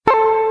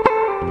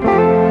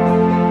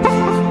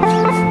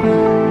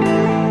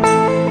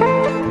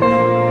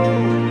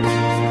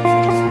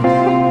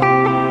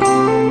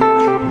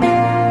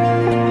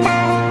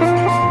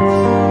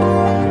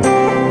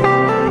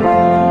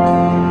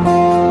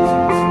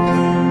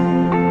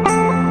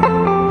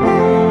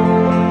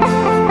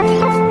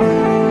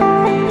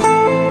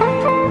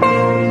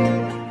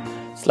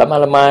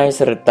Selamat lemai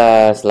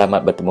serta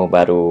selamat bertemu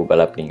baru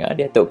bala peningat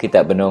di atuk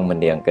kita benung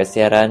mendiang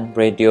kesiaran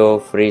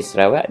Radio Free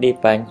Sarawak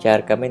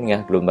dipancar kami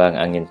dengan gelombang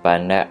angin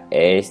pandak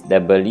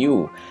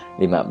SW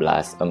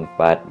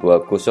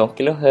 15420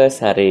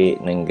 kHz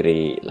hari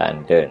negeri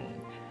London.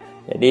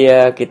 Jadi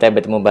kita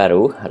bertemu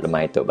baru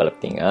lemai tok bala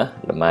peningat,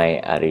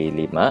 lemai hari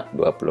 5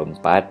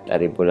 24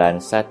 hari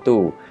bulan 1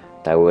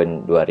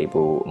 tahun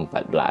 2014.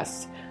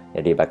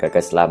 Jadi bakal ke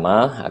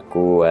selama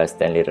aku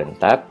Stanley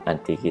Rentap,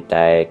 nanti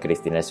kita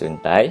Christina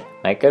Suntai,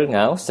 Michael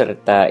Ngau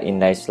serta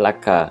Indai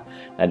Selaka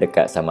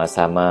dekat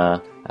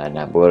sama-sama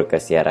nabur ke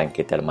siaran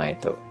kita lemai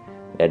itu.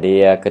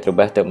 Jadi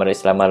keterubah untuk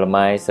mereka selama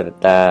lemai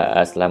serta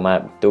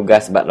selamat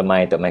tugas bak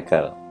lemai itu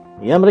Michael.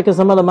 Ya, mereka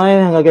sama lemai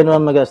ngagai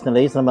nuan magak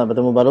Stanley, selamat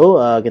bertemu baru.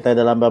 Kita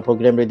dalam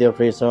program Radio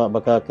Free Sarawak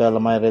bakal ke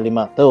lemai hari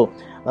 5 tu.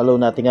 Lalu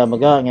nak tinggal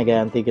magak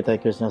ngagai nanti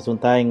kita Christina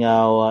Suntai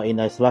ngau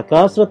Indai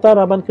Selaka serta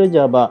raban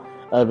kerja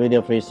bak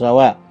Radio Free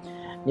Sarawak.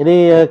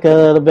 Jadi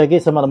ke lebih lagi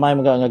sama lemai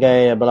juga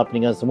ngagai bala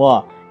peninggal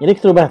semua. Jadi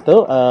keterubah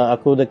tu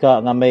aku dekat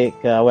ngambil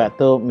ke awak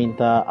tu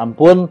minta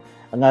ampun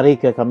ngari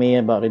ke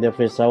kami bak Radio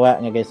Free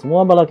Sarawak ngagai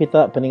semua bala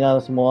kita peninggal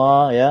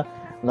semua ya.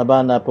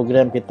 Laban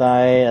program kita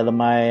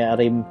lemai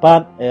hari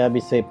 4 ya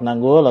bisa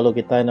penangguh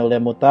lalu kita nak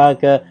boleh mutar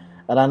ke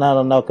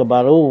ranau-ranau ke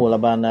baru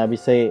laban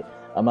bisa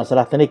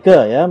masalah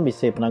teknikal ya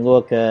bisa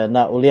penangguh ke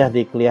nak uliah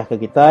di kuliah ke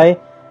kita.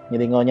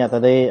 Jadi ngonya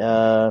tadi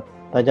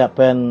tajak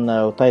pen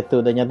utai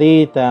tu dah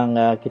jadi tang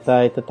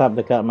kita tetap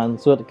dekat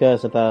mansud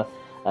ke serta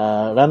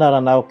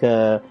ranau-ranau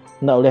ke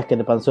nak oleh ke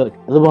depan sud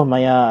lebih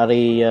maya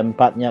hari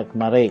 4-nya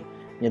kemarin.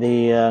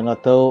 Jadi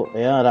ngatu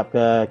ya harap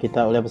ke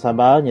kita oleh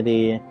bersabar.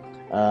 Jadi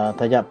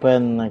tajak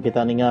pen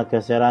kita ninggal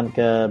ke siaran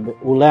ke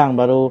ulang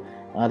baru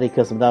hari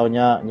ke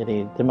sebenarnya.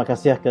 Jadi terima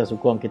kasih ke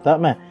sokong kita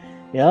meh.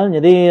 Ya,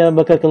 jadi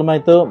bakal ke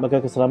lemai itu,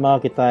 bakal ke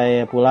selama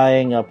kita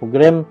pulai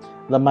program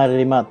lemai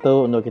 5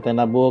 tu untuk kita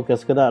nabur ke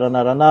sekedar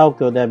ranau-ranau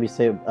ke dah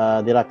bisa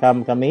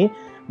dirakam kami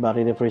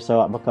bari di Free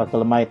Sarawak bakal ke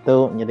lemai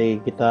itu.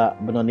 Jadi kita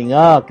benar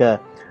dengar ke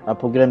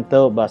program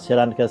tu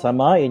bersiaran ke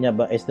sama ianya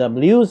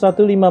SW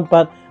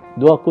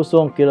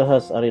 15420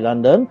 kHz hari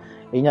London.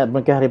 Ingat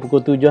mereka hari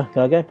pukul 7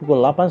 ke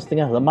pukul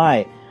 8.30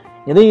 lemai.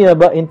 Jadi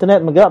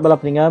internet megak bala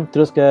peningat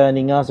terus ke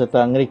ningal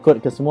serta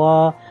ngerekod ke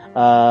semua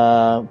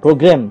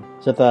program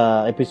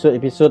serta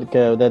episod-episod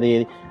ke udah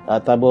di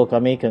tabur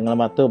kami ke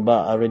ngalamat tu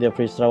ba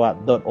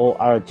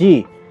radiofreesarawak.org.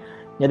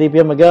 Jadi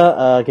pihak mega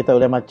kita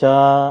boleh baca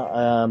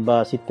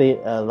ba siti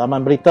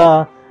laman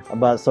berita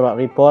ba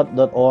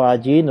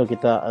sarawakreport.org nu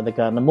kita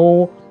dekat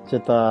nemu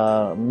serta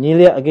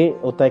menyiliak lagi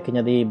utai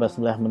kenyadi ba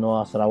sebelah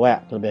menua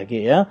Sarawak terlebih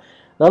lagi ya.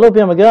 Lalu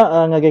pihak mega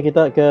ngagai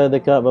kita ke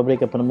dekat babri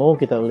ke penemu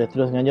kita boleh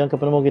terus ngajuan ke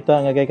penemu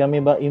kita ngagai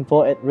kami ba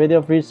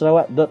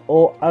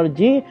info@radiofreesarawak.org.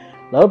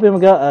 Lalu pihak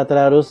mega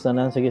terus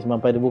dan segi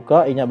sampai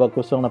dibuka ingat ba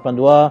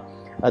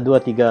 082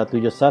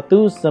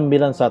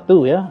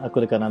 237191 ya.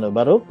 Aku dekat anda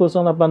baru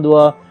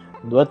 082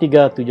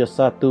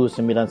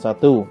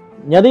 237191.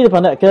 Jadi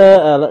dipandak ke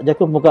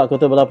jaku muka aku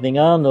tu bala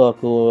peningan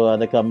aku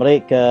dekat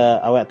mereka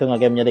awak tu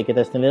ngagai menjadi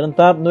kita sendiri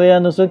rentap nu ya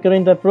nusun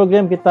kerintah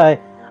program kita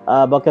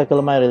bakal ke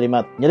lemai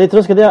relimat. Jadi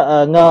terus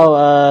kita ngau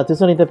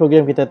tusun intah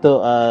program kita tu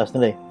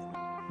sendiri.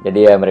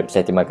 Jadi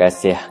saya terima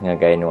kasih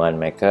ngagai nuan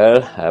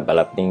Michael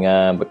bala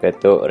peningan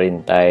berketuk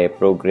rintai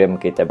program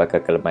kita bakal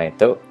ke lemai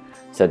tu.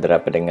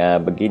 Saudara pendengar,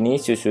 begini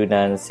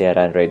susunan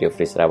siaran Radio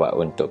Free Sarawak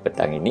untuk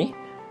petang ini.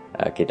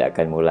 Kita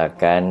akan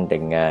mulakan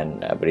dengan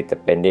berita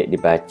pendek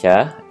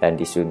dibaca dan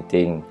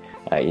disunting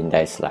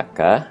Indai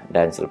Selaka,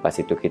 dan selepas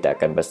itu kita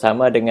akan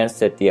bersama dengan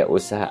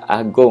Setiausaha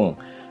Agung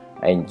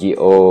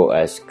NGO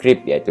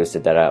Skrip iaitu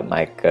saudara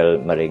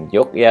Michael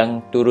Meringjok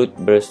yang turut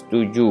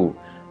bersetuju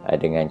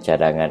dengan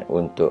cadangan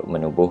untuk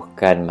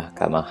menubuhkan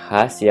mahkamah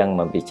khas yang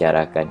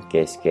membicarakan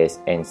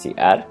kes-kes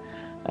NCR,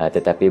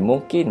 tetapi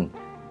mungkin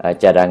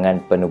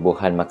cadangan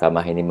penubuhan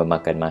mahkamah ini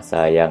memakan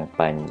masa yang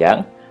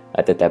panjang.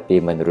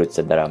 Tetapi menurut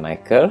saudara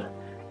Michael,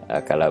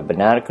 kalau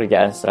benar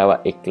kerajaan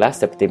Sarawak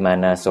ikhlas seperti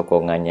mana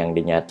sokongan yang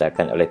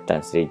dinyatakan oleh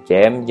Tan Sri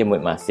Jem Jemut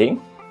Masing,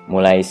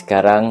 mulai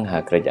sekarang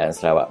kerajaan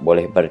Sarawak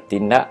boleh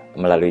bertindak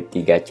melalui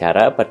 3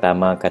 cara.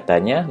 Pertama,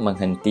 katanya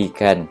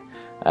menghentikan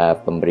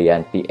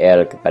pemberian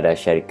PL kepada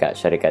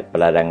syarikat-syarikat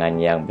peladangan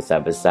yang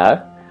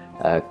besar-besar.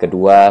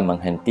 Kedua,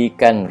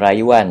 menghentikan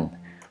rayuan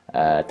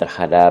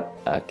terhadap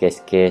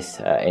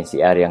kes-kes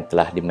NCR yang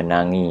telah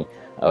dimenangi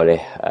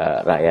oleh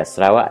rakyat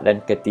Sarawak.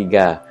 Dan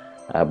ketiga,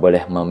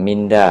 boleh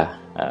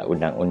meminda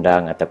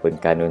undang-undang ataupun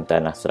kanun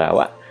tanah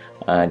Sarawak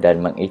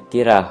dan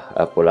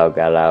mengiktiraf Pulau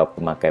Galau,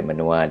 Pemakai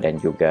Menua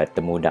dan juga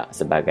Temudak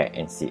sebagai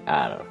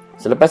NCR.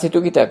 Selepas itu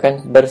kita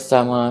akan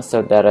bersama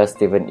saudara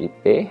Stephen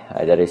Ipe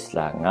dari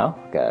Selangau,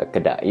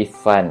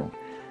 kedaifan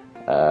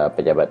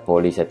pejabat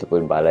polis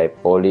ataupun balai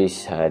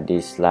polis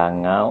di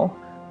Selangau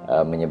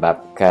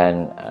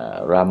menyebabkan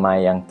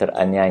ramai yang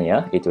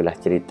teraniaya. Itulah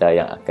cerita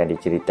yang akan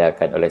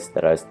diceritakan oleh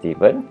saudara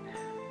Stephen.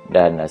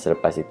 Dan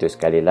selepas itu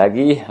sekali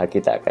lagi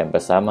kita akan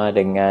bersama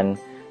dengan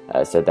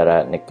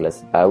saudara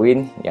Nicholas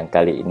Bawin yang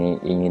kali ini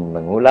ingin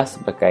mengulas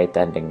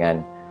berkaitan dengan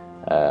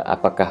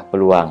apakah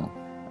peluang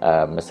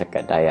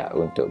masyarakat Dayak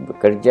untuk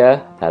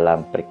bekerja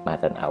dalam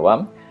perkhidmatan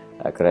awam,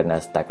 kerana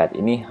setakat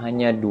ini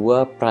hanya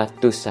 2%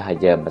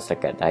 sahaja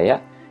masyarakat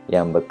Dayak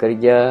yang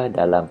bekerja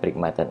dalam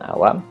perkhidmatan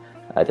awam.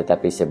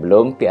 Tetapi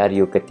sebelum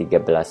PRU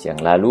ke-13 yang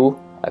lalu,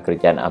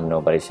 Kerajaan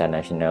UMNO Barisan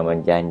Nasional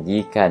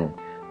menjanjikan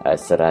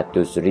 100,000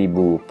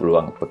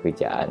 peluang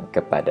pekerjaan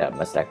kepada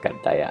masyarakat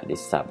Dayak di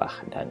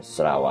Sabah dan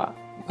Sarawak.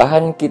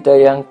 Bahan kita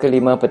yang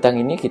kelima petang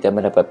ini, kita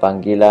mendapat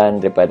panggilan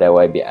daripada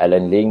YB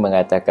Alan Ling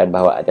mengatakan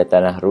bahawa ada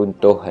tanah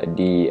runtuh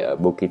di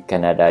Bukit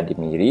Kanada di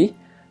Miri.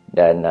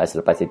 Dan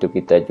selepas itu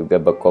kita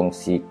juga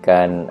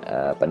berkongsikan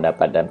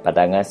pendapat dan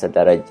pandangan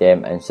saudara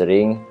Jem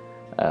Ansering,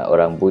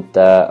 orang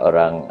buta,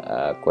 orang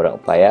kurang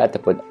upaya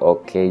ataupun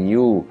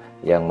OKU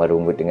yang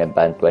merunggut dengan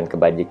bantuan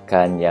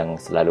kebajikan yang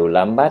selalu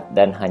lambat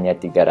dan hanya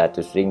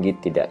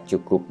RM300 tidak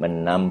cukup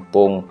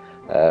menampung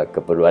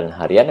keperluan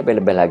harian,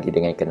 lebih-lebih lagi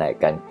dengan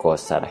kenaikan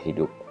kos sara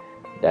hidup.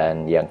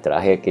 Dan yang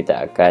terakhir,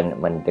 kita akan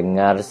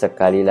mendengar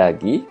sekali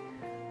lagi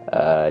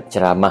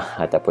ceramah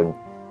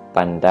ataupun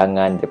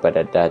pandangan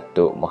daripada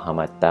Datuk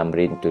Muhammad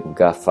Tamrin Tun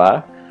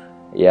Ghaffar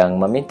yang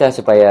meminta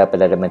supaya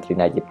Perdana Menteri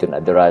Najib Tun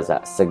Abdul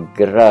Razak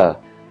segera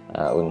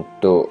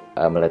untuk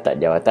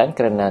meletak jawatan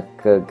kerana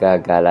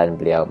kegagalan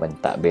beliau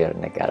mentadbir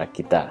negara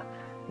kita.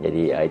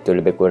 Jadi itu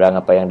lebih kurang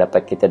apa yang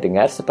dapat kita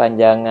dengar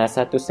sepanjang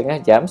 1,5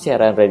 jam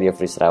siaran Radio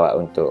Free Sarawak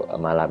untuk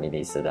malam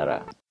ini,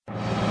 saudara.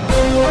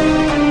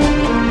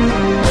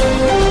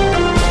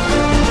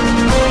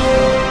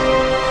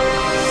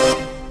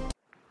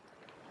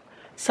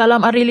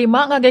 Salam hari 5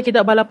 ngagai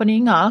kita bala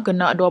peninga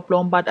kena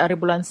 24 hari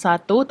bulan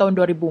 1 tahun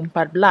 2014.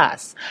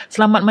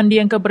 Selamat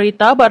mendiang ke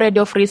berita ba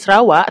Radio Free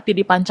Sarawak ti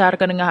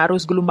dipancarkan dengan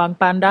arus gelombang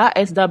panda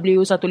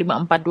SW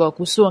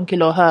 15420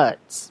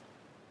 kHz.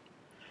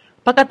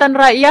 Pakatan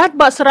Rakyat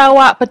bak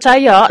Sarawak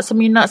percaya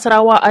seminat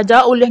Sarawak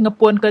aja oleh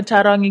ngepun ke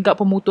cara ngigap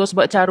pemutus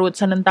bak carut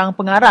senentang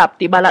pengarap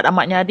ti balat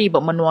amat nyadi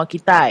bak menua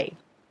kitai.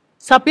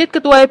 Sapit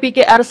Ketua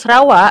PKR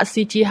Sarawak,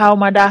 Si Cihau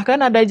madahkan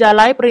ada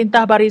jalai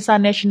Perintah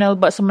Barisan Nasional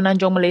bak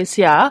Semenanjung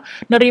Malaysia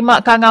nerima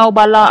kangau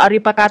bala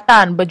ari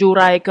pakatan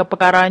berjurai ke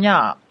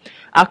perkaranya.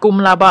 Aku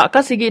melabak ke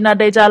sigi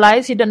nadai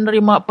jalai sidan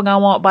nerima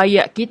pengawak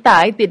bayak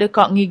kitai ti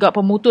dekak ngigak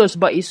pemutus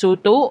bak isu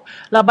tu,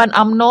 laban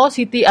UMNO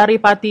Siti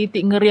Arifati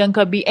ti ngeriang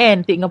ke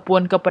BN ti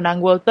ngepun ke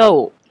penanggul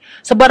tu.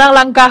 Sebarang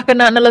langkah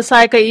kena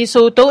nelesai ke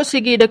isu tu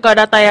sigi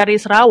dekat datayari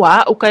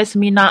Sarawak ukai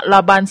semina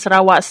laban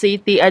Sarawak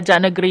City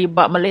ajak negeri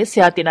bak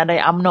Malaysia tinadai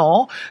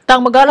UMNO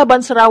tang mega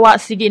laban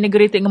Sarawak sigi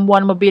negeri ti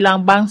ngembuan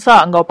mebilang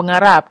bangsa ngau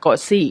pengarap kok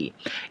si.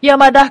 Ia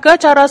madah ke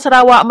cara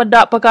Sarawak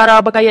medak perkara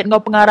berkait ngau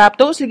pengarap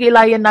tu sigi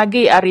layan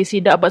lagi ari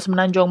sidak bak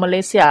Semenanjung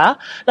Malaysia,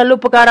 lalu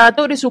perkara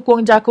tu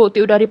disukung jakuk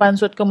ti udah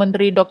dipansut ke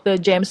Menteri Dr.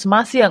 James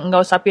Masiang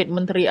ngau sapit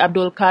Menteri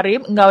Abdul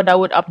Karim ngau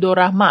Daud Abdul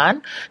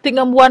Rahman ti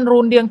ngembuan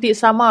runding ti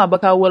sama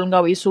berkawal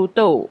ngau isu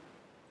tu.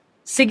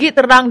 Sigi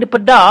terang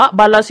dipedak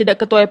bala sidak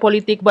ketua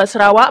politik bak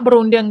Sarawak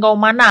berunding ngau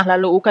manah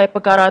lalu ukai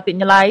perkara ti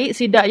nyelai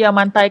sidak ia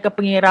mantai ke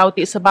pengirau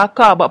ti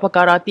sebaka bak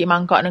perkara ti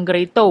mangkak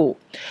negeri tu.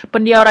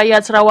 Pendiau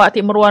rakyat Sarawak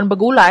ti meruan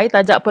bergulai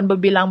tajak pun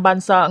berbilang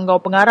bangsa ngau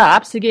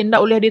pengarap sigi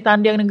ndak boleh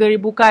ditanding negeri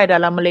bukai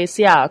dalam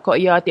Malaysia. Kok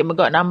ia ti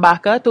megak nambah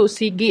ke tu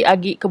sigi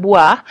agi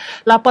kebuah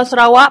lapas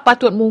Sarawak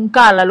patut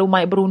mungkal lalu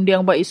mai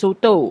berunding bak isu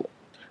tu.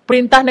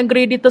 Perintah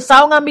negeri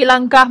ditesau ngambil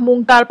langkah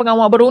mungkal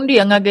pengawal berundi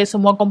yang ngagai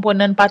semua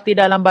komponen parti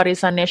dalam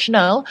Barisan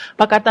Nasional,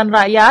 Pakatan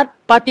Rakyat,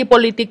 parti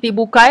politik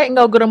dibukai,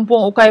 ngau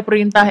gerempung ukai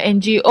perintah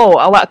NGO,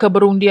 awak ke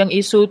berundi yang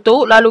isu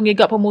tu, lalu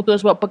ngigap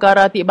pemutus buat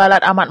perkara ti balat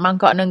amat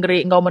mangkak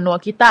negeri ngau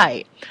menua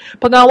kitai.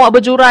 Pengawak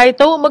berjurai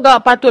tu, megak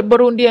patut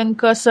berundi yang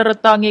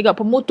keserta ngigap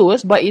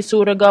pemutus buat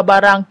isu rega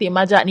barang ti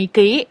majak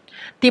niki,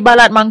 ti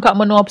balat mangkak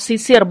menua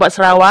pesisir buat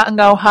Sarawak,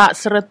 ngau hak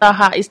serta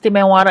hak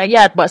istimewa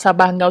rakyat buat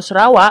Sabah ngau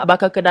Sarawak,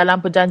 bakal ke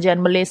dalam perjanjian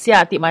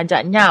Malaysia ti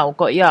majak nyau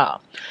kok ya.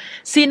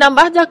 Si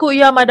nambah jaku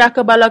ia madah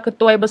ke bala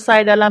ketua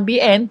besar dalam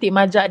BN ti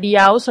majak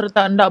diau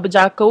serta hendak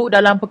berjaku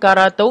dalam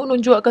perkara tu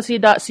nunjuk ke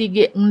sidak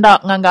sigi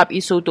hendak nganggap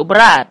isu tu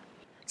berat.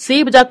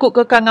 Si berjakuk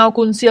ke kangau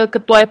kunsil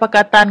ketua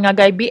pakatan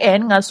ngagai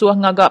BN ngasuh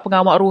ngagak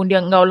pengawak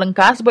runding ngau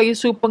lengkas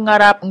berisu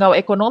pengarap ngau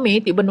ekonomi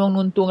ti benung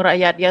nuntung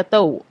rakyat ya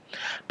tu.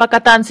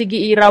 Pakatan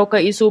sigi irau ke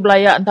isu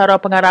belaya antara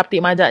pengarap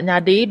ti majak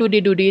nyadi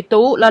dudi-dudi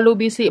tu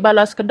lalu bisik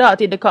balas kedak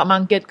ti dekat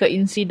mangkit ke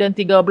insiden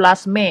 13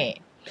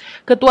 Mei.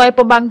 Ketua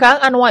Pembangkang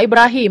Anwar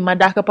Ibrahim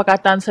madah ke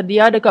pakatan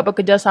sedia dekat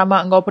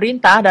bekerjasama ngau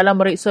perintah dalam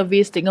merik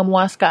servis ti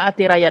ngemuaskan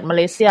hati rakyat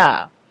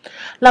Malaysia.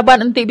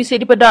 Laban entik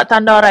bisik dipedak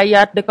tanda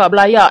rakyat dekat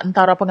belayak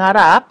antara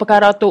pengarap,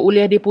 perkara tu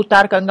ulih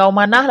diputar ke ngau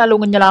manah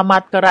lalu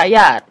menyelamat ke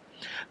rakyat.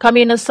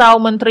 Kami nesau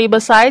Menteri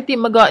Besar ti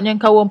megak yang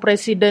kawum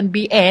Presiden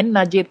BN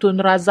Najib Tun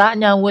Razak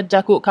nyawut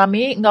jakuk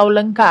kami ngau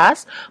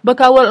lengkas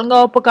berkawal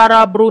ngau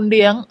perkara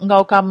berunding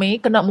ngau kami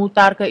kena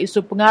mutar ke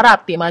isu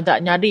pengarap ti majak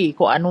nyadi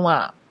ko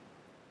Anwar.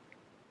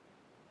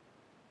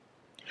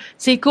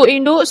 Siku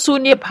induk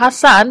Sunip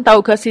Hassan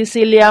tau ke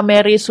Sisilia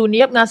Mary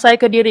Sunip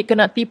ngasai ke diri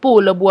kena tipu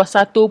lebuah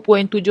 1.7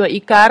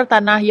 ikar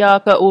tanah ya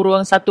ke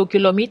urung 1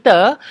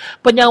 kilometer.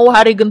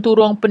 Penyawa hari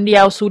genturung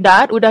pendiau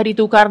sudat udah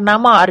ditukar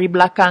nama hari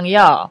belakang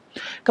ya.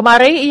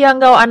 Kemarin ia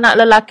ngau anak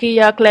lelaki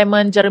ya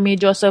Clement Jeremy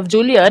Joseph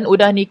Julian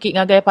udah nikik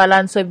ngagai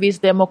palan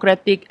Service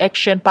Democratic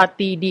Action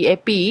Party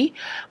DAP.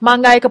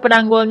 Manggai ke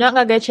penanggulnya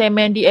ngagai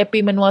chairman DAP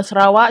Menua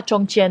Sarawak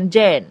Chong Chien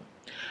Jen.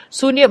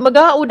 Sunip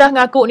Mega udah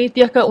ngaku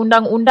nitiah ke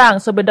undang-undang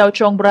sebedau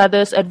Chong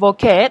Brothers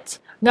Advocates,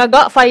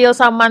 ngagak fail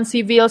saman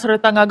sivil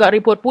serta ngagak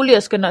report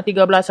polis kena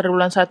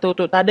 13/1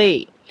 tu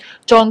tadi.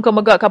 Chong ke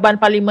Megak Kaban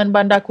Parlimen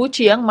Bandar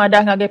Kuching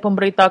madah ngagai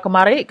pemberita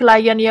kemarin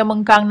klien ia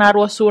mengkang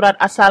naruh surat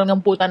asal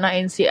ngempu tanah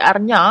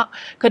NCR-nya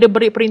ke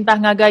diberi perintah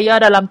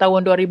ngagaya dalam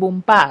tahun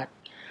 2004.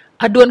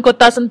 Aduan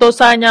Kota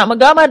Sentosanya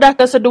Mega madah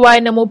keseduai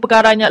nemu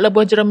perkaranya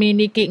lebuh Jeremy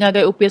niki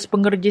ngagai upis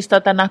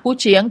pengerjista tanah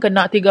Kuching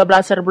kena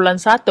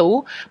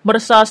 13/1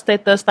 mersa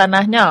status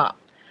tanahnya.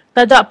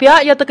 Tajak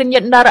pihak ia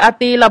terkenyit ndar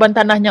ati laban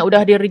tanahnya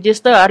udah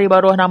diregister hari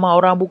baruh nama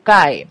orang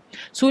bukai.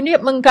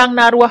 Sunip mengkang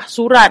naruh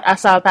surat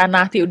asal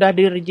tanah ti udah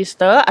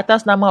diregister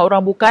atas nama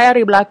orang bukai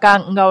hari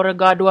belakang engau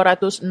rega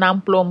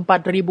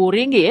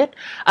RM264,000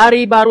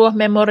 hari baruh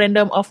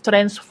Memorandum of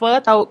Transfer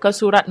tau ke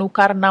surat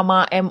nukar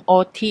nama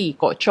MOT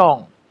Kok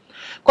Chong.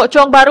 Kok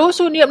Chong baru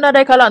Sunip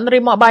nadai kalau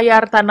nerima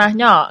bayar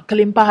tanahnya.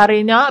 Kelimpah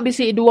harinya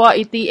bisi 2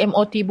 iti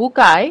MOT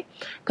bukai.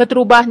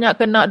 Keterubahnya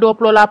kena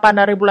 28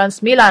 dari bulan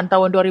 9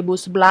 tahun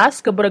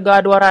 2011 ke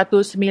berga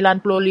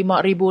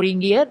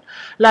RM295,000.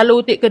 Lalu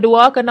tik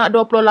kedua kena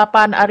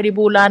 28 hari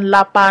bulan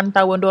 8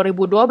 tahun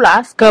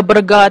 2012 ke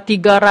berga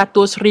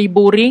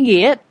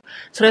RM300,000.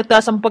 Serta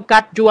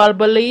sempekat jual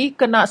beli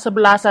kena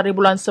 11 hari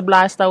bulan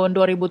 11 tahun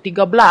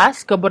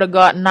 2013 ke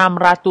berga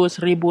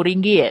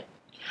RM600,000.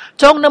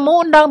 Chong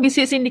nemu undang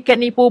bisik sindiket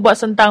nipu buat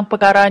sentang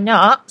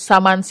perkaranya,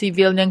 saman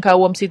sivil yang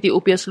kawam Siti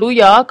Upias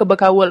Luya ke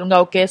berkawal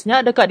engau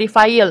kesnya dekat di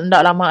file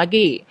ndak lama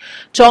lagi.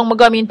 Chong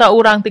mega minta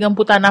orang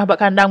tingempu tanah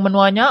bak kandang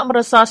menuanya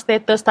merasa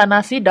status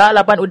tanah sidak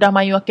lapan udah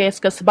mayu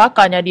kes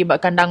kesebakannya di bak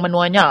kandang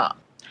menuanya.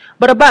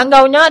 Berbak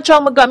engaunya,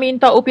 Chong mega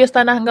minta Upias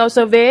tanah engau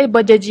survey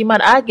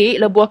berjajimat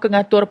agi lebuah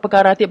kengatur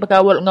perkara ti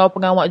berkawal engau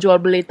pengawak jual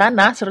beli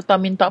tanah serta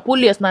minta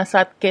polis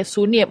nasat kes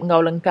Sunip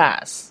engau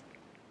lengkas.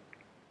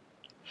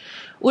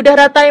 Udah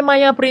ratai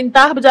maya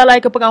perintah berjalai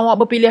ke pengawak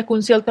berpilihan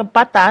kunsil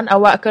tempatan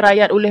awak ke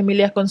rakyat oleh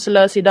milih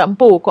konselor sidak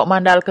empu kok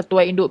mandal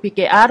Ketua Induk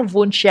PKR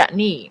Vun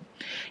Syakni.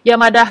 Ia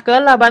madah ke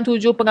laban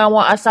 7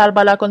 pengawak asal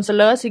bala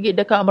konselor sigit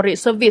dekat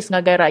merik servis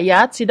ngagai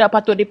rakyat sidak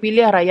patut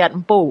dipilih rakyat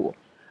empu.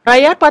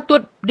 Rakyat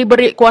patut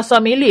diberi kuasa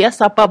milih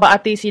siapa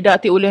berarti sidak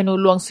ti oleh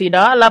nulung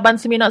sidak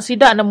laban seminat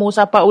sidak nemu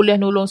siapa oleh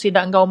nulung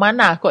sidak engau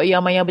mana kok ia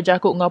maya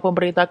berjakuk engau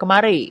pemberita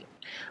kemari.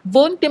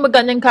 Vun tim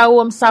meganyang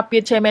kawum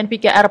sapit chairman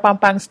PKR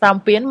Pampang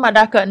Stampin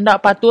madah ke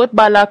endak patut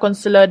bala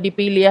konselor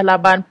dipilih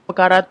laban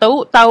perkara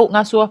tau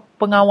ngasuh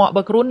pengawak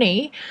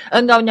berkeruni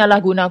engau nyalah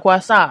guna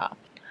kuasa.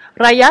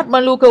 Rakyat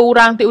melu ke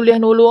orang ti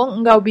ulih nulung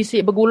engau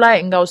bisik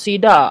bergulai engau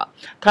sida.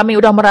 Kami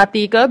udah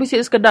merhati ke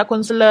bisik sekedar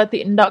konselor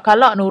ti endak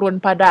kalak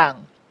nurun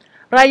padang.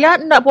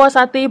 Rakyat endak puas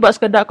hati buat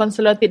sekedar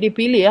konselor ti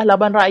dipilih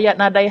laban rakyat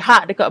nadai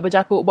hak dekat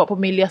berjakuk buat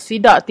pemilih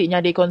sidak ti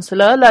nyadi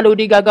konselor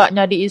lalu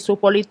digagaknya di isu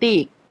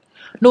politik.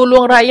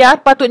 Nulung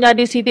rakyat patutnya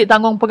di sitik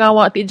tanggung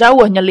pengawak ti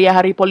jauh nyelia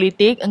hari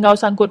politik engau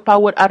sangkut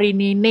pawut hari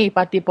ni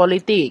parti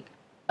politik.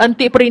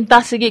 Enti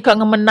perintah segi kak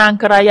ngemenang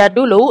ke rakyat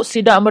dulu,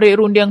 sidak meri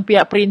rundiang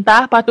pihak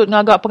perintah patut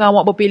ngagak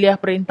pengawak berpilih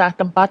perintah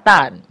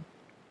tempatan.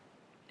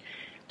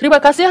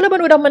 Terima kasih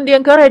laban udah mendiang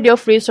ke Radio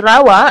Free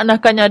Sarawak.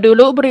 Nakanya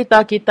dulu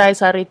berita kita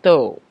sehari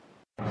itu.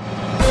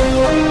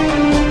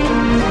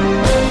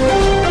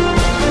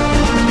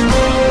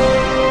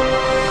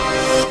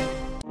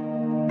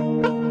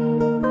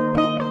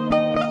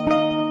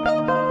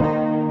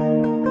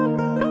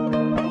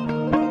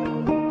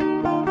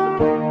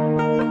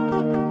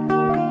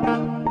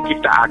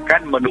 Kita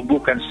akan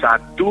menumbuhkan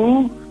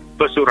satu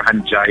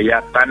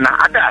Pesuruhanjaya Tanah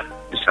Adat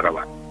di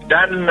Sarawak.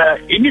 Dan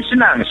ini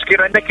senang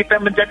sekiranya kita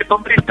menjadi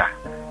pemerintah.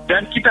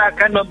 Dan kita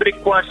akan memberi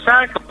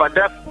kuasa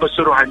kepada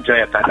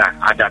Pesuruhanjaya Tanah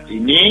Adat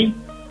ini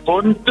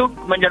untuk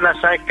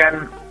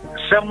menyelesaikan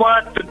semua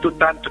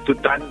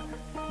tuntutan-tuntutan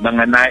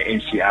mengenai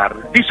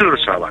NCR di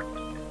seluruh Sarawak.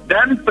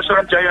 Dan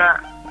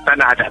Pesuruhanjaya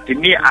Tanah Adat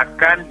ini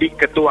akan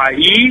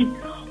diketuai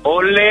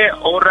oleh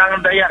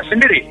orang Dayak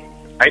sendiri.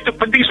 Itu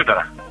penting,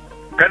 saudara.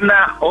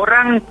 Kerana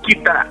orang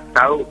kita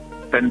tahu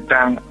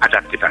tentang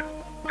adat kita,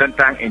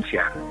 tentang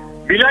NCR.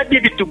 Bila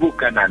dia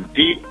ditubuhkan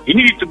nanti,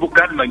 ini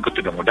ditubuhkan mengikut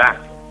undang-undang.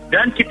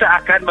 Dan kita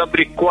akan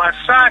memberi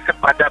kuasa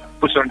kepada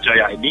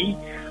Pesuruhanjaya ini,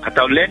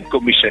 atau Land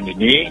Commission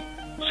ini,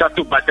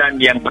 satu badan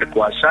yang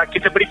berkuasa.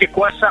 Kita beri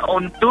kuasa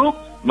untuk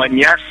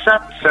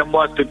menyiasat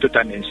semua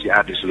tuntutan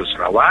NCR di seluruh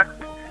Sarawak,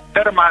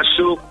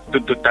 termasuk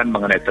tuntutan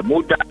mengenai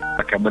temuda,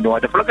 akan menua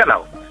dan Pulau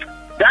Galau.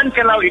 Dan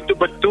kalau itu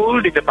betul,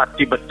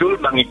 didapati betul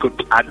mengikut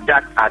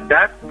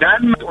adat-adat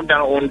dan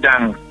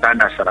undang-undang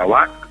Tanah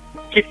Sarawak,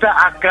 kita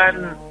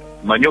akan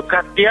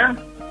menyukat dia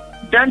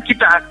dan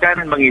kita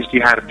akan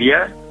mengisytihar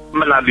dia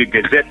melalui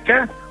gazet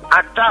ke,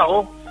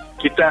 atau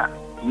kita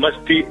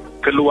mesti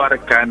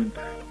keluarkan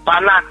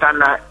pala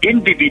tanah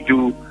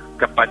individu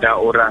kepada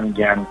orang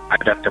yang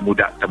ada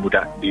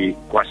temudak-temudak di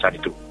kawasan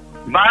itu.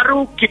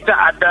 Baru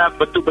kita ada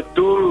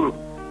betul-betul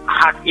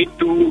hak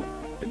itu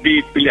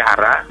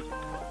dipelihara,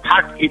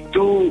 hak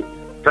itu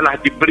telah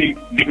diberi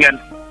dengan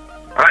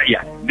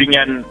rakyat,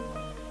 dengan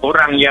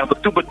orang yang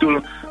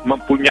betul-betul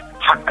mempunyai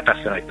hak atas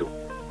tanah itu.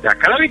 Ya,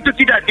 kalau itu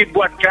tidak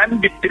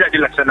dibuatkan, tidak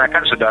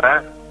dilaksanakan,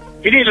 saudara,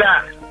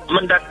 inilah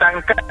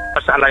mendatangkan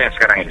masalah yang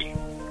sekarang ini.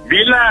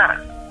 Bila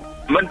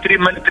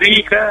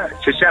menteri-menteri ke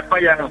sesiapa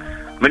yang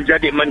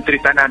menjadi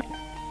menteri tanah,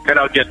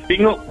 kalau dia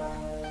tengok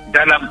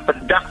dalam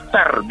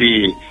pendaftar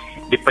di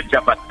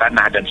pejabat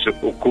tanah dan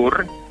sukukur,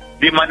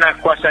 di mana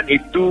kawasan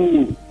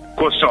itu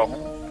kosong,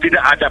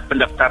 tidak ada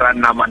pendaftaran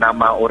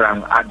nama-nama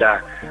orang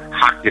ada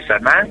hak di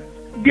sana,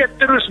 dia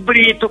terus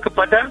beri itu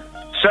kepada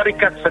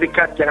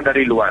syarikat-syarikat yang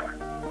dari luar.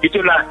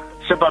 Itulah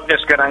sebabnya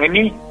sekarang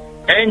ini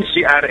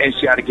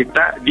NCR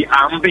kita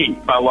diambil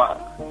bawa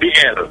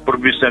PL,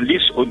 provisional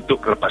lease,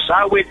 untuk kelapa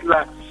sawit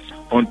lah,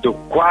 untuk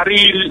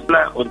kuaril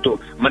lah,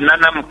 untuk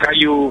menanam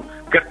kayu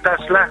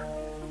kertas lah,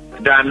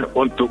 dan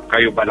untuk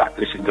kayu balak,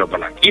 listrik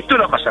balak.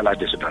 Itulah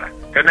masalahnya, saudara.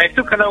 Karena itu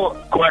kalau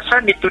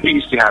kawasan itu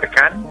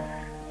diisytiharkan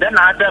dan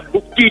ada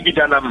bukti di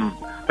dalam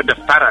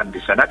pendaftaran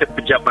di sana, ada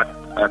pejabat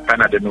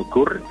tanah dan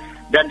ukur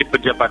dan di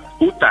pejabat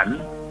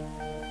hutan,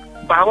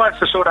 bahwa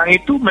seseorang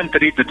itu,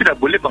 menteri itu tidak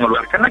boleh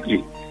mengeluarkan lagi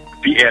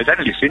PL dan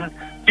lisin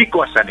di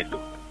kawasan itu.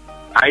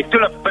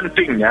 Itulah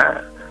pentingnya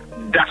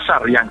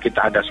dasar yang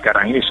kita ada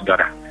sekarang ini,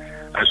 saudara,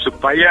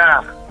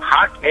 supaya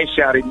hak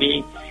NCR ini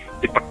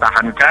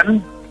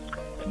dipertahankan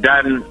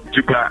dan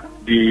juga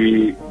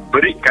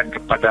diberikan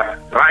kepada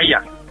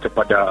rakyat,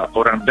 kepada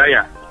orang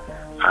Dayak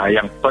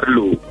yang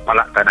perlu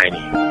palak tanah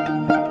ini.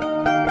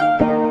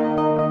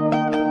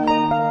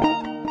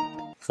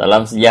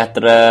 Salam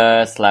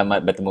sejahtera,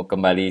 selamat bertemu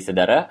kembali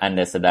saudara.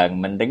 Anda sedang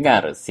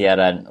mendengar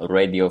siaran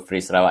Radio Free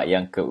Sarawak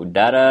yang ke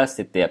udara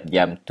setiap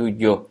jam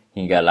 7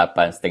 hingga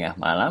 8.30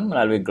 malam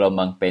melalui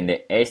gelombang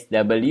pendek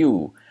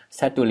SW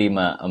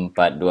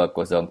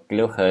 15420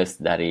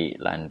 kHz dari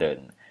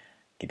London.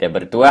 Kita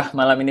bertuah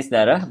malam ini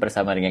saudara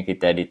bersama dengan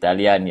kita di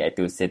talian,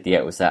 iaitu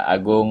Setiausaha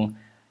Agung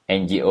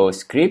NGO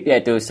Script,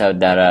 iaitu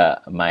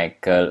saudara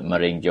Michael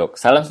Meringjok.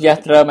 Salam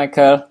sejahtera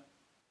Michael.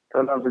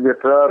 Salam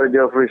sejahtera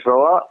Radio Free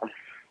Sarawak.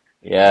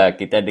 Ya,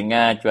 kita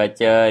dengar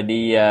cuaca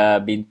di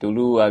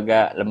Bintulu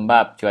agak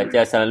lembap,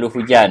 cuaca selalu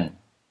hujan.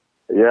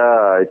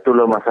 Ya,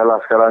 itulah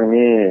masalah sekarang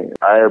ni.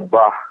 Air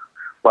bah,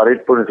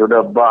 parit pun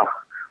sudah bah,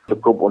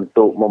 cukup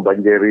untuk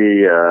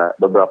membanjiri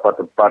beberapa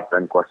tempat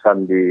dan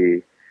kawasan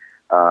di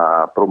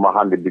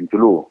perumahan di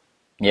Bintulu.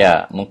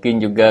 Ya,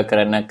 mungkin juga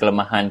kerana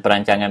kelemahan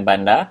perancangan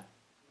bandar?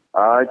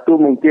 Itu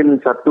mungkin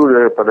satu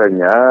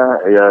daripadanya,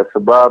 ya,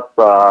 sebab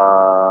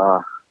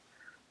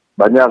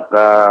banyak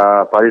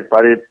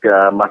parit-parit,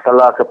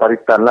 masalah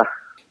keparitan lah.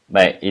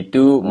 Baik,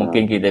 itu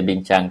mungkin kita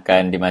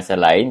bincangkan di masa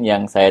lain.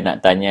 Yang saya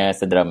nak tanya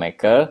saudara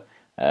Michael,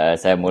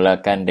 saya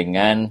mulakan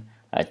dengan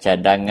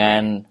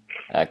cadangan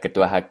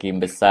Ketua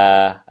Hakim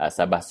Besar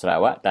Sabah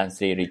Sarawak, Tan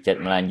Sri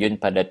Richard Melanjun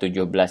pada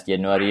 17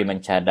 Januari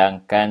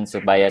mencadangkan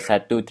supaya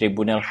satu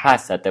tribunal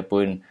khas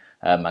ataupun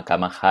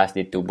mahkamah khas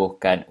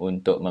ditubuhkan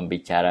untuk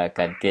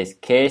membicarakan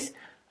kes-kes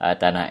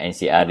tanah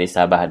NCR di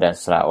Sabah dan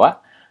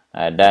Sarawak.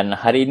 Dan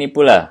hari ini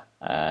pula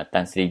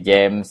Tan Sri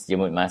James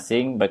Jemut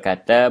Masing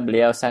berkata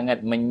beliau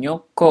sangat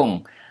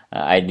menyokong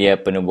idea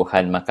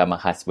penubuhan Mahkamah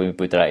Khas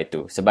Bumiputera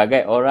itu.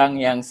 Sebagai orang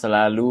yang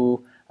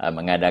selalu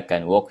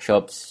mengadakan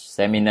workshop,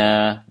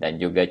 seminar dan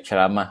juga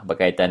ceramah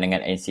berkaitan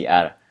dengan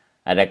NCR,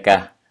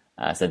 adakah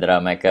saudara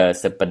Michael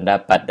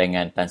sependapat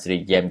dengan Tan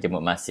Sri James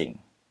Jemut Masing?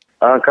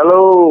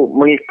 Kalau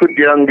mengikut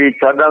yang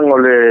dicadang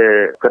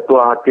oleh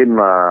Ketua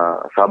Hakim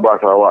Sabah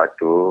Sarawak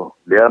itu,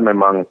 dia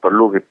memang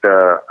perlu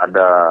kita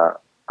ada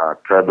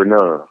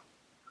tribunal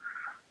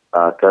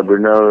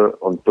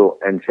untuk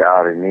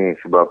NCR ini,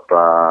 sebab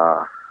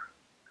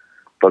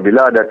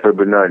apabila ada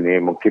tribunal ini,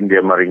 mungkin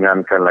dia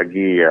meringankan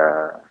lagi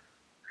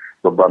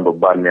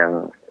beban-beban yang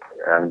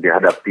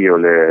dihadapi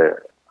oleh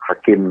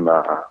Hakim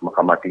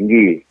Mahkamah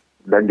Tinggi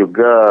dan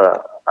juga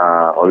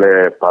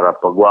oleh para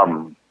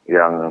peguam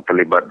yang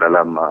terlibat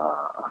dalam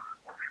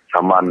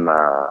saman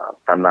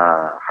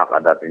tanah hak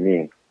adat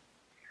ini.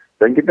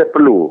 Dan kita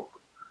perlu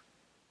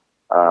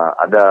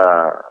ada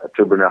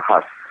tribunal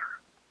khas.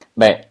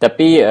 Baik,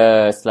 tapi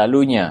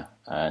selalunya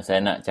saya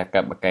nak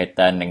cakap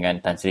berkaitan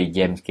dengan Tan Sri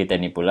James kita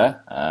ni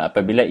pula,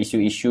 apabila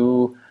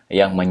isu-isu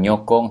yang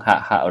menyokong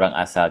hak-hak orang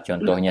asal,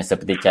 contohnya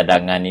seperti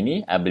cadangan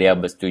ini, beliau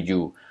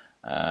bersetuju.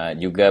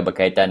 Juga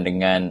berkaitan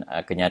dengan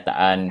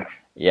kenyataan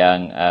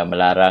yang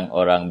melarang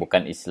orang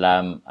bukan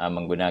Islam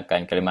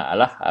menggunakan kalimat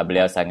Allah,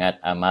 beliau sangat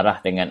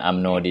marah dengan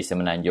UMNO di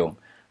Semenanjung.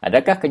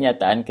 Adakah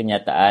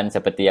kenyataan-kenyataan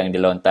seperti yang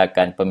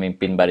dilontarkan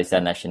pemimpin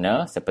Barisan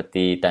Nasional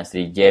seperti Tan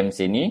Sri James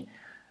ini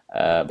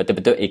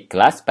betul-betul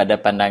ikhlas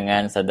pada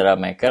pandangan saudara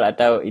Michael,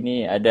 atau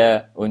ini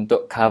ada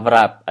untuk cover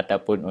up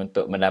ataupun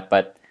untuk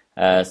mendapat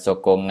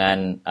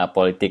sokongan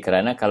politik,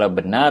 kerana kalau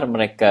benar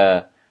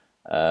mereka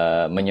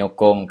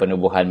menyokong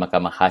penubuhan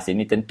mahkamah khas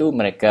ini, tentu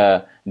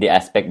mereka di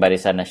aspek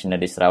Barisan Nasional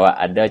di Sarawak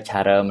ada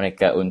cara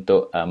mereka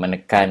untuk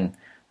menekan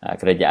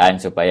kerajaan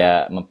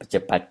supaya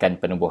mempercepatkan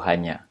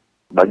penubuhannya.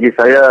 Bagi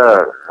saya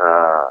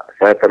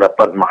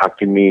terdapat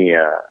menghakimi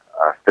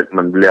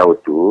statement beliau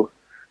itu.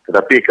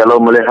 Tetapi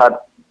kalau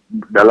melihat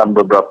dalam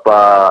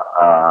beberapa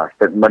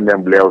statement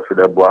yang beliau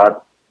sudah buat,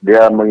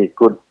 dia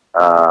mengikut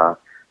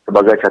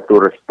sebagai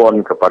satu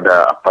respon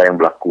kepada apa yang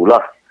berlaku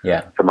lah.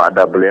 Ya. Sama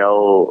ada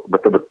beliau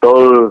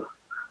betul-betul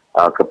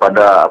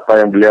kepada apa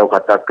yang beliau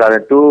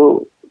katakan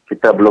itu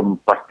kita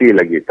belum pasti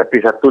lagi.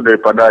 Tapi satu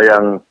daripada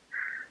yang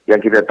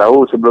kita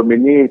tahu sebelum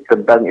ini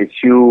tentang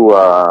isu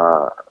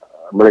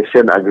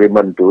Malaysian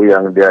Agreement tu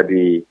yang dia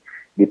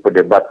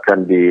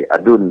diperdebatkan di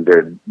Adun,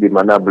 di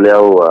mana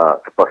beliau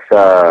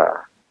terpaksa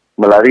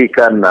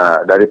melarikan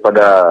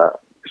daripada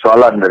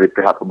soalan dari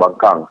pihak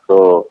pembangkang.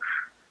 So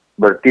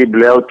berarti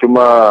beliau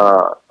cuma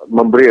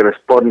memberi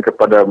respon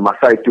kepada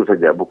masa itu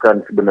saja,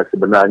 bukan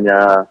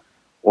sebenarnya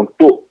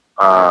untuk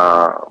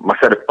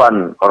masa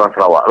depan orang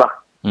Sarawak lah.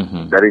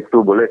 Dari itu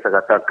boleh saya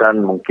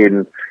katakan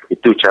mungkin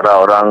itu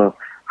cara orang,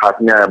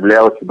 khasnya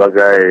beliau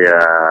sebagai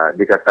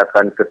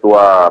dikatakan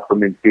ketua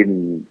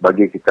pemimpin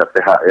bagi kita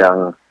pihak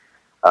yang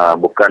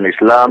bukan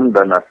Islam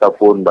dan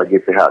ataupun bagi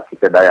pihak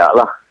kita Dayak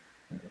lah.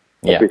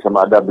 Tapi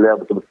sama ada beliau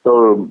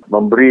betul-betul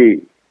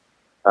memberi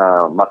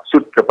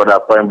maksud kepada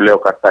apa yang beliau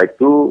kata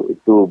itu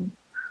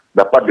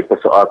dapat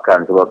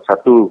dipersoalkan. Sebab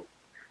satu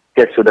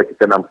kes sudah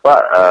kita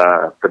nampak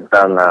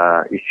tentang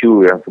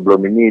isu yang sebelum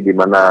ini di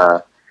mana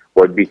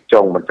YB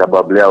Chong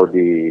mencabar beliau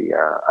di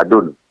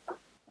Adun.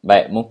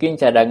 Baik, mungkin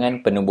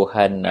cadangan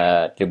penubuhan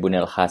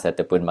Tribunal Khas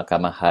ataupun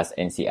Mahkamah Khas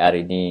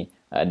NCR ini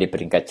di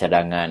peringkat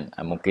cadangan.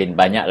 Mungkin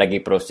banyak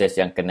lagi proses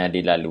yang kena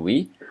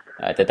dilalui,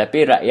 tetapi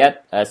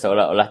rakyat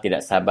seolah-olah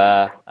tidak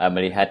sabar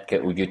melihat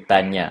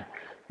kewujudannya.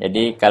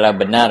 Jadi kalau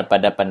benar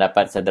pada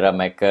pendapat Saudara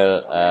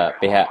Michael,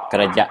 pihak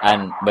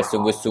kerajaan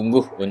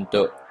bersungguh-sungguh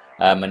untuk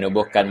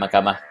menubuhkan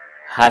mahkamah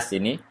khas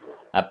ini,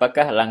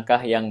 apakah langkah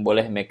yang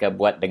boleh mereka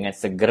buat dengan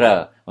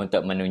segera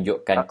untuk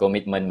menunjukkan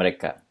komitmen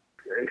mereka?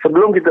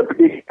 Sebelum kita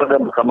pergi pada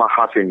mahkamah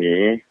khas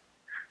ini,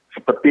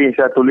 seperti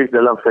saya tulis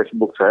dalam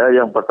Facebook saya,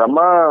 yang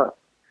pertama,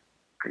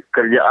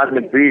 kerajaan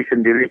negeri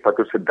sendiri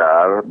patut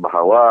sedar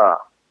bahawa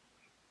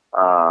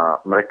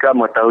mereka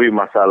mengetahui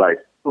masalah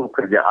itu.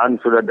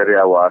 Kerjaan sudah dari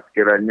awal,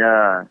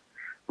 sekiranya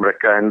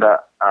mereka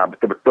hendak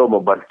betul-betul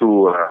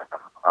membantu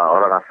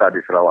orang asal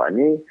di Sarawak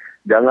ini,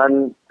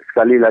 jangan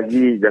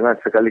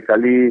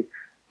sekali-kali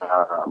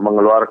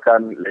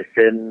mengeluarkan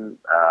lesen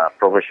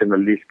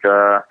provisional lease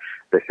ke,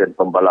 lesen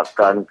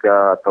pembalakan ke,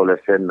 atau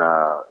lesen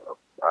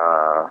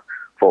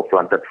for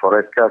planted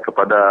forest ke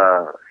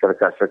kepada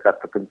syarikat-syarikat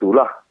tertentu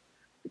lah.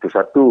 Itu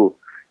satu.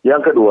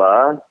 Yang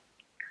kedua,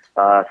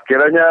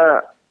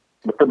 sekiranya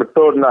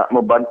betul-betul nak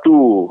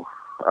membantu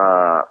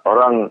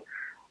orang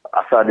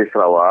asal di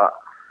Sarawak,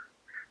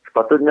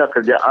 sepatutnya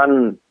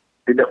kerajaan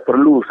tidak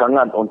perlu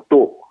sangat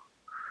untuk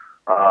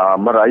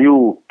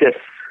merayu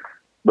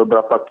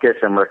beberapa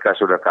kes yang mereka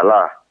sudah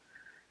kalah.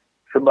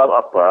 Sebab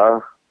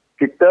apa?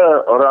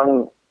 Kita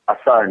orang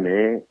asal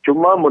ni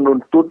cuma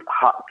menuntut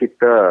hak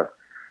kita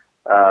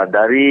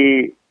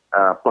dari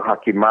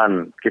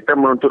penghakiman. Kita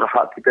menuntut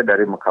hak kita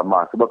dari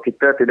mahkamah. Sebab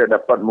kita tidak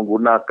dapat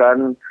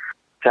menggunakan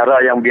cara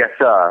yang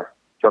biasa.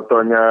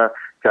 Contohnya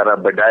cara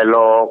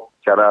berdialog,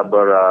 cara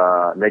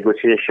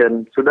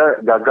bernegosiation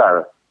sudah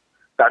gagal.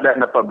 Tak ada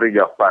yang dapat beri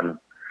jawapan.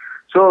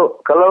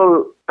 So,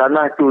 kalau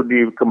tanah itu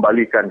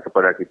dikembalikan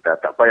kepada kita,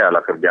 tak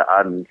payahlah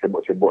kerjaan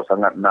sibuk-sibuk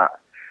sangat nak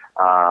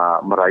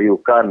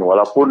merayukan,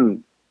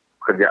 walaupun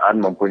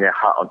kerjaan mempunyai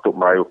hak untuk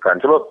merayukan.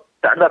 Sebab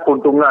tak ada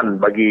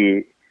keuntungan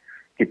bagi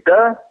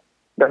kita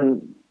dan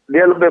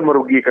dia lebih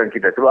merugikan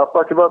kita. Sebab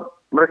apa? Sebab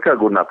mereka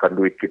gunakan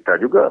duit kita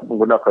juga,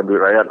 menggunakan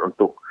duit rakyat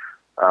untuk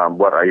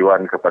buat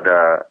rayuan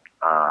kepada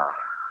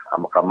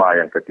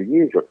mahkamah yang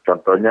tertinggi,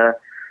 contohnya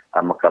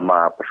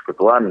Mahkamah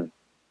Persekutuan.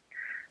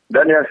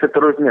 Dan yang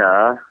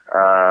seterusnya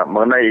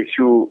mengenai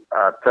isu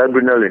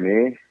tribunal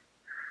ini,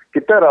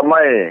 kita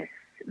ramai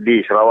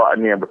di Sarawak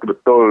ini yang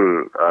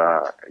betul-betul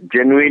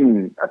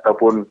genuine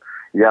ataupun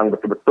yang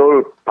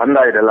betul-betul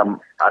pandai dalam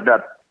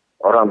adat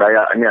orang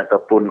Dayak ini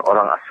ataupun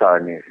orang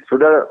asal ini.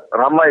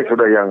 Ramai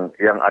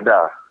yang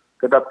ada.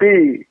 Tetapi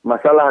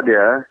masalah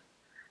dia,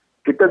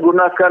 kita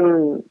gunakan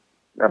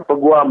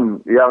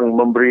peguam yang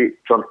memberi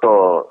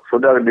contoh.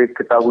 Sudah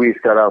diketahui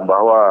sekarang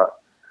bahawa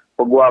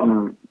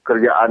peguam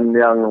kerajaan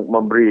yang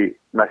memberi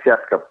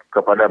nasihat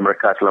kepada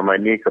mereka selama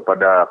ini,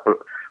 kepada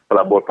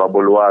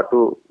pelabur-pelabur luar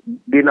tu,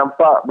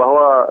 dinampak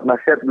bahawa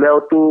nasihat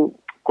beliau tu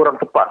kurang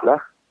tepat lah.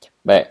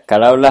 Baik,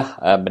 kalaulah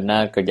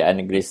benar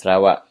kerajaan negeri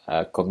Sarawak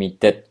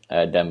committed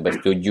dan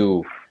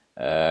bersetuju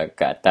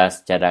ke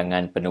atas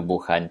cadangan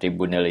penubuhan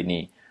tribunal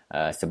ini,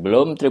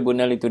 sebelum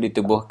tribunal itu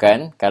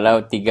ditubuhkan,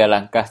 kalau 3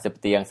 langkah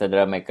seperti yang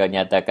Saudara Michael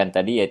nyatakan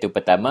tadi, iaitu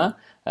pertama,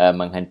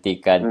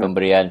 menghentikan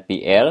pemberian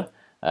PL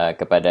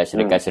kepada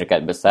syarikat-syarikat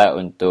besar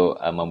untuk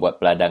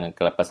membuat peladangan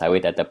kelapa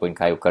sawit ataupun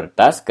kayu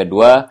kertas.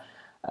 Kedua,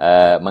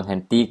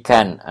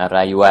 menghentikan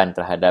rayuan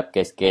terhadap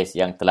kes-kes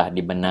yang telah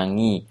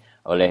dibenangi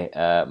oleh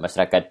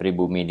masyarakat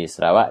pribumi di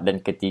Sarawak. Dan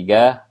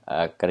ketiga,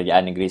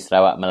 Kerajaan Negeri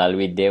Sarawak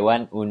melalui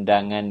Dewan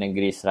Undangan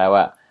Negeri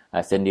Sarawak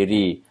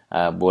sendiri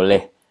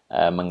boleh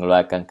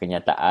mengeluarkan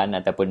kenyataan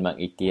ataupun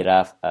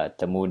mengiktiraf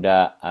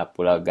Temudak,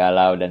 Pulau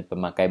Galau dan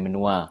pemakai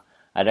menua.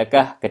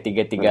 Adakah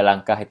ketiga-tiga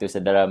langkah itu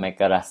saudara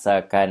mereka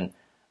rasakan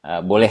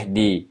boleh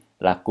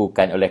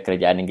dilakukan oleh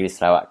Kerajaan Negeri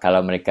Sarawak kalau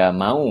mereka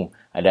mahu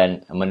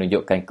dan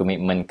menunjukkan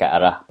komitmen ke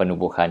arah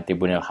penubuhan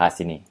tribunal khas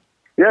ini?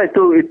 Ya,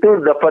 itu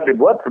dapat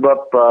dibuat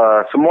sebab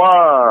semua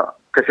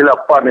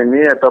kesilapan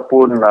ini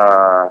ataupun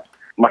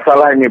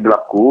masalah ini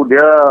berlaku,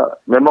 dia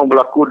memang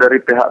berlaku dari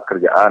pihak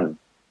kerajaan.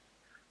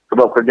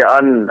 Sebab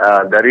kerajaan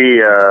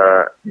dari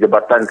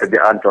jabatan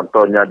kerajaan,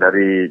 contohnya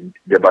dari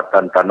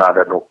Jabatan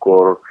Tanah dan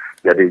Ukur,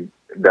 jadi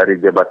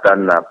dari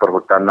Jabatan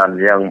Perhutanan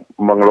yang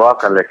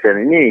mengeluarkan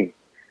lesen ini.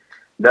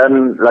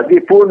 Dan lagi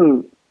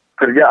pun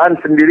kerajaan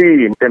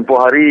sendiri tempoh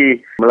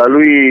hari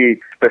melalui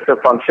Special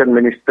Function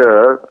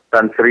Minister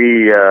Tan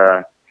Sri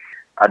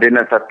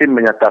Adnan Satin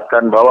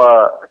menyatakan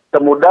bahawa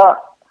Temudak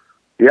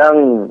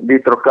yang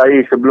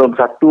diterokai sebelum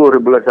 1/1/58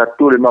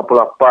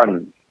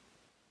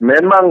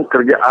 memang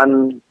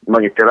kerajaan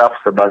mengiktiraf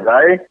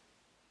sebagai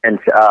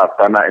NCR,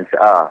 tanah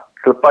NCR.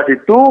 Selepas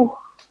itu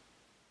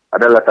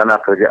adalah tanah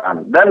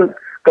kerajaan. Dan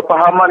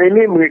kepahaman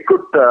ini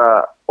mengikut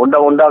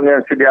undang-undang yang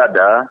sedia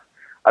ada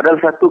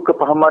adalah satu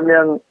kepahaman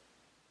yang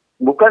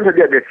bukan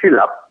saja dia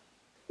silap,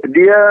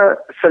 dia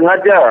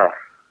sengaja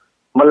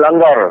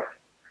melanggar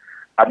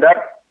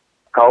adat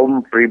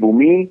kaum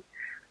pribumi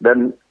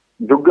dan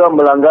juga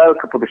melanggar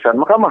keputusan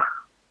mahkamah.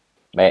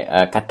 Baik,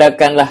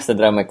 katakanlah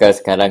saudara mereka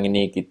sekarang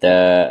ini kita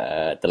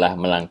telah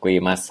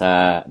melampaui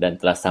masa dan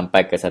telah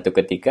sampai ke satu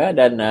ketika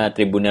dan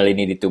tribunal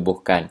ini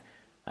ditubuhkan.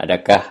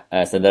 Adakah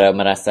saudara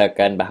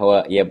merasakan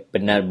bahawa ia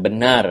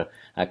benar-benar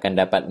akan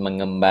dapat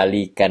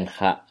mengembalikan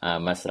hak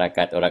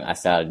masyarakat orang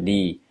asal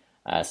di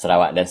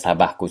Sarawak dan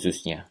Sabah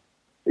khususnya?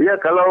 Ya,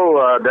 kalau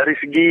dari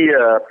segi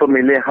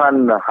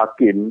pemilihan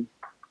hakim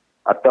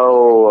atau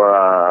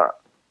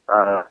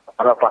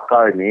para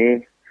pakar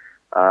ini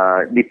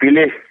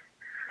dipilih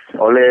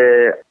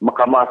oleh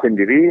mahkamah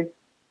sendiri,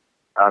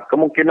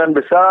 kemungkinan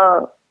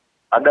besar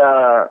ada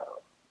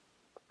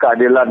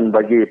keadilan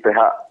bagi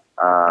pihak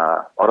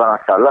orang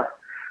asal lah.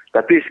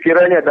 Tapi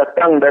sekiranya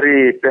datang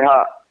dari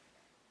pihak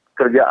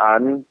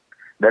kerajaan,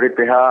 dari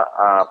pihak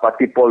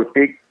parti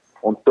politik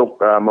untuk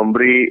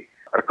memberi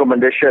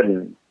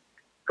recommendation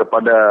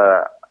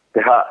kepada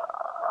pihak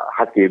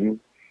hakim,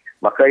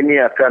 maka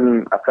ini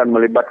akan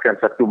melibatkan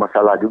satu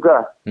masalah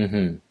juga.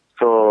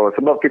 So,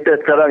 sebab kita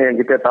sekarang yang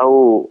kita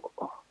tahu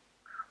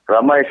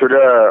ramai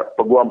sudah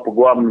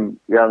peguam-peguam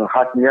yang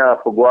khasnya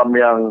peguam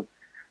yang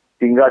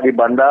tinggal di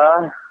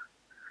bandar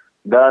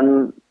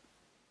dan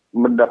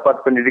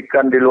mendapat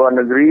pendidikan di luar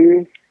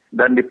negeri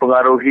dan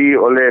dipengaruhi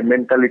oleh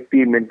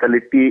mentaliti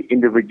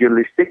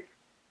individualistik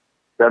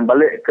dan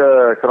balik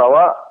ke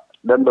Sarawak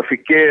dan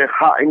berfikir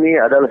hak ini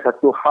adalah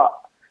satu hak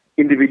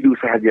individu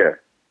sahaja.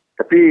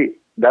 Tapi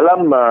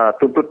dalam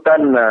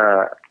tuntutan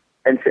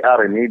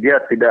NCR ini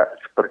dia tidak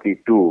seperti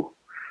itu.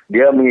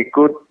 Dia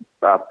mengikut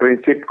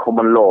prinsip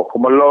common law.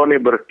 Common law ni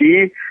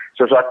berarti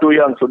sesuatu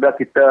yang sudah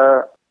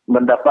kita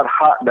mendapat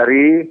hak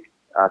dari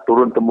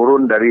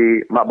turun-temurun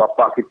dari mak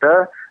bapak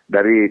kita,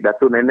 dari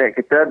datuk nenek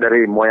kita,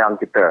 dari moyang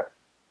kita.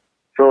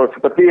 So,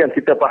 seperti yang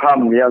kita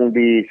faham yang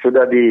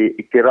sudah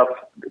diiktiraf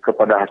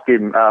kepada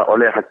hakim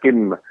oleh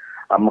hakim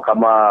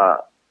mahkamah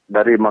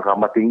dari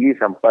mahkamah tinggi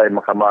sampai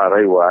mahkamah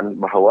rayuan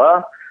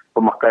bahawa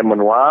pemakai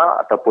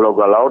menua atau Pulau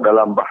Galau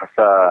dalam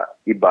bahasa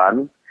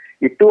Iban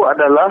itu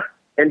adalah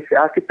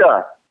NCR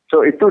kita.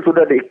 So, itu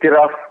sudah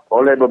diiktiraf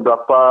oleh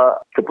beberapa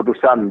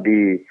keputusan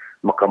di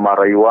Mahkamah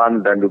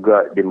Rayuan dan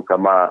juga di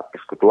Mahkamah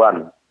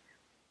Persekutuan.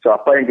 So,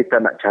 apa yang kita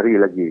nak cari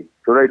lagi?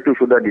 Sudah itu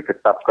sudah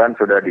ditetapkan,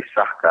 sudah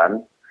disahkan.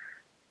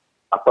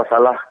 Apa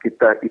salah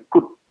kita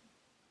ikut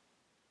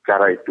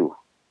cara itu?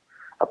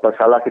 Apa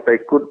salah kita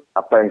ikut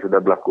apa yang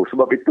sudah berlaku?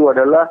 Sebab itu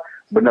adalah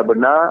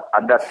benar-benar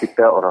adat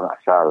kita orang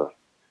asal.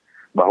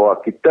 Bahawa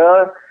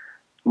kita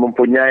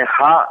mempunyai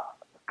hak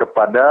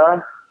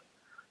kepada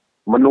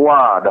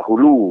menua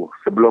dahulu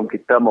sebelum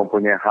kita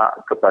mempunyai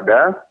hak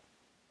kepada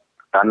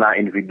tanah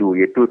individu,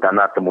 iaitu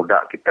tanah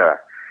temudak kita.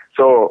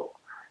 So,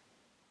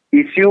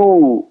 isu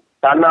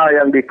tanah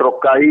yang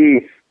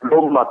diterokai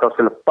sebelum atau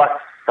selepas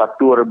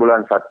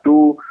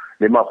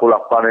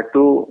 1/1/58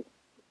 itu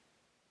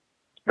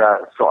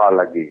dah soal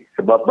lagi.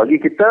 Sebab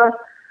bagi kita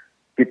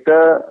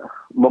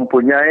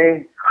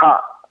mempunyai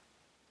hak,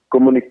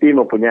 komuniti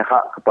mempunyai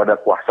hak kepada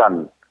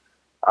kuasaan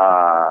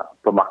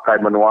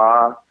pemakai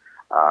menua,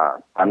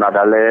 tanah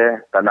daleh,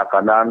 tanah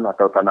kanan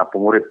atau tanah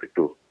pengurip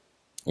itu.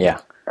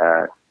 Ya.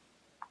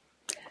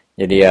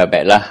 Jadi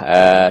baiklah,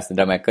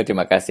 Saudara Michael,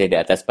 terima kasih di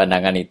atas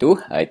pandangan itu.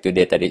 Itu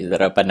dia tadi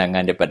saudara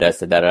pandangan daripada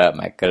Saudara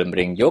Michael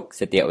Meringjok,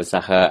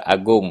 Setiausaha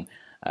Agung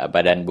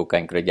Badan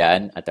Bukan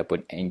Kerajaan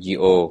ataupun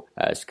NGO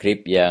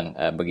Skrip yang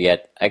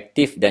bergiat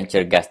aktif dan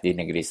cergas di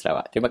negeri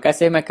Sarawak. Terima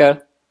kasih,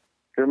 Michael.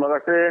 Terima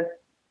kasih.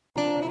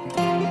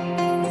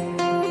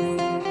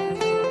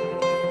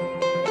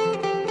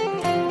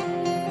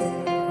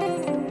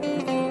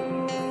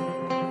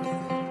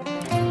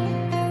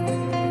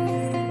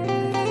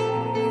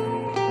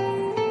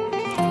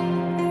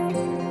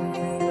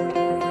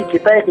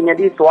 kita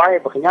jadi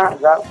tuai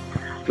berkenyak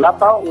nak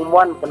tahu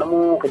umuan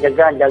penemu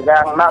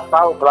kejagaan-jagang, nak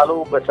tahu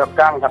selalu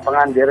berserkang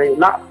kapangan diri,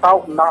 nak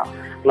tahu nak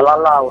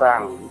ngelala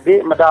orang.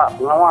 Di medak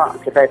pengawak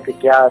kita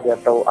fikir dia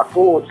tahu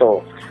aku tu.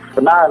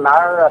 Benar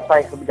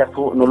saya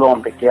kebijaku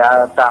nulung fikir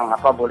tang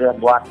apa boleh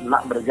buat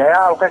nak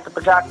berjaya okey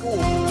kepada aku.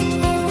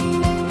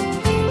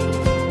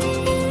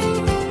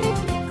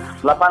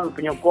 Lapan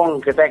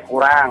penyokong kita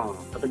kurang.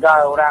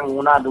 Ketiga orang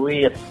guna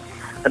duit.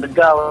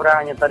 Ketiga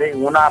orang yang tadi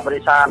guna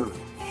berisan.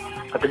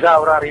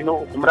 Ketiga orang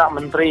rindu medak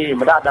menteri,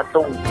 medak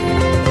datung.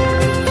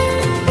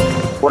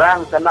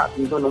 Kurang kena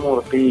tentu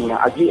nomor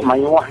tiga. Agi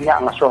mayuahnya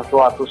ngasuh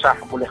tua tusah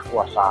boleh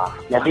kuasa.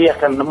 Jadi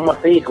akan nomor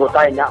tiga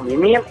kotanya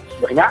minim.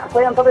 Banyak apa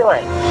yang tadi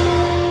weh.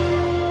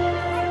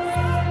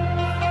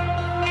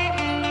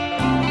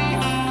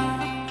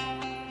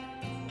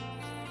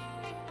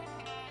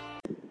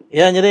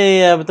 Ya,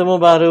 jadi bertemu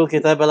baru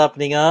kita bala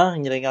peninga.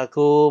 Jadi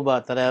aku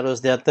tadi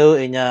harus diatu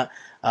inya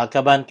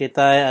kaban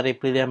kita hari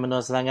pilih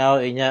menua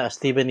Selangau inya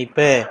Steven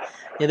Ipe.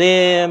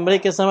 Jadi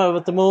mereka sama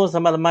bertemu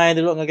sama lemai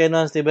dulu ngagai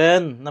nuan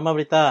Steven. Nama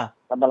berita.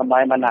 Sama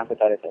lemai mana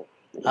kita itu.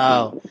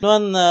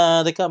 Nuan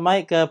dekat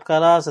mic ke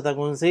perkara serta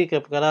kunci ke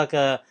perkara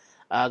ke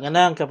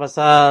ngenang ke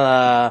pasal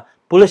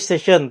police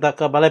station tak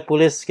ke balai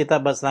polis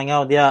kita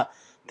Selangau dia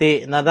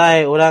ti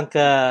nadai orang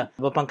ke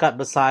berpangkat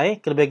besar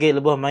kelebih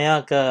lebih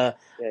maya ke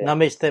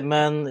ngambil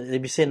statement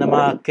bisa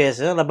nama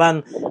kes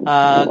leban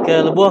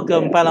ke lebih ke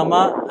 4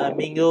 lama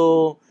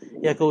minggu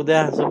ya ke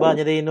udah sebab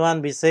jadi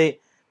nuan bisa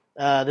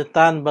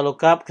detan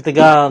balukap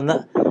ketiga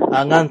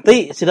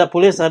nganti sida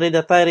polis ada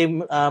datai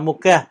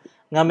mukah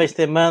ngambil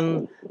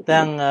statement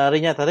tang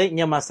rinya tadi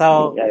nya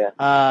masau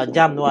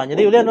jam nuan.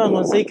 Jadi ulian nuan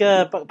ngunsi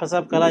ke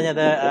pasal perkaranya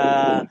ada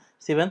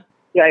Steven.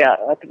 Ya,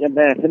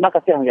 terima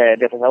kasih ya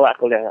dia pesawat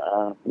aku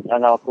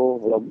aku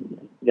belum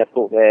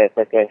jatuh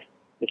ke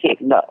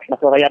sikit nak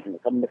rakyat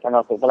kami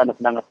sangat kalau nak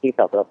senang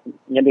kita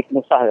jadi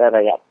penusah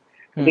rakyat.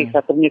 Jadi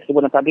satu ni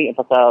sebenarnya tadi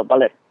pasal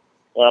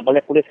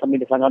balai polis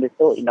kami di Selangor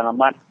itu Indang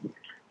Amat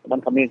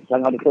dan kami di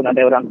Selangor itu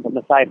ada orang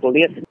selesai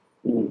polis.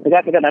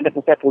 Tidak ada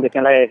selesai polis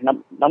yang lain.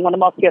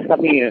 Nama kes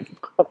kami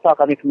paksa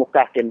kami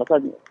kemukakan maka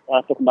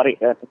tu kembali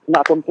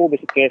nak tumpu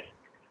besi kes.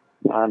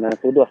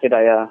 Tuduh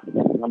saya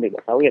ngambil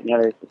sawitnya.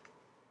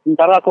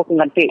 Sementara aku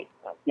nganti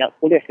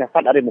polis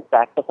dapat dari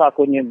muka pasal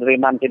aku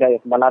nyeriman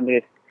tidak semalam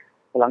di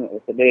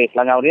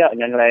Selangor dia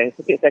yang lain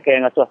sikit saya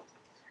kayak ngasuh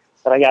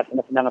rakyat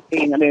nak senang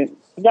hati nanti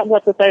sejak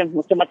buat tu saya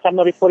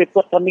macam-macam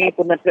report kami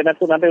pun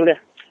nanti boleh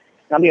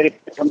kami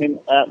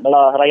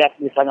bala rakyat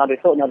di Selangor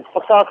itu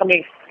pasal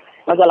kami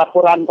ada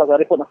laporan atau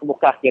report nak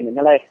buka kini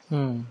nyalai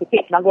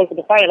sikit nanggul ke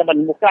saya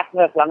leban buka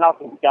ke Selangor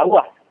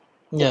jauh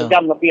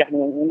jam lebih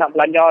nak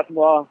belanja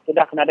semua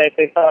sudah kena ada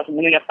kereta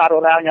semuanya taruh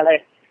orang nyalai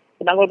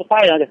nanggul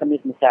besar yang kami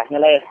misah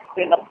nyalai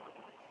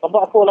apa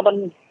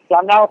leban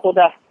Selangor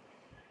sudah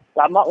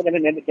lama udah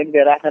jadi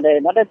daerah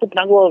ada tu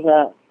penanggul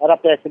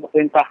harap saya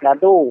perintah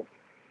ngadu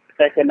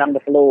saya senang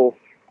berpeluh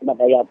nak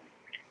bayar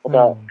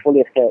pada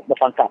polis ke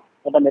berpangkat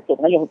lepas itu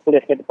ngayu polis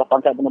ke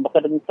berpangkat benar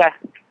bakal demisah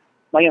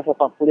mayu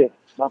polis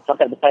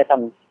berpangkat besar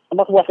tang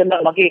sama sebuah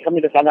senang bagi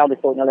kami di sana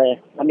besoknya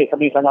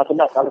kami sana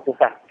senang kalau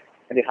susah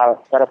jadi hal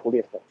cara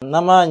polis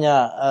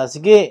namanya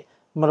segi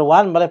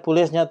meruan balai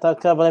polisnya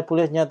tak ke balai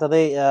polisnya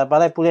tadi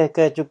balai polis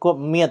ke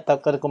cukup miat tak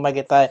ke kumai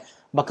kita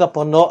baka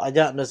pondok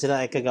aja dah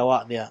sila ke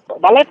gawak dia.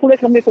 Balai polis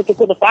kami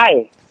cukup besar.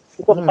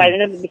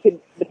 Ini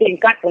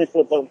bertingkat polis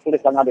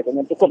sangat itu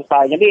cukup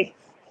besar. Jadi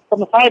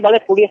selesai balai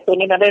polis tu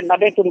ni ada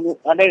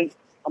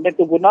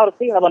tu guna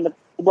sih lawan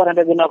tubuh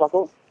ada guna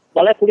aku.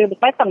 Balai polis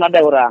besar tang ada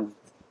orang.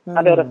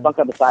 Ada orang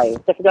pangkat besar.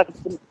 Sesudah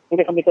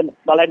polis kami tu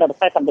balai dah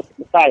besar tang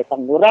besar.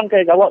 Tang orang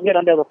ke gawak dia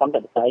ada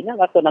pangkat besarnya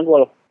atau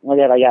nanggul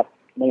ngajar rakyat.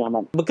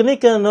 Bekeni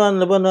ke nuan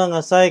lebuh nuan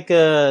ngasai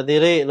ke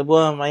diri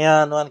lebuh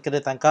maya nuan ke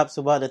ditangkap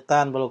sebab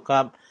detan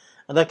belukap.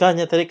 Adakah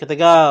nya tadi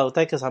ketiga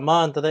utai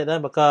kesamaan tadi dah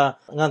baka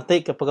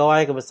nganti ke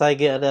pegawai ke besar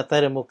ge ada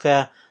tai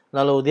muka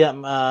lalu dia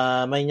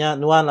mainnya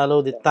nuan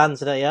lalu detan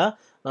sudah ya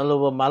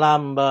lalu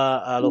malam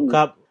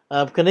lukap.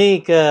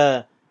 Bekeni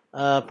ke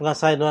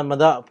pengasai nuan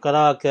madak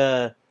perkara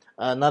ke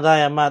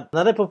nadai amat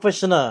nadai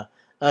profesional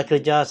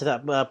kerja sudah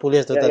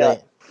polis tu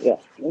tadi. Ya,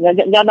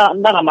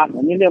 jangan amat.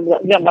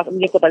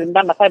 Ini kota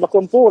Lindang, saya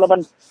berkumpul,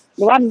 lepas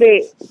nuan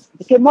di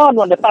Cimon,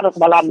 nuan depan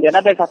semalam dia,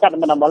 ada sasaran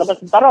menambah, lepas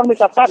sementara orang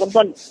sasaran,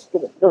 lepas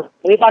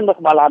riban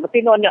semalam,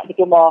 mesti nuan yang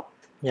cuma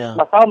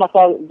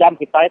masa jam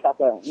kita, tak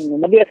apa,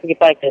 media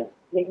kita,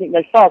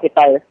 ngesau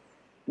kita,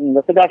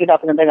 sudah kita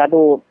akan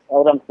ngadu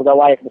orang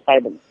pegawai besar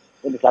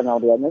di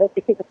sana dia,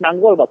 kita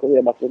kesenanggul batu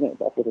ini,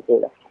 batu itu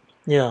lah.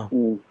 Ya.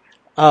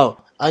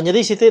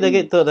 Jadi situ dah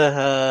gitu dah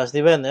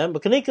Steven ya.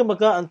 Bekini ke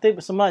maka anti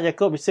semua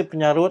Jakob bisa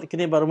penyarut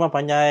kini baru rumah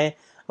panjai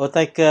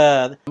otai ke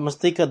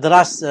mesti ke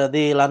deras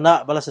di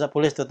landak bala sidak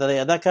polis tu tadi.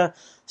 Adakah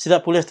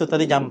sidak polis tu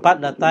tadi jampat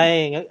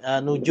datai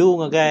nuju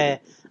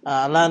ngagai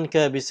alan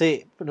ke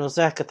bisi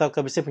penusah ke tau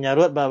ke bisi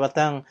penyarut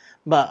batang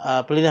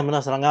pelilihan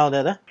menang Selangau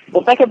dah dah.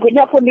 Otai ke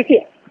punya pun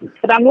dikit.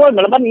 Penangguan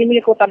melaban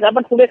ini kota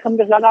dapat kuliah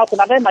kami selangau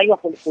kenapa mayu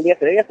kuliah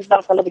saya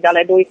sedang kalau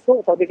berjalan do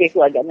itu atau di itu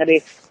aja jadi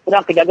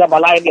kurang kejaga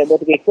balai dia do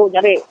itu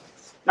jadi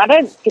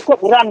nada cukup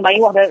kurang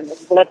mayu dan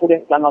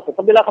kuliah selangau tu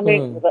bila kami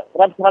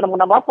rasa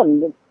nama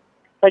pun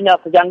saya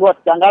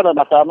sejanggut janggal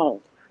masa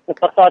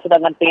seperti sudah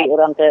ganti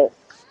orang ke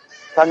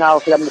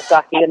selangau sudah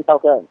mukahin atau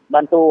ke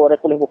bantu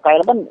kuliah bukai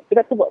leban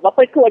kita tu bapa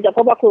ikut aja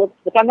bapa aku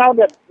selangau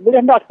dia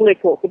boleh ndak kuliah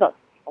kita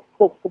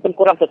aku pun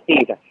kurang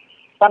seperti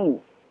kan.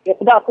 Ya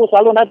sudah aku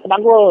selalu naik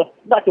penanggul,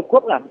 tak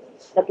cukup lah.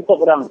 Tak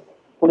cukup orang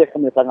kuliah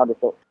kami di Selangau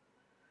itu.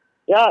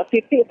 Ya,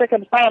 Siti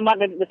saya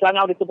amat di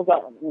Selangau itu juga.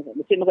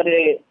 Mesti juga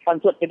di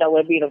pansut kita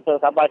webi atau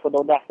kabar itu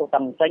dah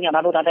tentang saya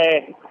nalu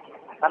ada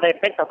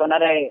efek atau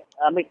ada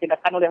ambil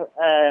tindakan oleh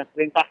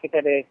perintah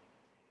kita di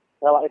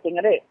Sarawak itu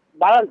jadi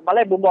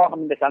balai bumbu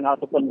kami di Selangau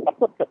itu pun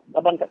patut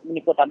abang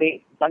menikut tadi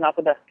Selangau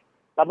sudah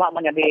lama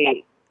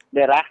menjadi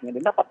daerah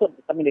jadi tak patut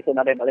kami di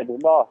sana ada balai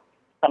bumbu.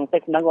 Sampai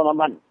penanggul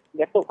aman.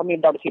 Dia tu kami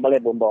dah bersih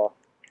balai bomba.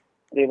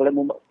 Jadi balai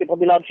bomba. Kita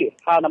bila bersih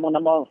hal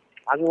nama-nama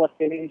angus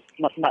ini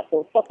mas-mas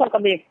tu. Pasal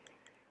kami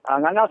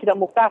ngangau tidak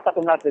muka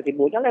 100,000.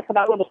 Jangan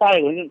penangguh besar.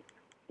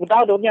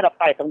 Sudah dunia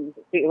dapat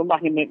di rumah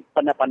ni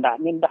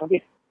pandai-pandai. Ni dah habis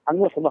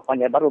angus rumah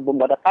pandai baru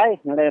bomba dapat.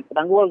 Jangan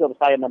penangguh ke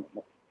besar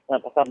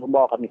pasal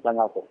bomba kami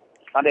Selangau tu.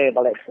 Ada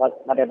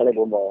balai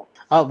bomba.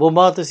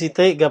 Bomba tu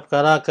sitik ke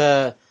perkara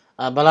ke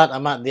balat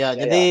amat dia.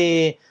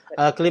 Jadi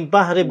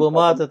kelimpah hari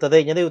bomba tu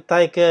tadi. Jadi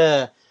utai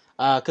ke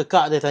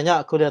kekak dia tanya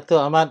aku dia tu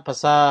amat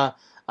pasal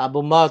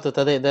bomba tu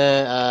tadi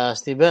dia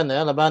Steven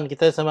ya laban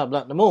kita sama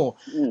belak nemu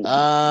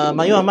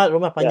mayu amat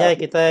rumah panjai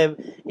kita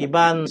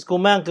iban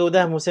sekumang ke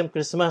udah musim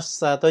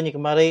Christmas tahun ni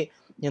kemari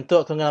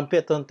nyentuk ke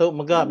ngalampit untuk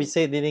megak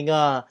bisik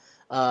dininga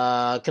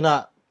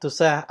kena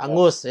tusah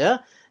angus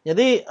ya.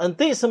 Jadi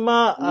nanti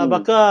semua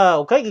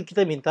bakal ukai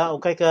kita minta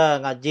ukai ke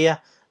ngaji ya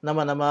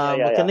nama-nama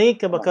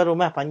berkeni ke bakal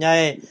rumah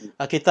panjai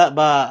kita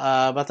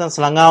batan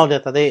Selangau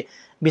dia tadi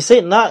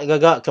bisik nak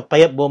gagak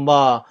kepayat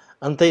bomba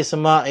nanti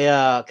semua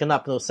ya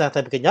kena penusah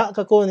tapi kenyak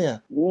ke kunya.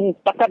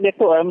 Takat dia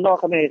tu mula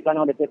kami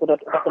Selangau dia tu dah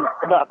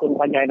aku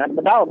panjai nak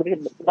bedau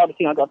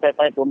bising agak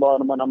kepayat bomba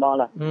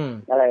nama-nama lah.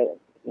 Kalau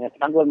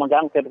tanggul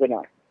magang saya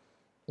kenyak.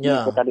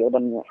 Ya. Tadi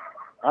ubannya.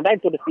 Ada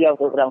itu dia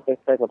tu orang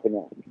saya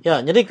punya.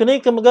 Ya, jadi kini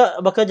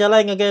kemegak bakal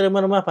jalan ngagai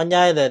rumah-rumah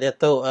panjai dia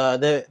tu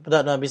dia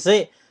pedak nak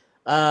bisik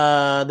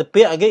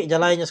depi agi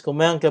jalannya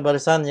sekumang ke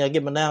barisan lagi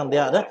menang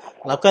dia dah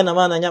lakukan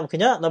nama nanya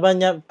kenya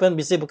nabanya pen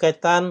bisi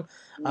berkaitan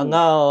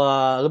angau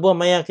lebuh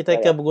maya kita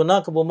ke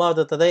berguna ke bomba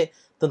tu tadi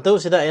tentu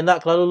sudah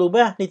enak kalau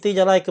lubah niti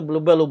jalan ke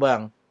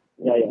lubang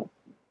ya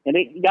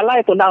jadi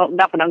jalan itu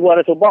nak penangguh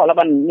ada subah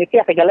laban niti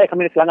ke jalan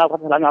kami di Selangau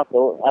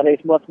tu ada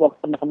semua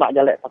sembah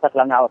jalan pasal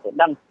Selangau tu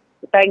dan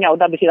saya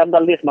udah bisi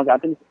dalam list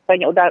magang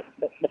saya udah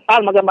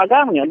depan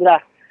magang-magangnya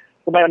sudah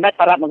kebayang dah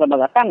tarap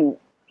magang-magang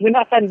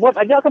minat signboard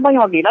aja ke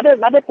banyak lagi.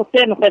 Ada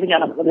persen saya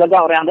punya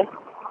jaga orang tu.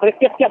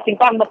 Setiap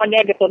simpang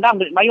berpanjang gitu nang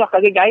mayu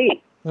kaki gai.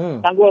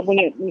 Tanggul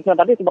punya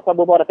misalnya tadi sebab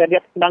bobo ada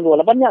dia tanggul.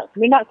 Lebannya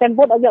minat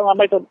signboard aja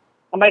ngambil tu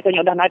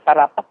udah naik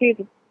taraf. Tapi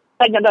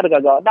saya nyadar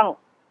gagal. Dan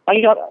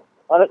mayu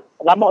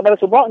lama dari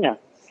subaknya.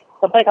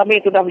 Sampai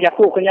kami sudah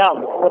menjaku kenya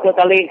betul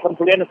kali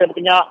kemudian saya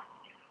punya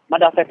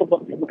mada saya tu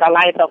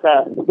berkalai atau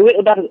ke duit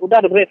udah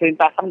diberi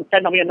perintah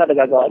saya namanya ada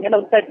gagal. Nya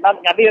saya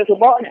nyadi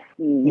subaknya.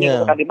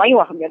 Tadi mayu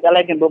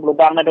jalan yang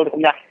berlubang ada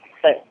punya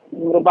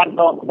ruban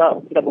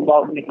kita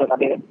membawa ni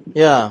tadi.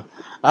 Ya.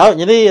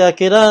 Jadi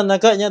kira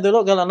nakaknya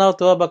dulu kalau nau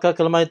tua bakal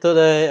kelemah itu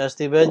dari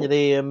Steven.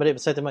 Jadi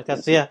beri besar terima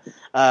kasih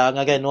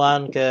ngagai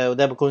nuan ke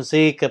udah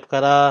berkongsi ke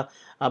perkara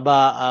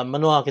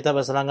menua kita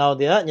berselangau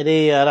dia.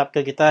 Jadi harap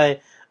ke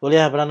kita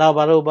boleh beranau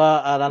baru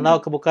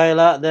ranau kebukai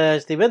lah dari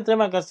Steven.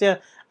 Terima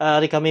kasih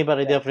hari kami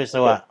pada Radio Free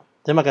Sarawak.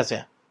 Terima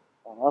kasih.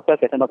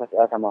 Okey, terima kasih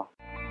sama.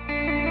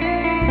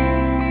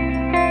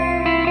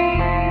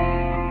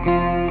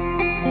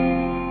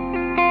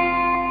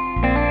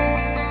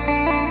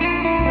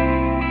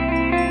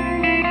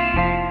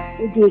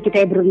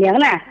 Kita berundang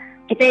lah.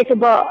 Kita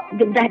cuba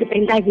dah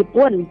diperintah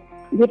Jepun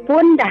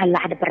dah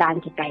lah ada perang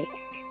kita.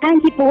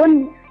 Kan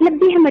Jepun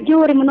lebih maju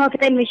dari menua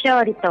kita Malaysia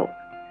itu.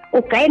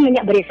 Okey,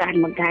 minyak berisan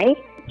magai.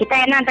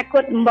 Kita yang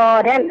takut membawa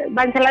dan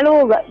bangsa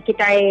lalu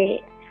kita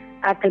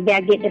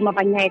terbiagit dan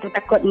mapanya itu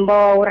takut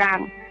membawa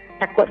orang,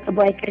 takut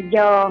kebuai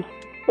kerja.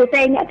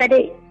 Usainya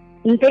tadi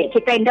nanti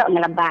kita tidak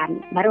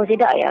ngelaban. Baru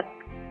tidak ya.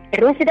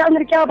 Terus tidak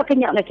ngerja pakai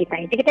nyak kita.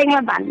 Itu kita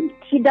ngelaban.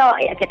 Tidak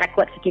ya kita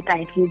takut kita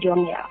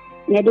penjuang ya.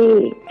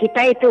 Jadi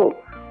kita itu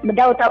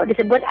bedau tahu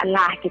disebut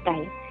Allah kita.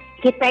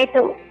 Kita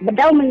itu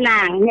bedau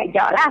menang, nyak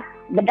lah.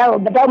 Bedau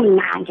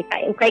menang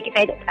kita. Ukai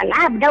kita itu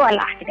Allah, bedau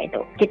Allah kita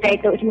itu. Kita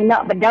itu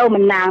sebenarnya bedau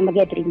menang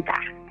bagi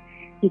perintah.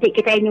 Nanti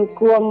kita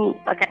nyukung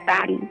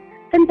perkataan.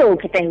 Tentu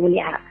kita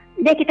uliah.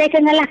 Dia kita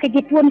akan ngalah ke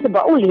Jepun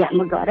sebab uliah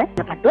negara.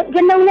 Patut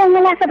kena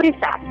ngalah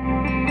seberisan.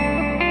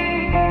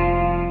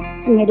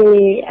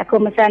 Jadi aku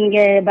mesan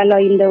ke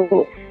baloi Indo.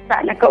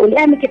 Tak nak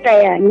uliah kita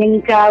ya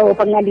nyengkau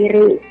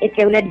pengadiri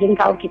uliah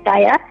jengkau kita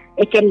ya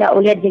ndak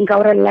uliah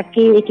jengkau orang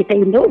lelaki kita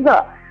induk ke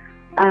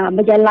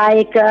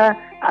berjalai ke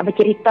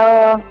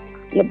bercerita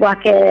Lepas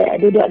ke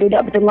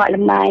duduk-duduk bertengok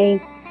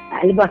lemai.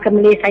 Lepas ke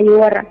beli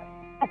sayur.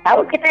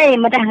 Tahu kita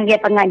madah ngai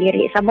pengan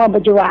diri. Semua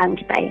berjuang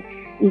kita.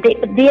 Nanti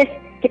pedis.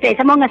 Kita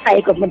semua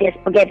ngasai ko pedis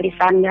pergi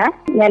berisan ya.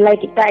 Nyalai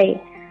kita.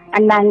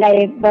 Anak ngai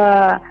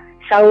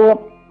bersaup.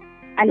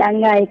 Anak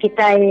ngai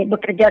kita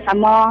bekerja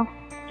sama.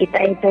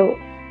 Kita itu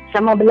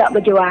sama belak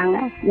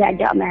berjuang. Ya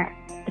ajak mah.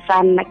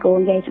 Pesan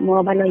aku ngai semua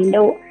balo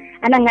induk.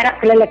 Anak ngarap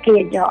ke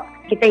lelaki aja.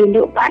 Kita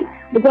induk pan.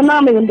 Berguna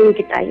mengundi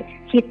kita.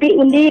 Siti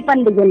undi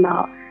pan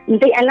berguna.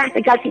 Nanti Allah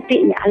tegal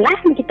sitiknya. Allah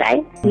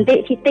kita.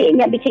 Nanti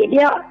sitiknya bisik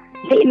dia.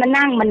 Nanti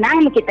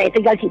menang kita.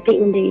 Tegal sitik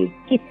undi.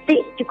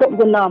 Sitik cukup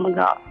guna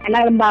juga.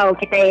 Anak lembau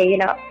kita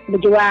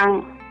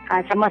berjuang.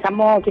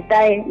 Sama-sama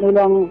kita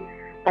nolong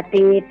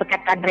parti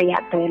Pakatan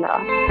Rakyat tu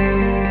lah.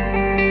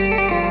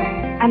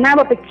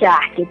 Anak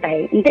berpecah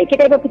kita. Nanti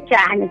kita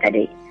berpecah ni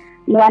tadi.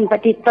 Nuan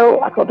parti tu,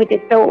 aku parti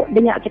tu.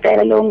 Dengar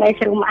kita lalu ngai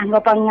serumah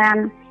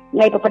ngapangan.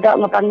 Ngai pepedak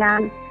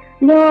ngapangan.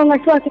 No,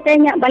 ngasuh kita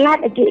ingat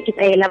balat lagi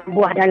kita ialah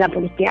buah dalam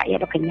politik ya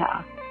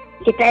berkenyak.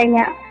 Kita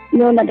ingat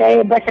no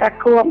ada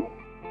basrakum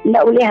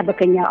ndak boleh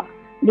berkenyak.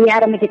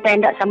 Biar kita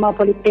ndak sama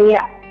politik,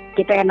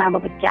 kita nak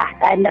berpecah.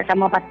 Tak ndak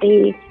sama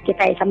parti,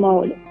 kita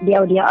sama dia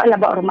lah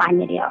bawa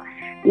rumahnya dia.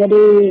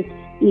 Jadi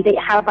nanti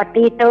hal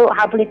parti tu,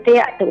 hal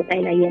politik tu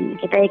kita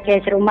lain. Kita ke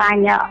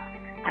serumahnya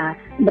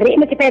beri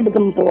kita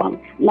bergempung.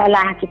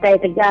 Nalah kita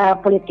tegar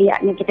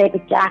politiknya kita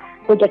pecah.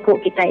 Kujakuk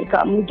kita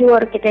ikut mujur,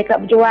 kita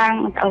ikut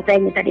berjuang. Tahu saya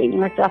ni tadi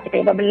masa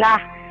kita berbelah.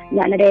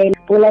 Nak ada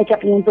pulai ke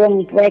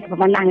penuntung, pulai ke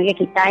pemenang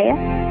kita ya.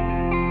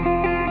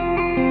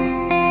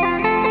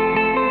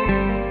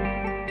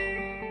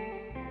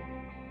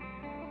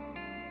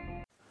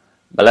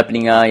 Bala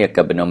pendengar yang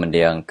kebenar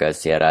mendiang ke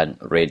siaran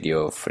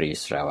Radio Free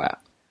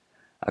Sarawak.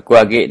 Aku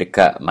agak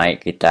dekat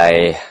mic kita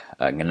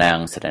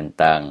ngenang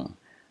tentang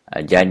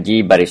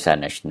janji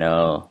Barisan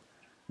Nasional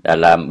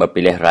dalam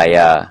berpilih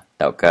raya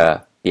atau ke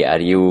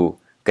PRU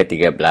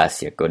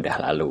ke-13 yang dah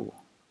lalu.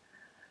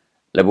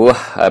 Lebuh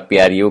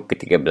PRU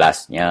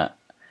ke-13-nya,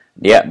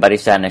 dia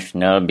Barisan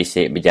Nasional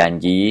bisik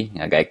berjanji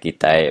ngagai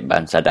kita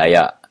bangsa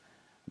Dayak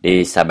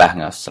di Sabah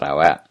dengan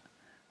Sarawak.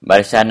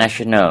 Barisan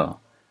Nasional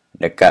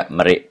dekat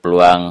merik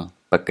peluang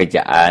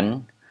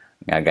pekerjaan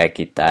ngagai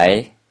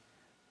kita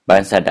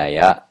bangsa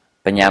Dayak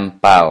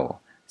penyampau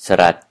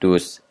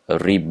 100,000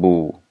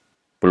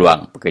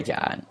 peluang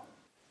pekerjaan.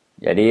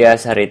 Jadi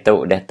hari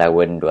itu dah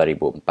tahun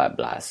 2014.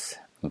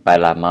 Empat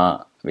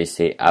lama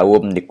bisik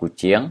awam di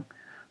Kuching,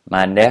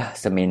 mandah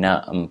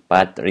semina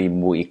 4,000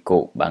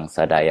 ikut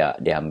bangsa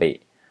Dayak diambil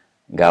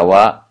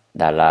gawak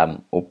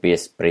dalam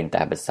upis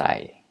perintah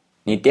besar.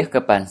 Nitih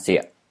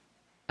kepansik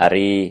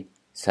hari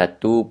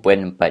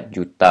 1.4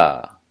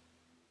 juta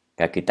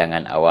kaki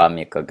tangan awam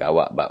yang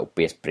kegawak bak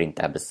upis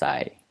perintah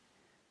besar.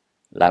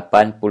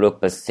 80%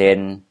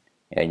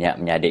 ianya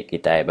menyadik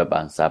kita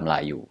berbangsa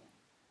Melayu.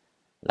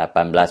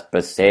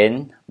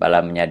 18%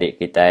 bala menyadik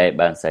kita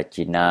bangsa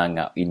Cina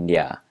dengan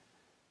India.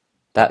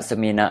 Tak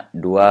semina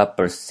 2%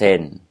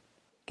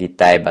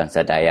 kita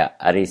bangsa Dayak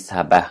ari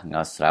Sabah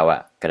dengan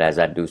Sarawak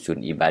kerazan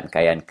dusun Iban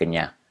Kayan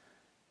Kenyah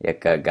ya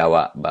ke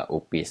gawak bak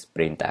upis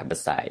perintah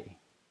besar.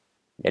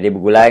 Jadi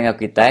bergulai dengan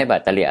kita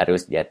bak tali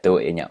arus jatuh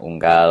ianya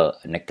unggal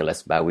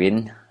Nicholas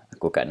Bawin.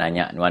 Aku kat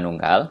nanya nuan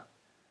unggal.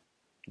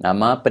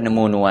 Nama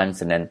penemu nuan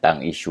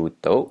senentang isu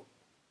tu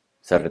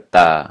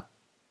serta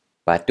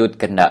patut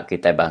kendak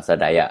kita bangsa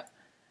Dayak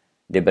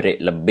diberi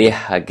lebih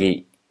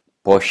lagi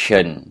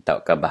portion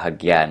atau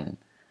kebahagiaan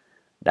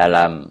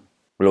dalam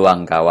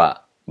peluang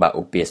gawak bak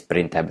upis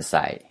perintah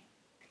besar.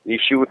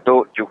 Isu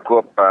tu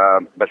cukup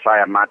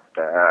besar amat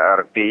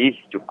erti,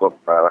 cukup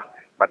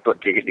patut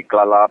kira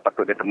dikelala,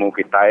 patut ditemu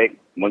kita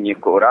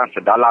menyikut orang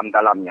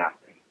sedalam-dalamnya.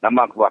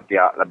 Nama kebuah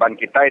pihak. Leban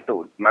kita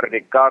itu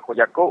merdeka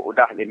kujaku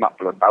udah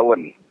 50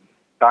 tahun.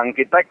 Tang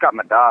kita kat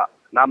medak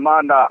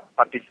nama nak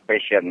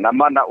participation,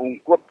 nama nak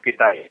ungkup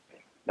kita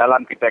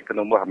dalam kita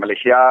kenumbah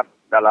Malaysia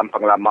dalam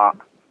pengalaman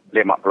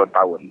 50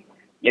 tahun.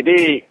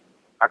 Jadi,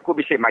 aku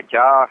bisik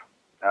macam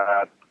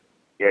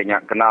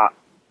ianya kena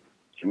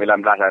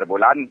 19 hari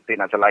bulan,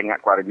 tidak salah ingat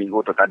ku hari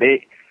minggu tu tadi,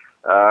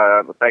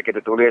 kita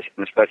tulis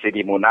mesti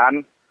di Munan,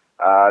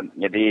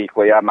 jadi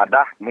kuya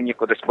madah,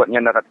 menyikut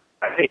disebutnya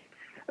tadi,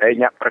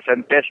 ianya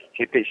persentage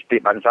sitik-sitik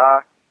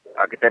bangsa,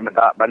 kita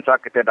mendak bangsa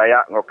kita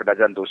Dayak ngau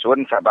kedajan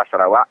dusun Sabah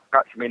Sarawak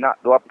kak semina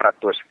 2%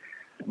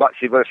 buat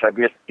civil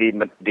service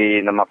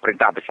di nama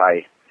perintah besar.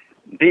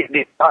 Di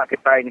pak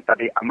kita ini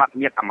tadi amat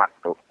nyet amat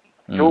tu.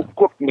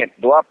 Cukup nyet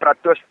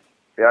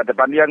 2% ya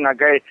dibanding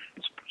ngagai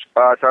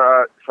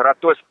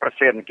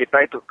 100% kita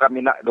itu kami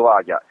nak 2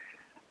 aja.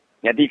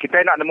 Jadi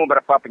kita nak nemu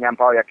berapa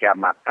penyampau ya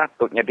kiamat.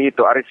 Jadi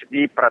itu hari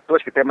segi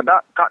peratus kita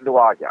mendak kak 2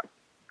 aja.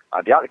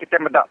 Dia kita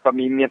mendak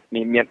pemimit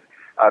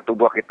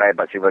tubuh kita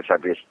buat civil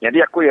service. Jadi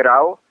aku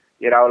irau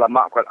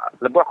lama.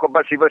 Lebih aku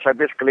buat civil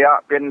service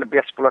keliak pun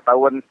lebih 10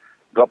 tahun,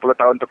 20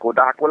 tahun tu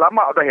dah. Aku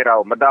lama udah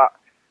irau. Medak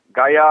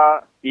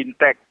gaya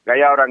intek,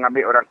 gaya orang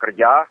ambil orang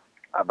kerja.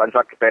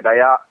 Bangsa kita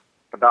Dayak,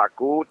 pada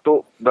aku tu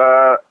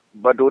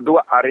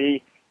berduduk hari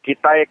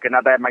kita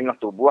kena daya manguh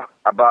tubuh.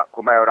 Abak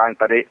kumai orang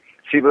tadi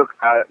civil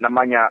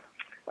namanya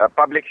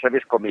Public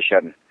Service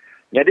Commission.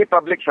 Jadi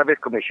Public Service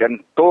Commission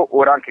tu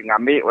orang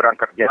kengambil orang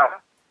kerja,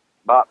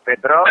 bak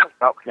federal,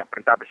 bak kenyak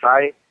perintah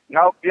besar,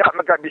 ngau pihak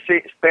megak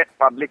bisik State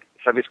Public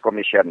Service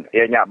Commission.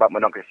 Ianya bak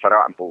menong ke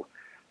Sarawak ampu.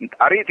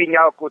 Hari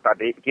tinggal aku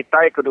tadi,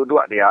 kita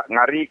keduduk dia,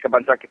 ngari ke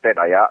bangsa kita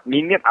Dayak,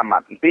 minit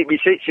amat. Nanti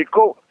bisik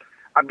siku,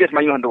 habis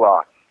mayuh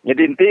dua.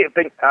 Jadi nanti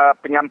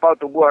penyampau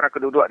tubuh orang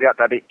keduduk dia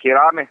tadi,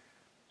 kira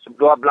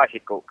 12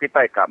 ikut.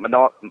 Kita ikat,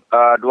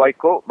 2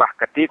 ikut, bah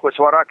ketika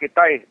suara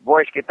kita,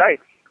 voice kita,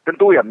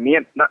 tentu ya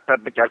minit nak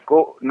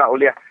terbecaku, nak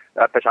oleh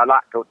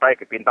tersalak ke utai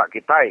ke pintak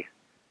kita.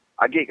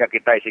 Agi ke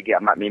kita segi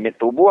amat minit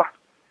tubuh.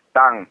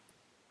 Tang,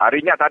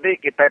 harinya tadi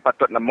kita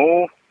patut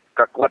nemu,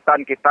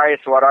 kekuatan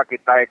kita, suara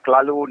kita,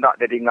 kelalu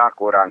nak didengar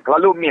korang.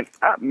 Kelalu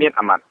min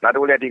amat. Nak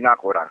boleh dengar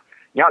korang.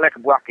 Yang oleh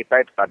kebuah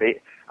kita itu tadi,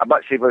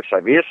 abad civil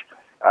service,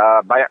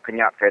 banyak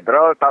kenyak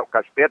federal, tau ke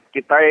state,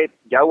 kita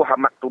jauh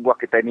amat tubuh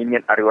kita ni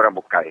min hari orang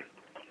bukai.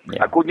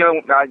 Yeah. Aku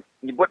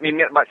nyebut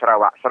minit abad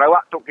Sarawak.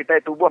 Sarawak tu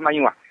kita tubuh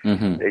mayuah.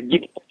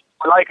 Jadi,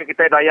 mulai ke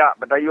kita Dayak,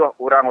 berdayuh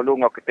orang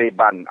ulu ngau kita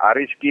ban.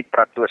 Hari segi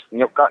peratus.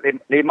 Nyokak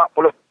 50%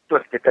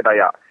 kita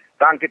Dayak.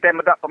 Tang kita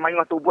mendak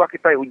pemayuh tubuh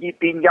kita uji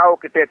tinjau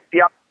kita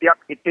tiap-tiap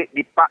itik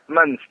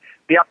departments,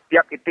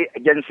 tiap-tiap itik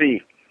agensi.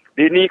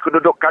 Ini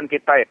kedudukan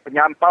kita.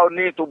 Penyampau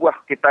ni tubuh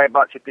kita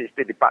buat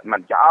setiap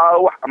department.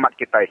 Jauh amat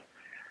kita.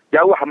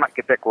 Jauh amat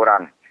kita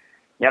kurang.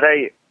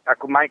 Jadi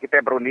aku main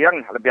kita berundiang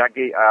lebih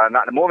lagi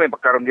nak nemu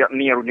bakal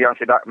rundiang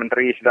sidak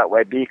menteri, sidak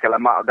YB kalau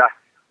mak dah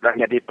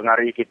jadi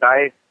pengaruh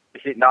kita.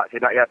 Bisi nak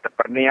sidak ya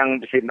terperniang,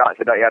 bisi nak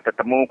sidak ya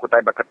tertemu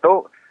kutai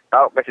berketuk.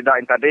 Tahu ke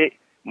sidak yang tadi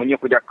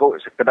menyuku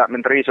jakuk sekedar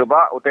menteri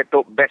sebab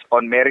untuk based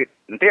on merit.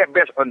 Nanti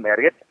based on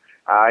merit,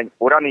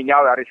 orang ni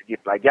nyawa dari segi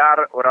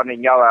pelajar, orang ni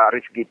nyawa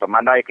dari segi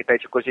pemandai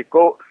kita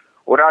siku-siku,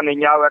 orang ni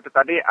nyawa itu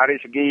tadi dari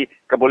segi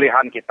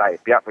kebolehan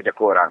kita, pihak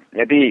pejaku orang.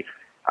 Jadi,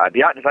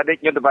 dia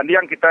sadiknya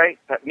berbanding kita,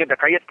 ini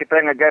kait kita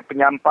ngagai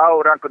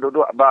penyampau orang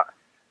keduduk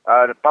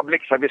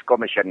Public Service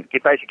Commission,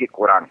 kita segi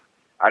kurang.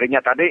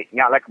 Harinya tadi,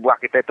 nyalai kebuah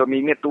kita itu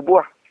minit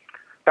tubuh.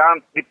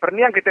 Dan di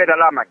perniang kita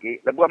dalam lagi,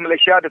 lebuah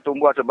Malaysia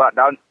ditumbuh sebab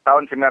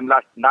tahun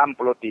 1963.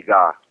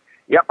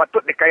 Ya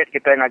patut dikait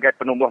kita yang agak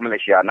penumbuh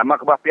Malaysia. Nama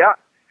kebuah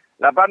pihak,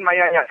 laban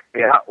mayanya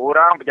pihak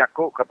orang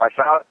berjakuk ke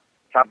pasal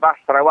Sabah,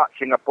 Sarawak,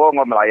 Singapura,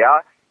 Ngau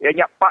Melaya.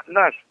 Ianya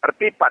partners,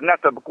 erti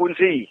partners tu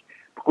berkunci.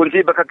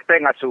 Berkunci bakal kita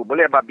ngasuh,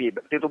 boleh babi.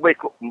 Itu boleh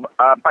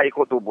empat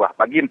ikut tubuh,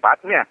 bagi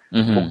empatnya.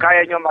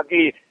 Bukannya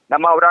bagi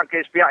nama orang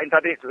kes pihak yang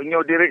tadi,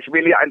 nyo diri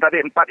sebilik yang tadi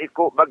 4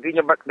 ikut,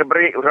 baginya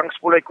beri, orang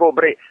 10 ikut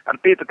beri.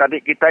 Nanti itu tadi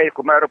kita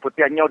kumara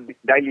putihnya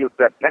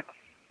diluted.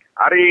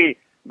 Hari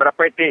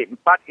berapa itik?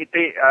 4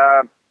 itik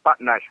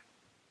partners.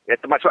 Ya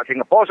termasuk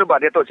Singapura sebab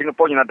dia tu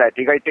Singapura yang ada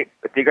 3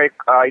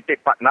 itik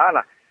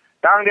partner lah.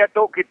 Dan dia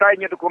tu kita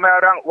ini kumara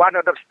orang one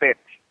of the states.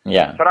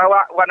 Yeah.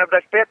 Sarawak one of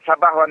the states,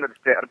 Sabah one of the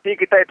states. Arti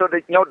kita itu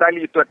nyo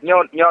diluted,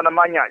 nyo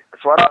namanya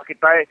suara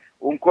kita,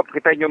 ungkup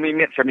kita nyo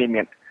mimit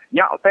semimit.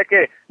 Yang otak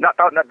nak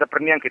tahu nak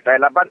berniang kita,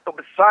 laban tu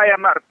besar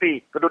yang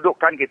arti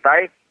kedudukan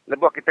kita,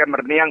 lebuh kita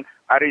berniang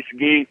dari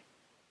segi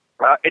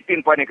 18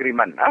 point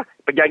agreement,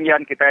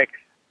 perjanjian kita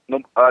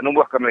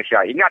numbuh ke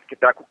Malaysia. Ingat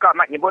kita, aku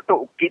mak nyebut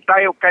tu,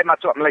 kita ukai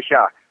masuk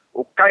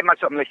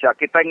Malaysia,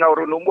 kita ngau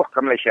numbuh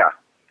ke Malaysia.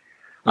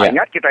 Yeah.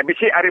 Ingat kita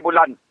bisi hari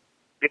bulan,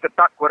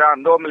 ditetap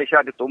kurang do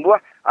Malaysia ditumbuh,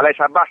 alai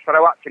Sabah,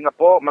 Sarawak,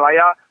 Singapura,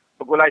 Melaya,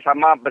 bergulai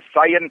sama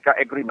bersain ke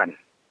agreement.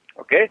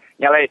 Okey,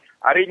 nyalai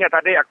harinya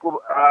tadi aku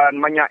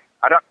banyak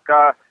harap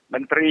ke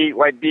menteri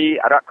YB,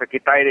 harap ke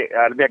kita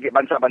lebih lagi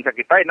bangsa-bangsa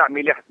kita nak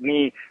milih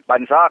ni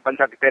bangsa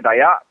kita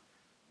Dayak,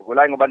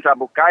 bergulai dengan bangsa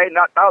bukai,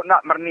 nak tahu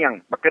nak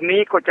merniang.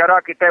 Berkeni ko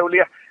cara kita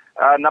boleh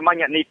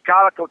namanya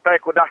nikal ke utai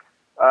kudah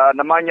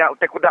namanya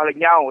utai kudah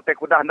lenyau, utai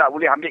kudah nak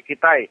boleh ambil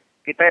kita.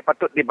 Kita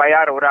patut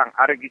dibayar orang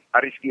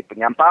hari segi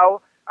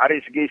penyampau,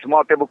 hari segi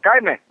semua utai bukai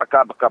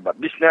bakal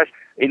bisnes,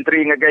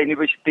 entry ngagai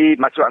universiti,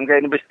 masuk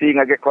ngagai universiti,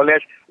 ngagai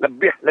college,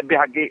 lebih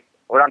lagi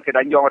orang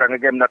kedanjong, orang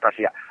ngagai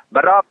menatasia.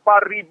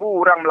 Berapa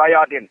ribu orang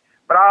Melaya din?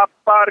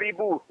 Berapa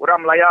ribu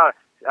orang Melaya,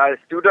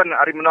 student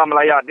hari menua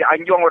Melaya, di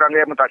anjong orang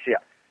ngagai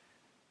menatasia.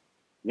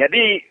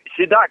 Jadi,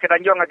 sidak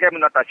kedanjong ngagai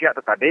menatasia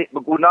tu tadi,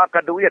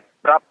 menggunakan duit.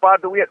 Berapa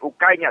duit?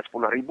 Ukainya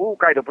 10,000,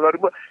 ukai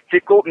 20,000.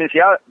 Cukup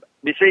inisial,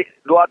 bisa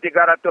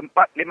 200, 300,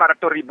 400,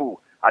 500 ribu.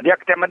 Dia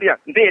kata dia,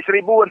 nanti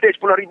 1,000, nanti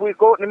 10,000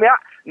 ikut,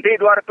 nanti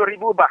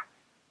 200,000 bah.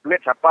 Duit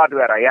siapa?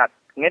 Duit rakyat.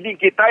 Jadi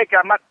kita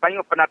kiamat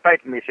banyak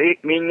penatai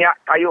komisi, minyak,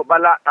 kayu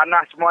balak,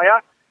 tanah semua ya,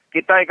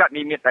 kita ikat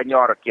mimit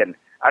tanya rakyat.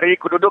 Hari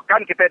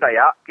kedudukan kita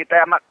Dayak,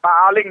 kita amat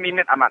paling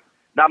mimit amat.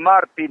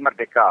 Nama arti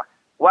merdeka.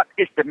 What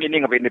is the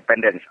meaning of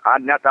independence?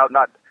 Nak tahu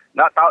nak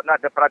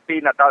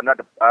perhati, nak tahu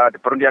nak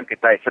perundian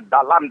kita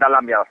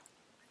sedalam-dalam ya.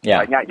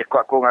 Yeah. Banyak je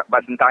aku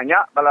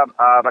tanya balam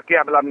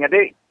bakia balam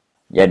ngadi.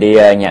 Jadi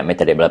nyak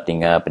metode balap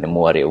tinggal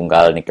penemu hari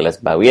unggal Nicholas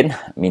Bawin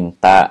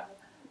minta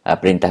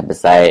perintah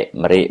besar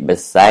meri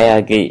besar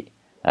lagi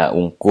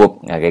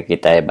ungkup ngagai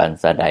kita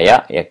bangsa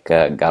Dayak ya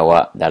ke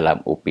gawak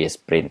dalam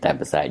UPS perintah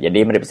besar.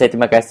 Jadi meri besar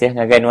terima kasih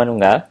ngagai nuan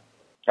unggal.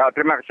 Ya,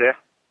 terima kasih.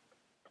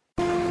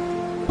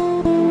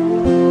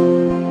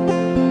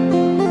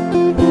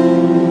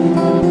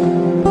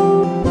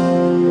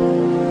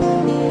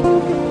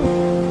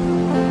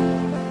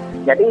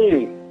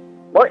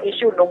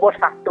 nombor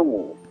 1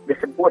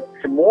 disebut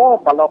semua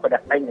bala pada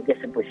time lagi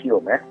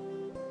simposium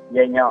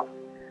ianya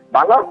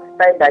bala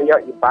time daya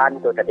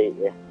Iban tu tadi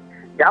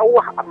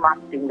jauh amat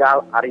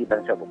tinggal hari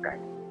bangsa bukan.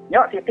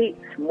 Nyok Siti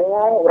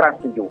semua orang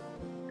setuju.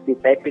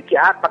 Kita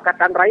PKR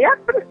Pakatan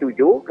Rakyat pun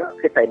setuju ke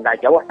kita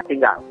tidak jauh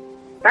tinggal.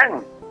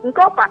 Kan,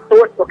 engkau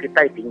patut kok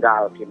kita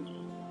tinggal kini.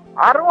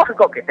 Arwah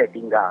kok kita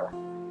tinggal.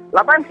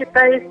 Laban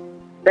kita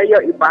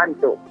daya Iban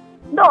tu.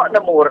 Nak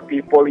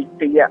nemurti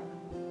politik.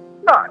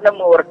 Nak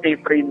nemurti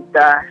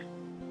perintah.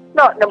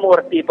 Nak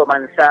nemurti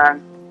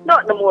pemansang.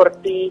 Nak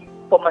nemurti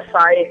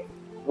pemesai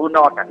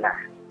guna tanah.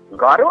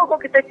 Engkau arwah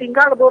kok kita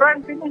tinggal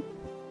borang sini.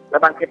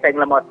 Laban kita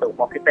yang lemah tu.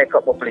 Mau kita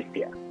ikut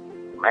politik.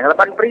 Main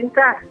laban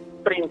perintah.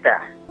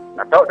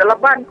 Nak tahu dah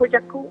laban ku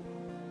jaku.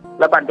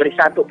 Laban beri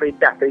satu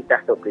perintah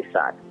tu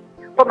perintah.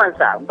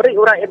 Pemansang, beri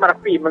orang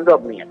MRP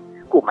menggomit.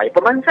 Ku mai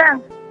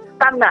pemansang.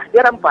 Tanah,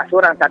 dia rampas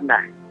orang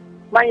tanah.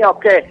 Mai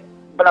okey,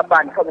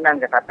 belapan kau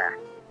menang ke tanah.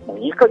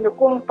 Munyi kau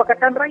nyukung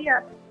Pakatan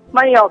Rakyat.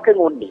 Mai okey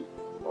ngundi.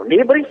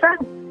 Ngundi berisan.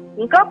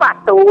 Engkau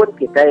patut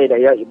kita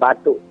daya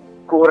ibatu.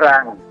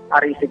 Kurang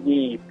dari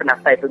segi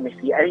penasai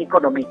permisi,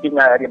 ekonomi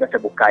tinggal di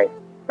masa bukai.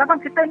 Laban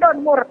kita tak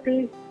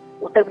mengerti.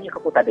 Utai punya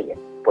kaku tadi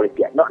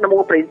politik. Nak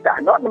nemu perintah,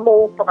 nak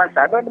nemu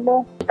pemansang, nak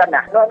nemu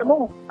tanah, nak nemu.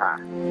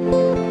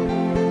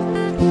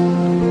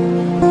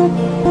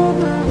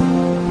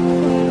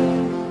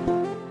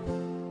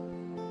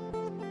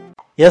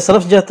 Ya,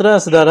 salam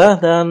sejahtera saudara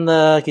dan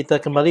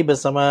kita kembali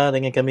bersama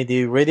dengan kami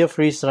di Radio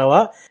Free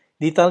Sarawak.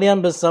 Di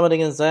talian bersama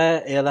dengan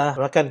saya ialah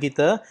rakan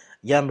kita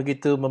yang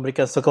begitu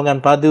memberikan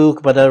sokongan padu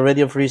kepada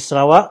Radio Free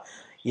Sarawak,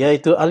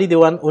 iaitu Ahli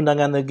Dewan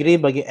Undangan Negeri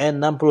bagi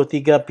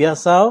N63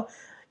 Piasau,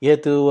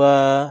 iaitu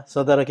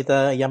saudara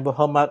kita yang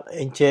berhormat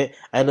Encik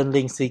Island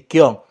Ling Si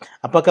Kiong.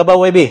 Apa khabar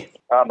YB?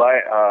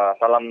 Baik,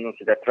 salam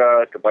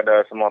sejahtera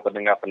kepada semua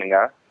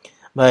pendengar-pendengar.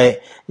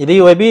 Baik, jadi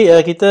YB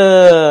kita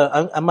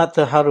amat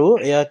terharu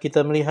ya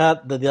kita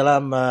melihat di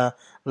dalam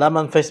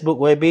laman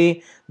Facebook YB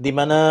di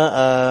mana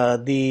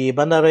di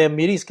Bandaraya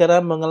Miri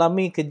sekarang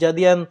mengalami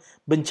kejadian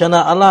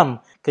bencana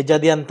alam,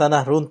 kejadian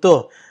tanah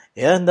runtuh.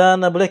 Ya,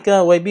 dan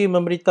bolehkah YB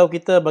memberitahu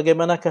kita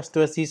bagaimanakah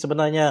situasi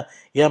sebenarnya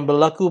yang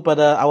berlaku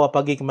pada awal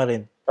pagi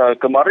kemarin?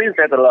 Kemarin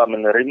saya telah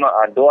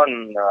menerima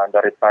aduan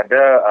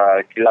daripada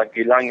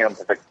kilang-kilang yang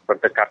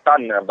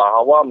berdekatan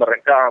bahawa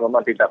mereka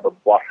memang tidak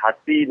berpuas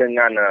hati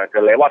dengan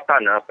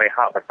kelewatan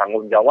pihak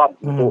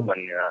bertanggungjawab untuk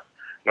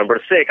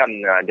membersihkan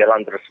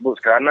jalan tersebut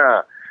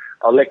kerana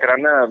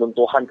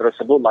runtuhan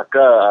tersebut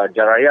maka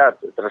jalan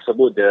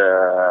tersebut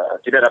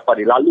tidak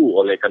dapat dilalui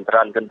oleh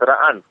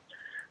kenderaan-kenderaan.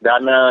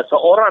 Dan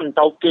seorang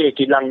tauke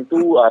kilang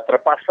tu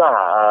terpaksa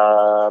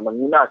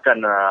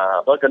menggunakan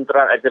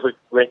kenderaan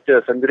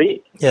excavator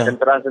sendiri,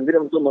 kenderaan sendiri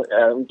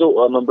untuk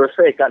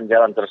membersihkan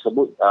jalan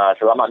tersebut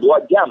selama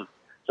 2 jam.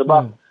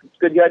 Sebab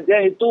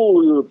kejadian itu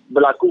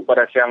berlaku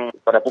pada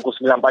pukul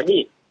 9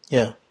 pagi.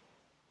 Ya.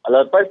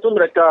 Lepas itu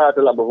mereka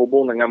telah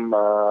berhubung dengan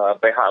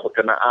pihak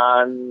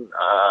berkenaan,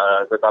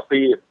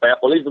 tetapi pihak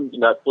polis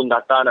pun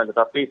datang,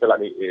 tetapi telah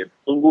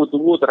tunggu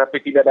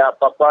tetapi tidak ada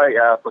apa-apa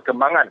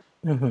perkembangan.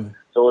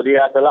 So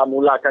dia telah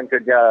mulakan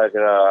kerja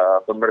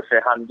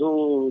pembersihan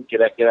tu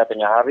kira-kira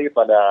tengah hari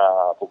pada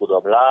pukul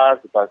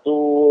 12. Lepas tu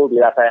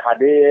bila saya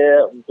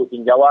hadir untuk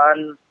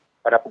tinjauan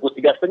pada pukul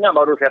 3.30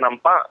 baru saya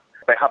nampak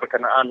pihak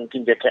berkenaan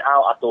mungkin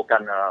JKL atau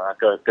kan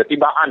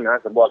ketibaan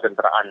sebuah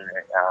kenderaan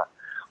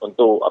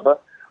untuk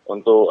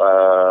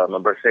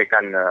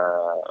membersihkan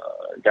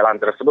jalan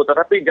tersebut.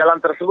 Tetapi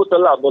jalan tersebut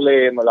telah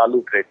boleh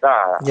melalui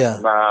kereta.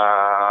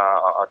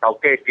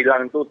 Tauke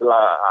kilang itu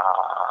telah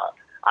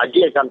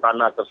agilkan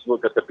tanah tersebut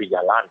ke tepi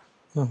jalan.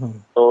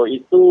 So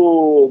itu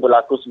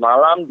berlaku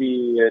semalam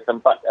di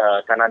tempat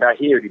Canada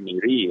Hill di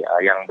Miri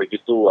yang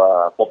begitu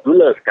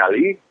popular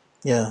sekali.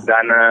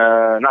 Dan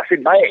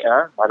nasib baik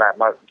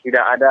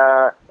tidak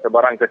ada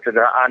sebarang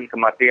kecederaan,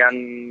 kematian.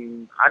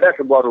 Ada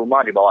sebuah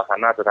rumah di bawah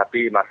sana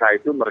tetapi masa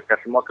itu mereka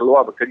semua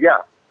keluar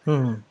bekerja.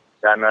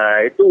 Dan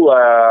itu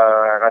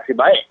nasib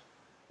baik.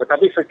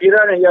 Tetapi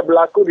sekiranya ia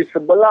berlaku di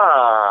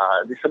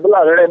sebelah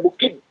lereng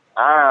bukit,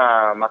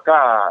 maka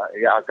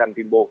ia akan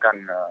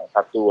timbulkan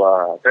satu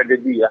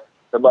tragedi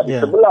sebab di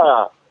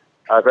sebelah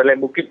lereng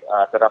bukit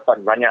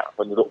terdapat banyak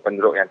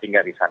penduduk yang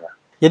tinggal di sana.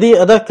 Jadi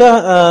adakah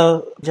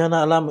bencana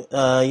alam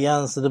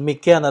yang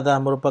sedemikian adalah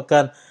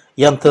merupakan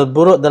yang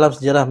terburuk dalam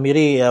sejarah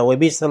Miri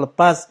YB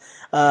selepas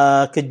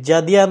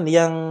kejadian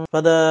yang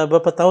pada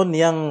beberapa tahun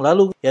yang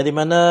lalu di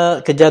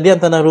mana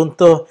kejadian tanah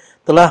runtuh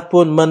telah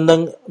pun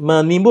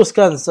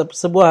menimbuskan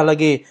sebuah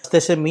lagi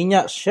stesen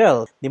minyak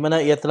Shell di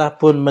mana ia telah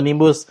pun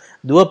menimbus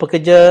 2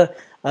 pekerja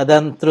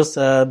dan terus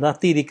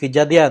mati di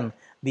kejadian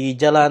di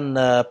Jalan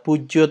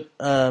Pujut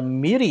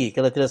Miri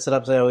kalau tidak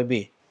silap saya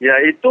YB. Ya,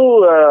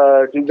 itu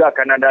juga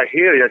Canada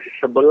Hill ya di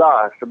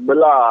sebelah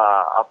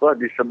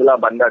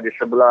bandar, di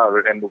sebelah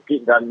lereng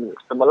bukit, dan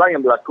semalam yang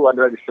berlaku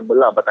adalah di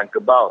sebelah Batang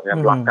Kebau yang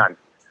belakang.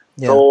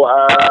 So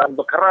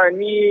perkara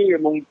ini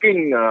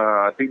mungkin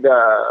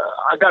tidak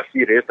agak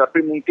serius,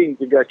 tapi mungkin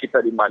jika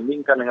kita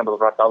dibandingkan dengan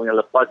beberapa tahun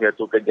yang lepas,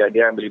 iaitu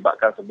kejadian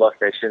melibatkan sebuah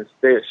stesen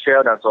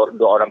Shell dan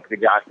dua orang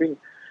pekerja asing,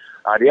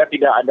 dia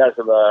tidak ada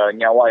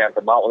nyawa yang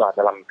terbawa lah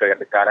dalam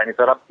perkara ini.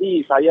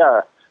 Tetapi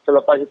saya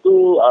selepas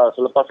itu,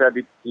 selepas saya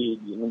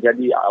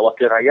menjadi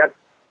wakil rakyat,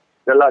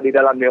 telah di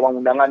dalam Dewan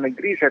Undangan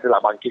Negeri saya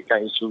telah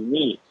bangkitkan isu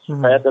ini.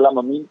 Saya telah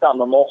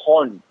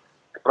memohon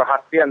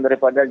perhatian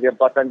daripada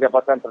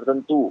jabatan-jabatan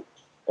tertentu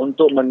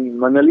untuk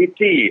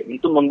meneliti,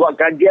 untuk membuat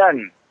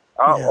kajian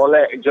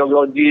oleh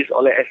geologis,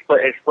 oleh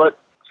expert-expert,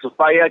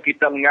 supaya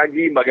kita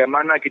mengaji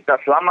bagaimana kita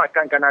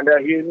selamatkan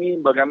Canada Hill ini,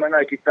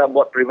 bagaimana kita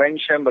buat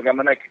prevention,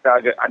 bagaimana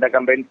kita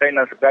adakan benteng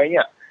dan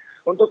sebagainya,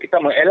 untuk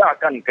kita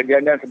mengelakkan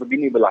kejadian seperti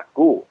ini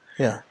berlaku.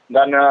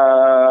 Dan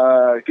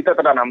kita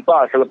telah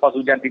nampak selepas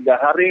hujan 3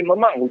 hari,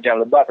 memang hujan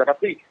lebat,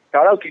 tetapi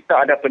kalau kita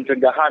ada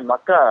pencegahan,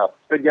 maka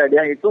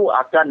kejadian itu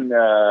akan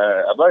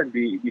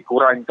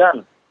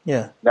dikurangkan.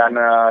 Dan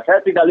saya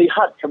tidak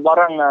lihat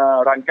sebarang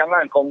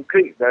rancangan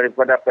konkret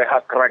daripada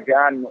pihak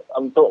kerajaan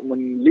untuk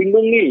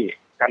melindungi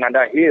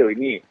Canada Hill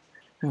ini.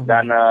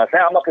 Dan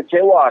saya amat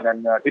kecewa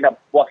dan tidak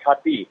puas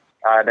hati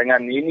dengan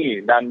ini,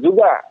 dan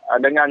juga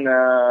dengan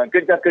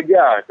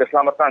kerja-kerja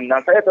keselamatan. Dan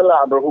saya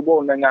telah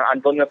berhubung dengan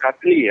Antonio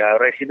Katli,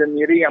 residen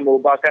Miri yang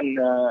merupakan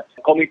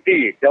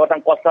komiti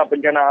Jawatan Kuasa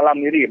Bencana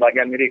Alam Miri,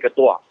 bahagian Miri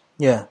Ketua.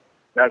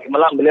 Dan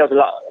semalam beliau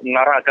telah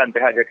mengarahkan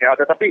pihak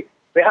JKL, tetapi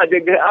pihak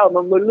JKL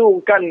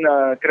memerlukan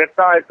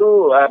kereta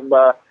itu,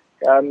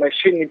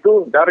 mesin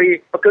itu dari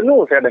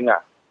Pekenu, saya dengar.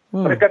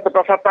 Mereka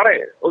terpaksa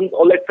tarik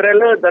oleh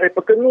trailer dari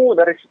Pekenu,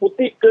 dari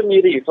Seputik ke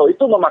Miri. So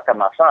itu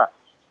memakan masa.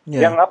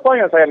 Yang apa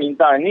yang saya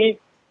minta ini,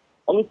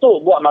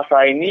 untuk buat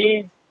masa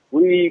ini,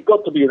 we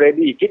got to be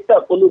ready.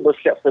 Kita perlu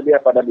bersiap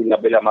sedia pada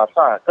bila-bila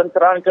masa.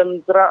 Kenderaan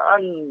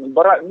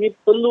berat ini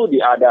perlu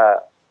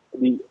diada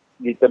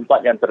di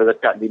tempat yang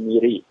terdekat di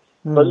Miri.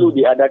 Perlu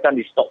diadakan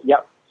di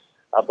stockyard,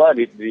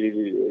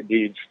 di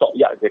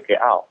stockyard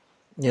JKL.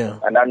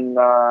 Dan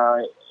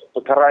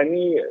perkara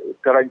ini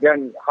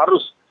kerajaan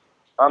harus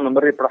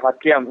memberi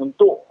perhatian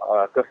untuk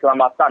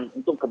keselamatan,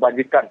 untuk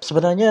kebajikan.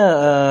 Sebenarnya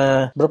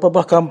berapa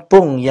buah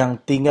kampung yang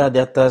tinggal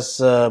di atas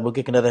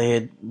Bukit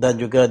Kendarahi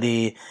dan juga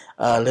di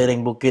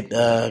lereng Bukit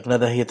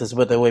Kendarahi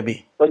tersebut,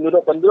 WB?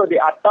 Penduduk di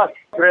atas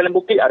lereng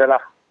Bukit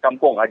adalah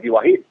kampung Haji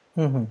Wahid.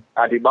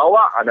 Di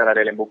bawah adalah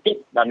lereng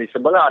Bukit dan di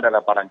sebelah adalah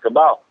Padang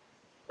Kebau.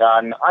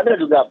 Dan ada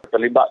juga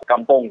terlibat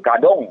kampung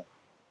Kadong.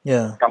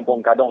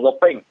 Kampung Kadong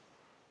Lopeng.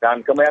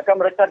 Dan kebanyakan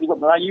mereka juga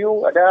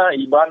Melayu, ada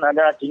Iban,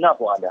 ada Cina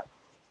pun ada.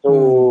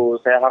 So,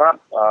 saya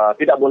harap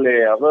tidak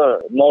boleh,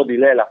 no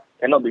delay lah.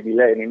 Cannot be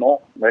delay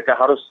anymore. Mereka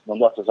harus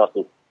membuat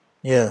sesuatu.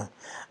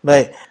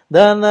 Baik.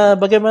 Dan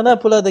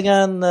bagaimana pula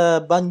dengan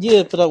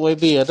banjir, Tuan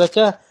WB?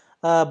 Adakah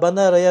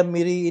Bandar Raya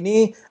Miri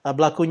ini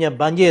berlakunya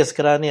banjir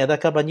sekarang ni?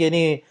 Adakah banjir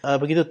ini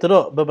begitu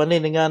teruk berbanding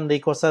dengan di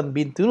kawasan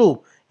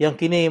Bintulu yang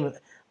kini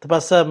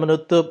terpaksa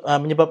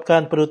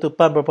menyebabkan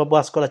penutupan beberapa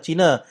buah sekolah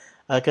Cina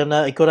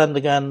kerana ikuran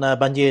dengan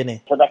banjir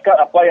ini? Setakat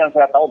apa yang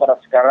saya tahu pada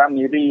sekarang,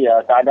 Miri,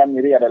 keadaan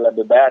Miri adalah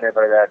lebih baik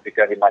daripada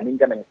jika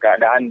dibandingkan dengan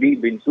keadaan di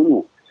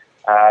Bintulu.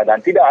 Dan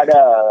tidak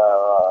ada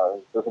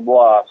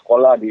sebuah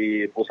sekolah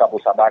di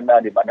pusat-pusat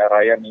bandar di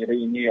Bandaraya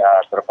Miri ini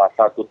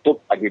terpaksa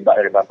tutup akibat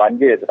daripada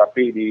banjir.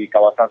 Tetapi di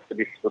kawasan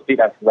seperti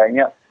dan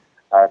sebagainya,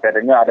 saya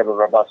dengar ada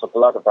beberapa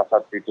sekolah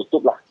terpaksa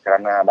ditutup lah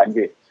kerana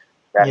banjir.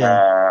 Dan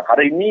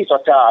hari ini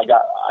cuaca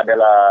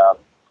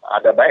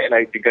ada baik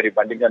lagi jika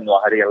dibandingkan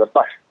 2 hari yang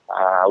lepas.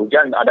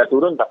 Hujan ada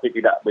turun tapi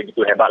tidak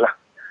begitu hebat lah.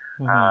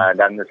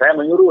 Dan saya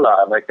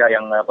menyuruhlah mereka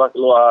yang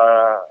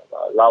keluar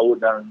laut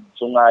dan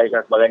sungai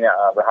dan sebagainya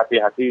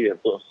berhati-hati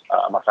untuk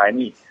masa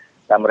ini.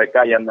 Dan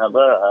mereka yang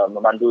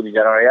memandu di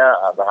jalan raya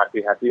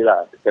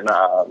berhati-hatilah,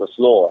 kena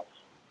berslow.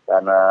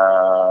 Dan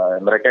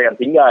mereka yang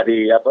tinggal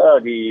di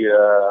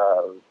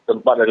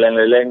tempat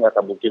leleng-leleng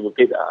atau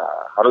bukit-bukit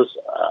harus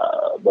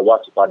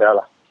berwaspada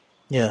lah.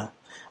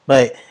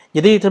 Baik.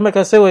 Jadi terima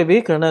kasih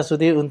WB kerana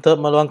sudi untuk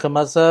meluangkan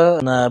masa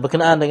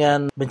berkenaan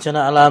dengan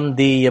bencana alam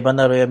di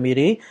Bandar Raya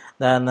Miri,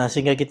 dan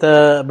sehingga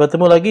kita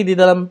bertemu lagi di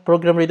dalam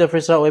program Radio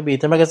Free Sarawak WB.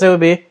 Terima kasih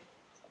WB.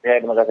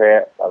 Terima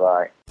kasih.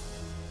 Bye-bye.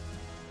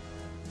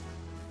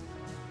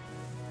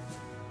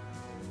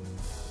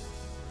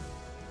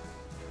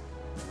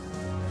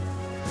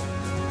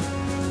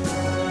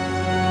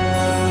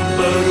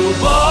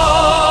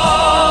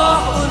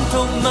 Berubah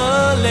untuk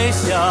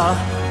Malaysia,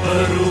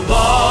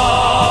 berubah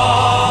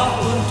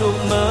untuk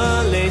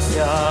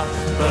Malaysia,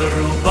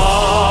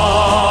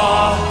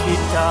 berubah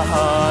kita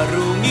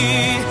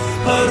harungi,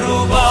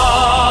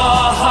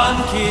 perubahan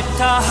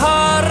kita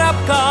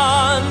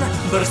harapkan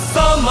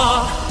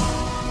bersama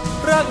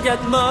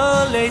rakyat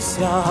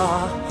Malaysia,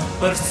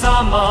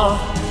 bersama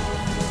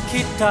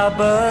kita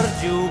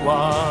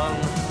berjuang,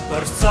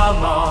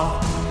 bersama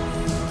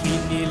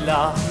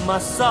inilah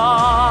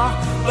masa,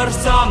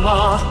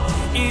 bersama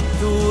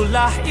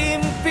itulah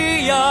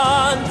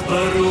impian.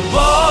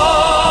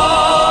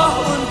 Berubah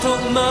untuk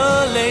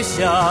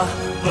Malaysia,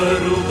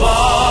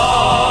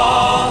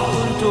 berubah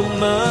untuk untuk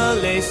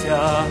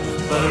Malaysia.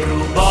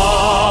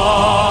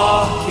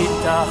 Berubah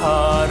kita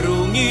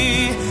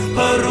harungi,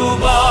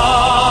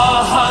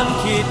 perubahan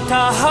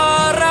kita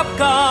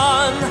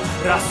harapkan.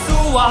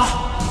 Rasuah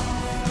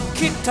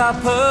kita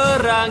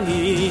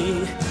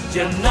perangi,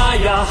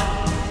 jenayah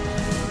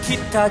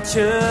kita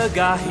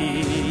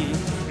cegahi,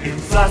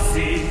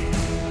 inflasi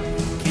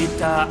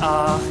kita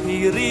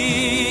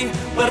akhiri,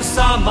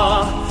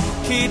 bersama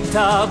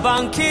kita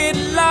bangkit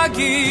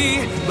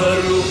lagi.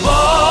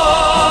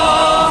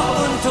 Berubah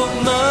untuk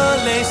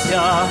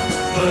Malaysia,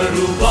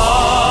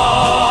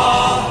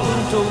 berubah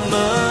untuk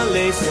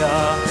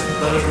Malaysia.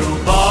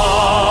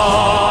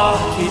 Berubah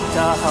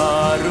kita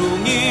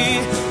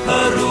harungi,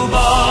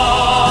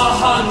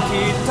 perubahan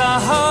kita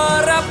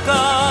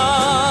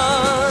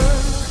harapkan.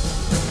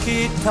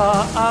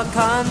 Kita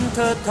akan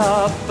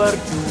tetap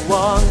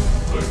berjuang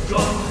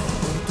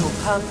untuk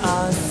hak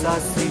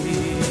asasi,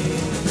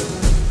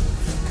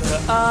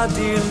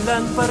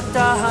 keadilan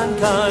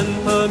pertahankan.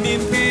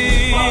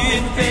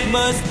 Pemimpin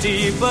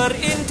mesti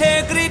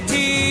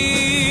berintegriti,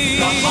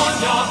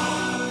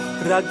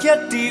 rakyat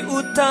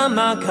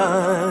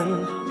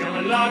diutamakan.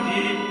 Jangan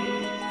lagi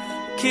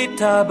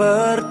kita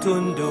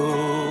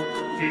bertunduk.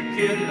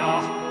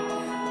 Fikirlah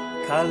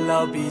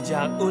kalau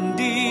bijak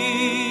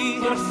undi,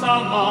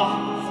 bersama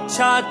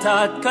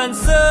catatkan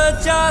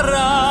sejarah.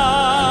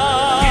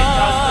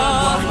 Kita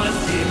semua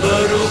mesti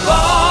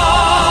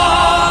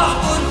berubah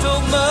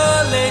untuk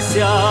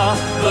Malaysia,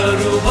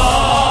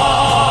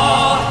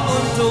 berubah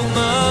untuk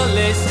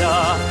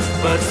Malaysia.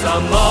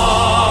 Bersama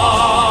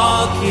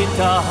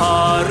kita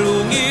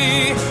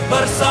harungi,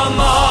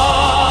 bersama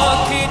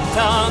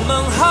kita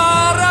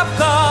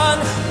mengharapkan.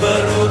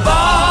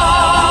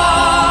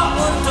 Berubah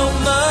untuk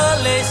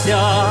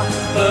Malaysia,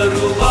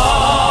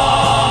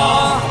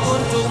 berubah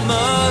untuk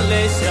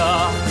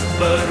Malaysia.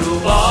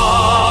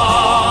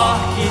 Berubah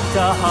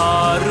kita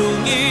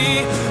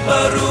harungi,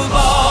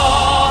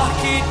 berubah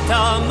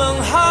kita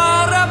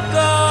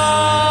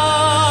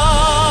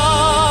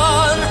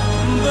mengharapkan.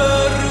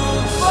 Berubah.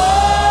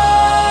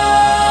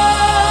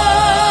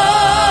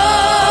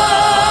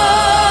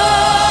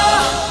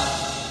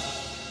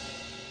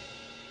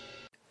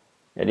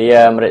 Jadi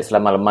merik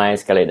selama lemai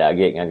sekali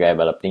daging ngagai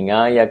balap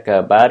tinggal ya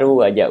ke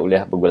baru aja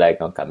ulah bergulai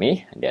dengan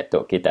kami. Dia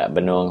tuk kita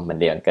benung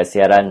mendiang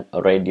kesiaran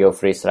Radio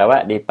Free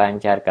Sarawak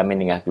dipancar kami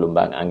dengan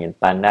gelombang angin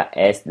pandak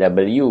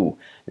SW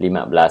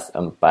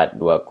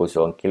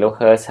 15420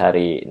 kHz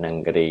hari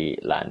negeri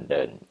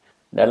London.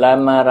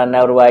 Dalam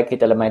randau ruai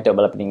kita lemai tuk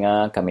balap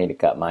tinggal kami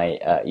dekat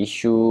mai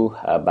isu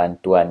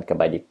bantuan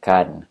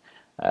kebajikan.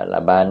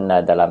 Laban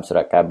dalam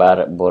surat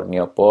khabar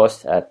Borneo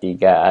Post 3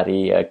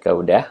 hari ke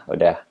udah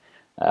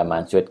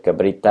mansut ke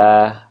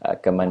berita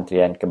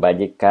Kementerian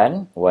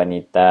Kebajikan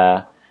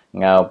Wanita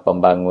ngau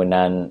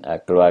pembangunan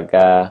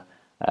keluarga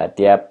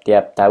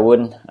tiap-tiap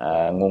tahun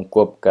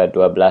ngungkup ke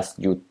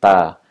 12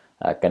 juta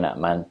kena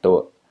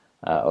mantuk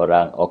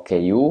orang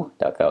OKU,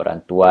 tak ke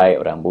orang tuai,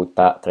 orang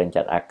buta,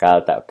 terencat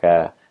akal, tak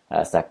ke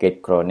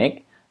sakit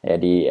kronik.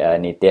 Jadi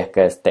nitih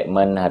ke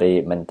statement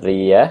hari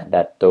Menteri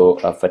Datuk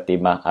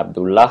Fatimah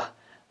Abdullah,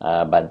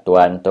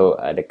 bantuan tu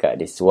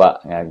dekat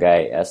disuak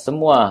ngagai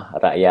semua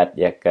rakyat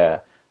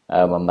ke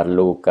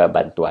memerlukan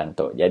bantuan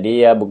tu.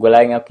 Jadi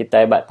bergulai dengan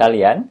kita buat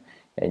talian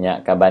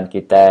banyak kaban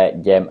kita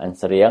Jem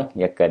Anseriang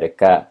ke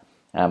dekat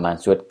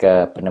maksud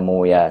ke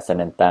penemu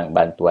senentang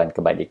bantuan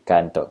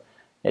kebajikan tu.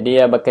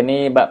 Jadi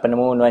berkini bak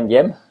penemu Nuan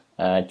Jem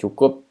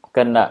cukup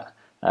kena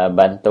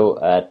bantu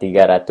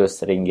RM300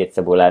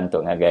 sebulan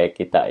untuk ngagai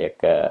kita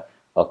ke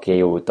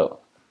OKU tu.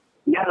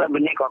 Ya lah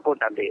benih aku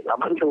tadi.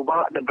 Laban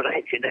cuba ada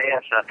berat sedaya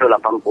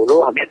 180,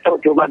 habis tu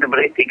cuba ada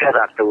berat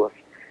 300.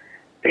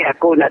 Tapi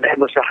aku nak ada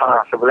berusaha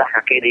sebelah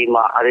kaki 5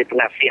 hari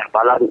pengasih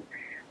balang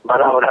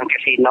orang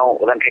kasino,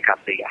 orang ke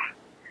kasih.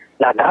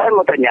 Nah, dah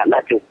mau tanya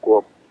nak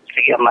cukup.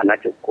 Sekian mana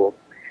cukup.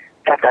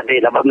 Tak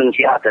tadi laban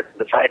mencia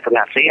saya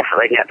pengasih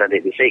harinya tadi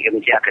bisa ke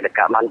mencia ke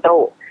dekat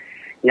mantau.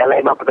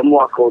 Nyalai bab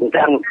bertemu aku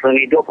tentang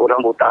penghidup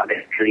orang buta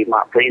deh. 5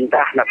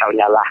 perintah nak tahu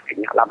nyalah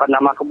kena. Laban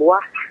nama kebuah.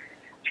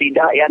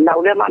 Tidak yang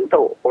nak boleh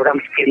mantu. Orang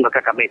miskin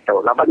mereka kami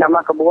tahu. Laban nama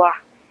kebuah.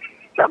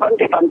 Laban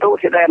dibantu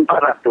sudah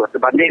 400.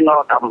 Sebanding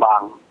orang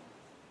tambang.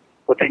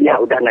 Kutanya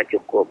udah nak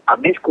cukup.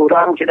 Habis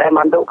kurang sudah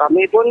mantu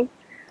kami pun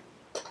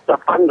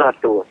 800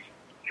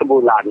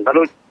 sebulan.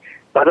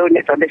 Baru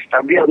ni tadi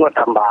stabil orang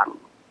tambang.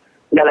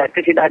 Kalau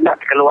itu tidak nak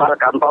keluar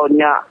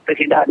kampaunya. Itu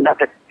tidak nak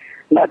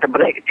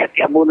terbreak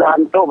setiap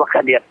bulan tu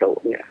bakal dia tu.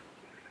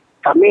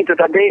 Kami tu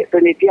tadi tu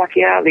niti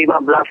akhir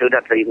 15 sudah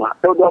terima.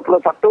 Tu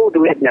 21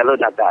 duitnya lo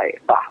nak dai.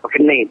 Bah,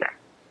 begini dah.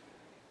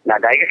 Nah,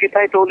 dai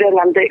kita itu dia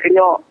nanti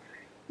kenyo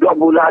 2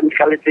 bulan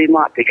sekali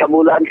terima, 3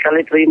 bulan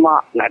sekali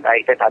terima. Nah, dai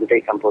kita nanti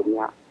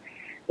kampungnya.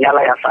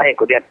 Nyala yang saya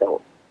ku dia tu.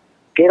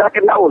 Kira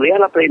kena uliah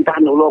lah perintah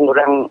nolong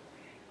orang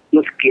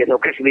miskin.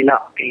 Okey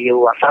sebina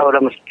piu asal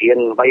orang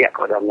miskin banyak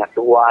orangnya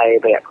tuai,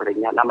 banyak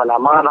orangnya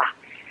nama-nama lah.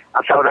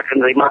 Asal orang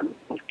kena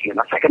miskin.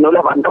 Asal kena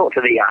ulah bantu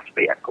sedia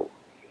supaya aku.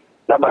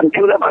 Dah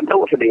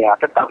bantu sedia.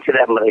 Tetap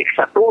sedia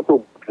mereka. Satu tu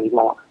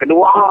terima.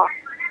 Kedua,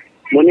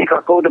 Muni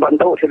aku dah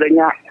bantu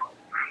sebenarnya.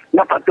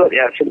 Nak patut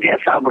ya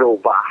sentiasa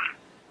berubah.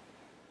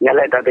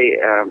 Nyalai tadi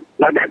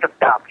nada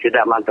tetap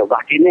sudah mantau.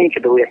 Bahkan ini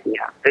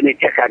keduanya. Ini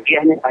cek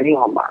kajiannya paling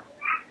hormat.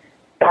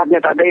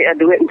 Tanya tadi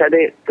duit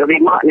tadi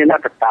terima ni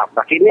nak tetap.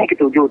 Bahkan ini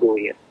ketujuh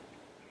duit.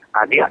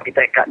 Dia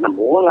kita ikat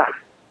nemu lah.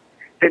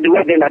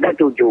 Duit dia ada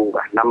tujuh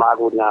lah. Nama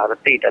guna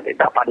reti tadi.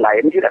 Tak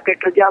pandai. Mesti tak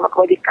kerja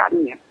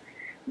kewajikannya.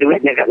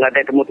 Duitnya tak ada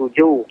temu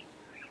tujuh.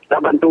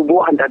 Dah bantu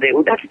buah tadi.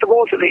 Udah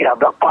semua sedia.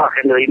 Berapa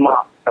akan terima.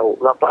 Tahu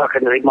berapa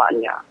akan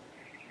terimanya.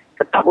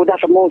 Tetap udah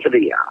semua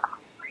sedia.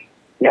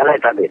 Nyalai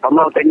tadi.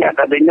 Pemau tanya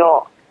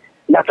tadinya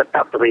nak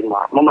tetap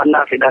terima.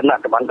 Memana sudah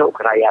nak terbantu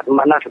kerajaan.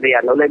 Memana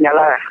sedia. Oleh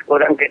nyalai.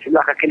 Orang ke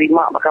sebelah kaki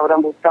lima. Maka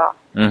orang buta.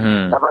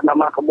 Dapat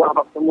nama kebuah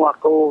apa semua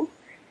aku.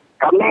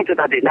 Kami itu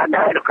tadi.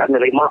 Nada itu kan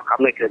terima.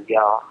 Kami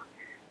kerja.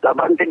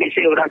 Laban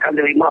TBC orang kan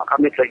terima.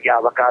 Kami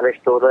kerja. Maka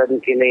restoran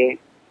kini.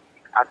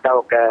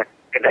 Atau ke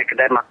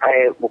kedai-kedai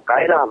makai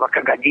bukai lah. Maka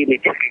gaji ni.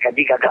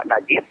 Gaji gagak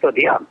najib tu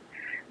dia.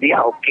 Dia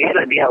okey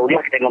lah. Dia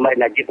kita ngomong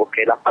najib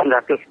okey.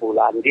 800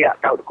 bulan. Dia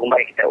tahu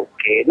kumai kita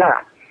okey lah.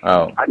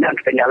 Ada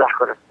kita nyalah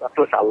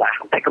satu salah.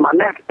 Tapi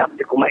kemana tetap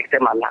di kumai kita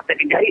mana.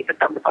 Tapi jahit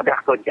tetap daripada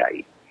aku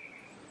jahit.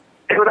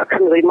 Saya orang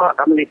kan terima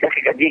kami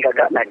dikasih gaji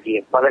gagak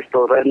najib.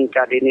 Restoran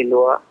cari ni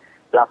luar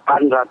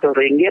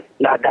RM800.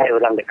 Nak ada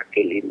orang dekat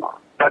kaki 5.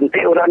 Nanti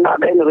orang nak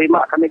ada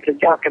nerima kami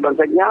kerja ke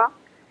bangsanya.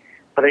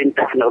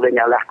 Perintah nak boleh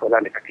nyalah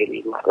orang dekat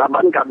kaki 5.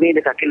 Laban kami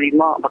dekat kaki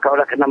 5. Maka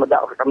orang kena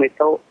medak ke kami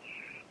tu.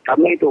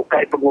 Kami itu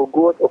ukai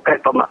pengugut, ukai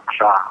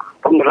pemaksa,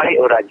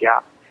 pemeraih raja.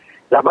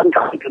 Laban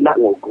kami kena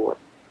ngugut.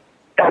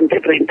 Dan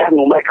perintah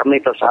ngumai kami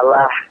itu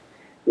salah.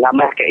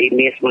 Nama ke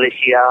Imis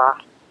Malaysia.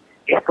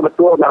 Ya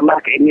kebetul nama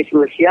ke Imis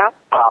Malaysia,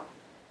 PAP.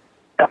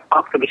 Dan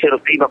PAP tu bisa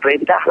reti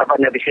perintah, laban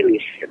dia bisa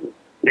listen.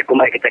 Dia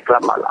kumai kita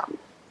kelam malam.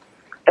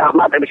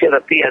 Tamat dia bisa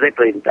reti ada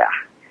perintah.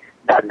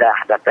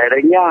 Dadah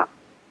datarnya.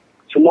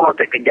 Semua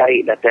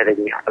terkejai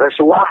datarnya.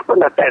 Rasuah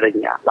pun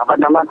datarnya.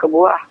 Laban nama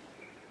kebuah.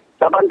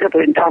 Laban ke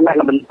perintah nak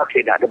membentak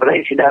sidak. Dia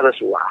beraih sidak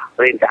rasuah.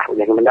 Perintah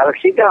yang mendadak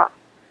sidak.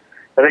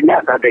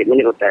 Ternyata tadi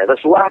menyurutai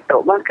rasuah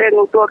tu. Maka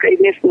yang untuk ke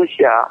Inis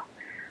Malaysia.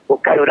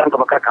 Bukan orang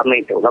kebakar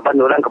kami tu. Laban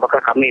orang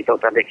kebakar kami tu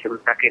tadi sebelah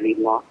kaki 5.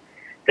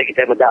 Jadi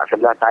kita mendak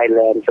sebelah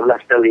Thailand, sebelah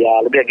Australia.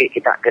 Lebih lagi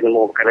kita akan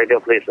nemu bukan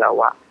Radio Free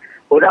Sarawak.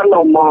 Orang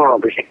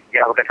normal bersih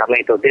bakar kami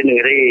tu. Dia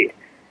negeri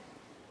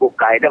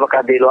bukai. Dia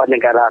bakar di luar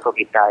negara aku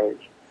kita.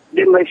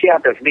 Di Malaysia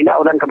tu.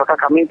 Sebenarnya orang kebakar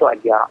kami tu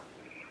aja.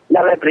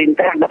 Nyalai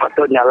perintah dapat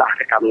tu nyalah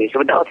ke kami.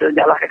 Sebenarnya sudah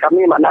nyalah ke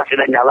kami, mana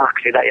sudah nyalah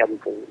ke sidak yang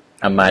pun.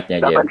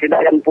 Amatnya je. Lapan sidak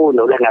yang pun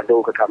boleh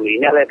ngadu ke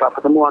kami. Nyalai apa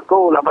ketemu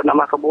aku, lapan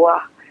nama ke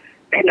buah.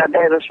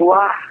 Ada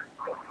rasuah.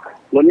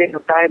 Mungkin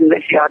time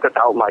Malaysia tu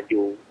tahu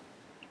maju.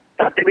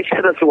 Tapi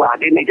bisa rasuah,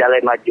 ini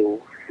jalan maju.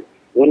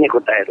 Mungkin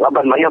kutai.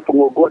 Lapan maya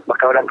pengugut,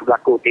 maka orang ke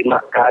belakang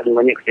timakan.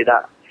 Mungkin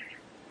sidak.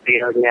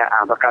 Dia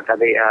bakal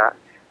tadi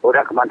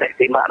orang kemantai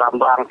timak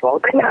rambang semua.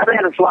 Tanya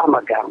ada rasuah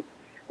magang.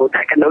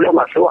 Utai kan boleh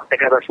masuk,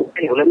 tegar rasuah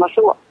boleh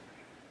masuk.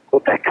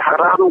 Utai ke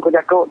haram,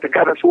 kau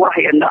tegar rasuah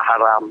yang tak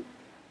haram.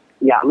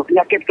 Ya,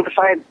 penyakit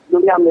kebesaran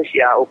dunia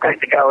Malaysia, ukai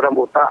tegar orang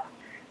buta.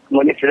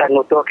 Kemudian sedang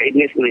ngutuk ke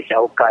Inis Malaysia,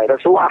 ukai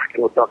rasuah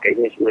ke ngutuk ke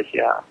Inis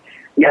Malaysia.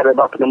 Ya, ada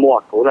bawa penemu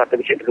aku lah,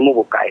 tapi saya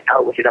penemu bukai.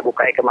 Tahu, saya dah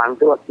bukai ke mana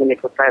tu,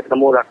 menyekutai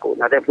penemu aku.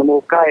 Ada penemu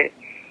bukai.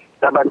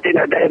 Tak bantin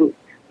ada yang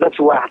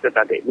rasuah tu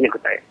tadi,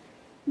 menyekutai.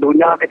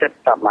 Dunia kita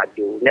tetap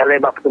maju. Ya,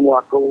 lebar penemu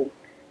aku.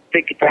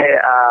 Jadi kita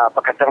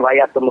Pakatan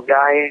Rakyat tu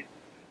megai.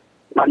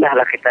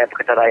 Manalah kita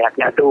Pakatan Rakyat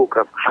ngadu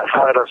ke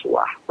hal-hal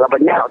rasuah.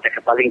 Labannya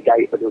kita paling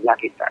jahit dunia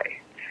kita.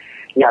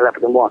 Nyalah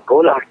penemu aku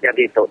lah.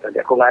 Jadi tu tadi.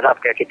 Aku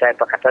ngarap ke kita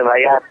Pakatan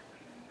Rakyat.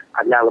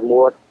 Hanya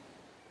lemut.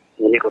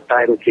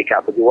 Menyikutai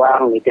sikap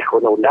berjuang. Nitih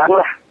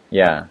undang-undang lah.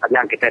 Ya.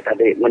 Hanya kita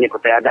tadi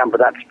menyikutai adam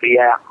berat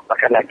sepia.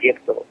 Bahkan lagi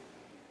tu.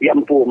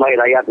 Yang pu mai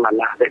rakyat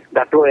mana.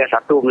 Datuk yang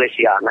satu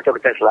Malaysia. Macam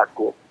kita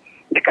selaku.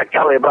 Dia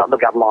kacau hebat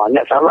beragama.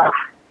 Nak salah.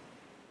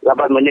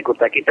 Laban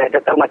menyekutai kita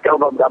tahu macam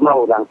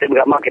beragama orang. Tapi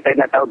beragama kita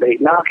nak tahu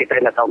dihina, kita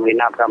nak tahu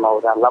menghina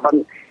beragama orang.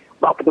 Laban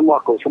bapak ketemu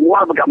aku,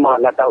 semua beragama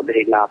nak tahu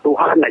dihina.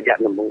 Tuhan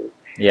ajak nemu.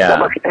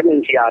 Laban kita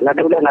manusia,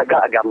 nak boleh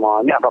agak agama.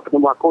 Ni bapak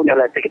ketemu aku,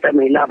 nyala kita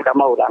menghina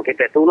beragama orang.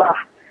 Kita itulah.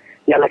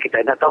 Nyala kita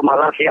nak tahu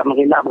malah siap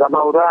menghina beragama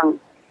orang.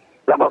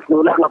 Laban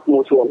penulah nak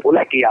musuh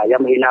pula kia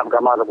yang menghina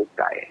beragama orang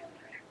bukai.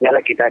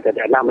 Nyala kita ada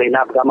nak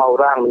menghina beragama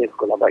orang.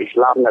 Menyekutai laban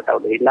Islam nak tahu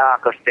dihina,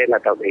 Kristen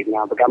nak tahu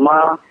dihina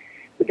beragama.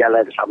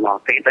 Berjalan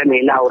bersama. Kita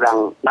menghina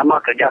orang. Nama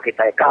kerja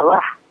kita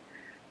kalah.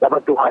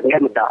 Lepas Tuhan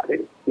kan mendak.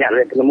 Ni ada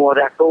penemu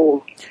orang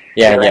aku.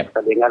 Ya.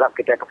 Tadi ngarap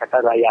kita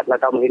Pakatan Rakyat. Nak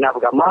tahu menghina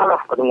agama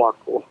lah penemu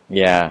aku.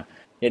 Ya.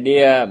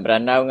 Jadi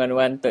berandau dengan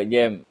Wan Tok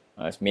Jem.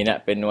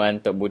 Seminat penuan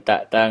Tok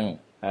Butak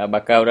Tang.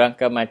 Bakal orang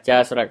ke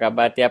Maca surat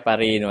khabar tiap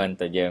hari Wan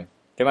Tok Jem.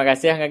 Terima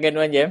kasih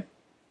ngagen Wan Jem.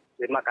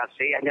 Terima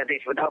kasih. Jadi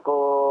sudah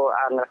aku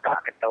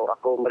ngekak ketau.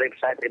 Aku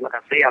meripsai terima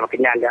kasih.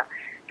 Makanya anda.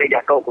 Saya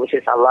kau mesti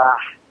salah.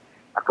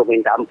 Aku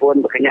minta ampun,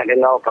 berkenyak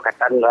dengan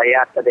Pakatan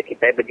Rakyat. Tadi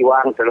kita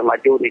berjuang, terlalu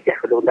maju, nitih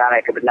kedua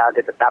kebenar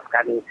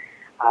ditetapkan.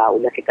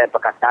 Udah kita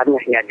Pakatan,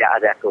 ngajak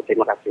ada aku.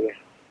 Terima kasih.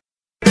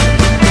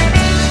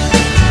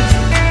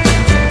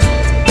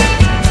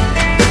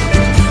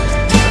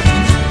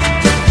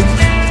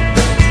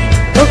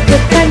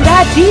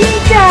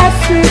 tidak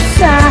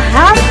susah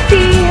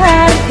hati,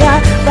 harga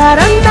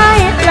barang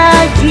naik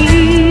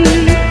lagi.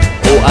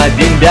 Oh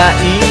adinda,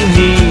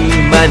 ini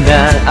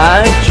mana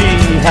aji,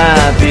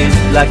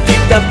 habislah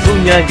kita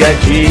punya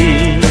gaji.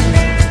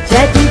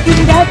 Jadi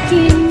dinda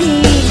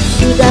kini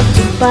sudah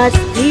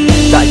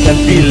pasti Takkan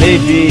pilih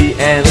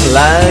DN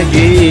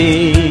lagi.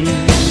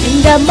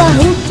 Dinda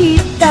mahu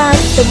kita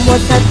semua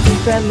satu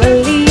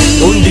family.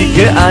 Undi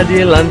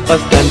keadilan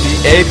paskan di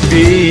AP.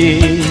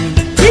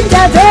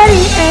 Dinda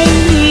very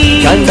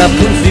angry, Kanda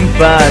pun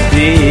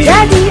simpati.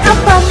 jadi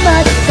apa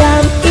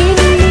macam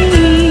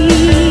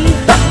ini?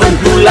 Tak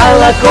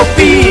bergulalah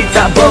kopi,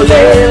 tak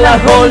bolehlah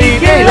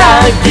holiday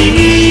lagi.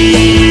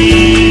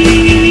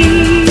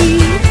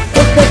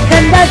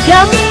 Kekanda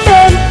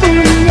jamben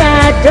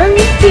punya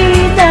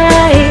dengki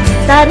naik,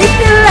 tarik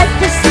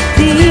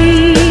electricity.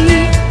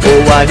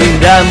 Oh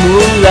adinda,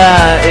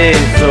 mula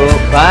esok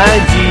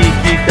pagi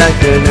kita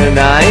kena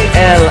naik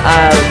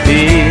LRT.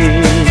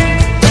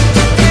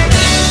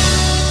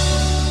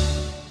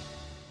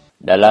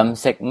 Dalam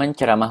segmen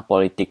ceramah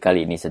politik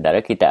kali ini,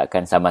 saudara, kita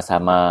akan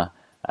sama-sama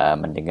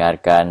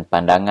mendengarkan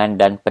pandangan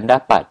dan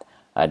pendapat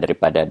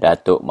daripada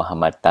Datuk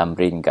Muhammad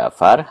Tamrin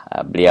Ghaffar.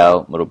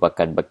 Beliau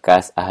merupakan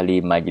bekas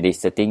ahli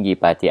Majlis Setinggi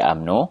Parti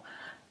UMNO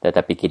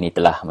tetapi kini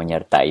telah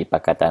menyertai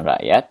Pakatan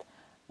Rakyat.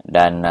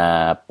 Dan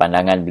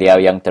pandangan beliau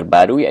yang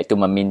terbaru iaitu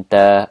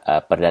meminta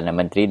Perdana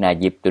Menteri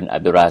Najib Tun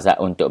Abdul Razak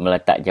untuk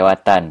meletak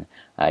jawatan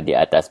di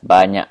atas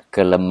banyak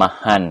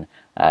kelemahan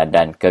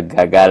dan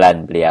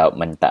kegagalan beliau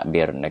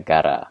mentadbir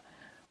negara.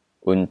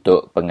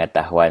 Untuk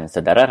pengetahuan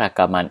saudara,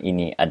 rakaman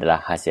ini adalah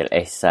hasil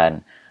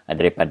ihsan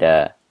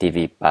daripada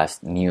TV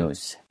Pas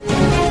News.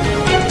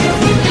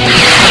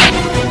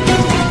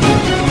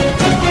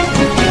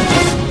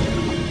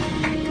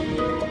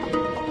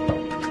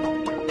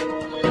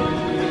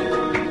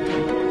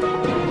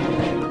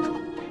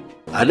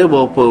 Ada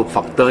beberapa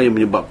faktor yang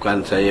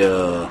menyebabkan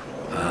saya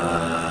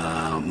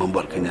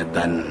membuat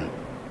kenyataan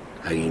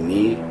hari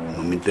ini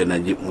meminta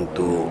Najib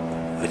untuk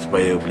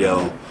supaya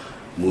beliau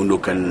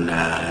mengundurkan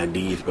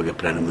diri sebagai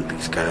Perdana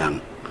Menteri sekarang.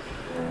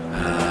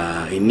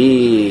 Ini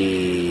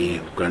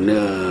kerana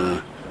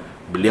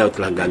beliau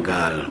telah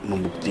gagal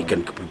membuktikan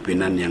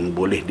kepimpinan yang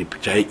boleh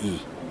dipercayai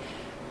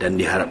dan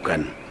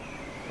diharapkan.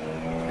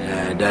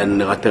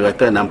 Dan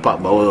rata-rata nampak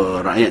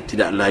bahawa rakyat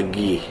tidak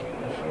lagi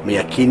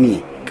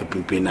meyakini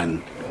kepimpinan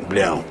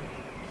beliau.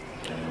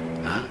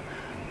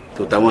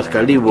 Terutama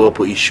sekali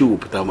beberapa isu.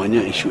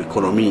 Pertamanya isu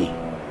ekonomi,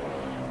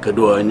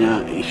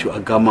 keduanya isu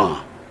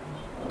agama,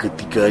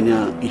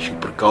 ketiganya isu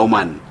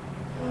perkauman,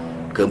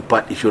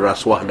 keempat isu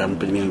rasuah dan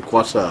penyelenggaraan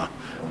kuasa,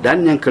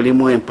 dan yang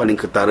kelima yang paling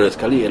ketara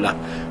sekali ialah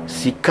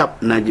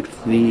sikap Najib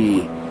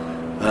sendiri,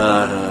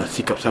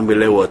 sikap sambil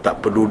lewa, tak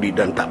peduli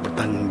dan tak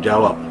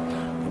bertanggungjawab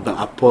tentang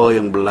apa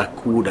yang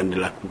berlaku dan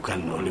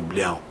dilakukan oleh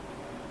beliau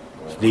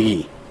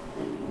sendiri.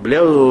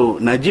 Beliau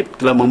Najib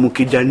telah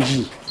memukul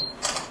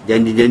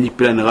janji-janji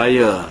pilihan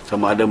raya,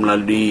 sama ada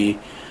melalui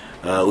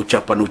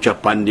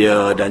ucapan-ucapan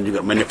dia dan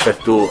juga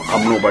manifesto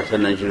UMNO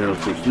Barisan Nasional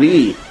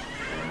sendiri.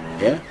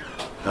 Ya.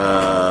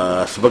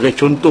 Sebagai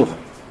contoh,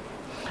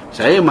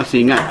 saya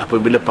masih ingat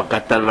apabila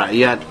Pakatan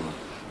Rakyat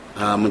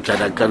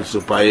mencadangkan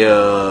supaya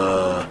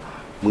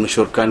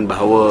mengesyorkan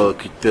bahawa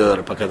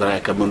Pakatan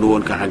Rakyat akan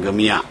menurunkan harga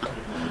minyak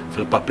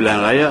selepas pilihan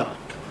raya.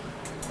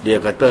 Dia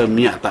kata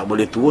minyak tak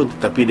boleh turun,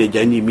 tetapi dia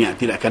janji minyak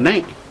tidak akan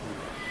naik.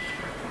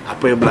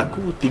 Apa yang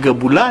berlaku? 3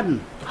 bulan,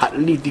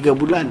 hardly 3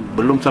 bulan,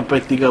 belum sampai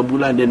 3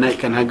 bulan dia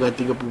naikkan harga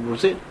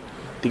 30%.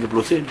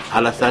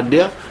 Alasan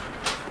dia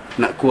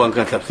nak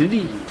kurangkan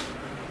subsidi.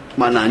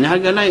 Maknanya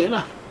harga naik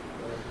lah.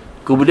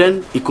 Kemudian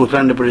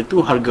ikutan daripada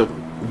itu, harga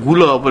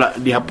gula pula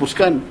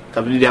dihapuskan,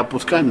 subsidi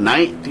dihapuskan,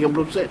 naik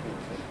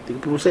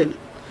 30%.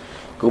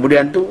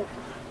 Kemudian tu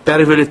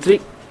tarif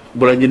elektrik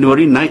bulan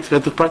Januari naik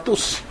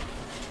 100%.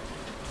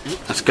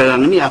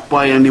 Sekarang ni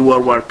apa yang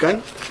diwar-warkan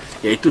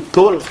iaitu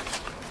tol.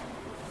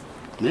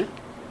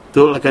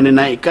 Tol akan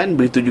dinaikkan,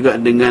 begitu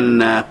juga dengan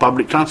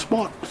public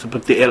transport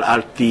seperti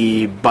LRT,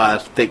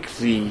 bas,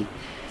 taksi,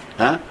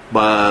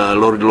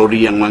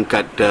 lori-lori yang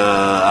mengangkat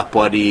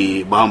di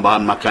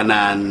bahan-bahan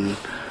makanan,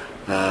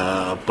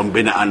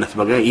 pembinaan dan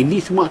sebagainya. Ini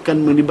semua akan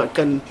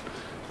melibatkan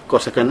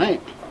kos akan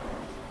naik.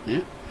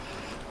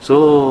 So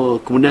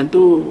kemudian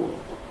tu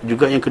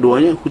juga yang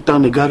keduanya,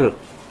 hutang negara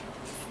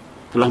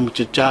telah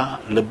mencecah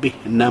lebih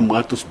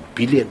 600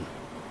 bilion.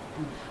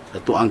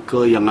 Satu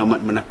angka yang amat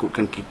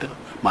menakutkan kita.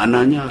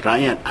 Maknanya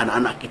rakyat,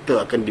 anak-anak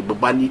kita akan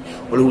dibebani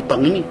oleh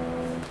hutang ini.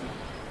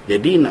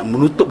 Jadi nak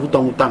menutup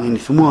hutang-hutang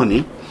ini semua ni,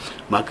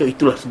 maka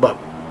itulah sebab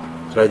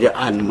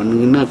kerajaan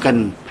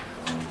mengenakan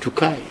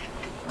cukai,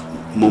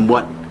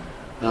 mengambil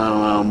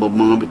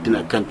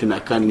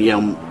tindakan-tindakan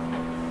yang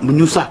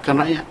menyusahkan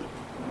rakyat.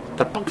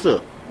 Terpaksa.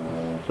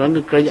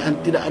 Kerana kerajaan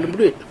tidak ada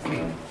duit.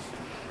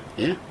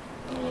 Ya.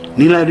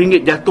 Nilai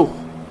ringgit jatuh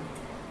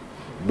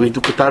begitu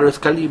ketara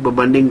sekali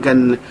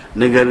berbandingkan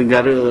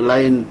negara-negara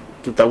lain,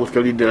 terutama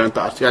sekali dalam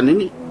ASEAN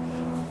ini.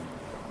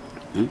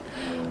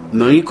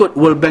 Mengikut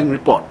World Bank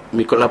report,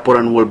 mengikut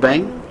laporan World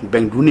Bank,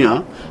 Bank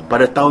Dunia,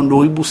 pada tahun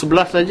 2011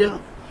 saja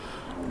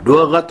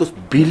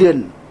 200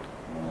 bilion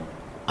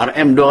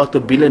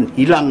RM200 bilion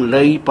hilang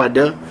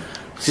daripada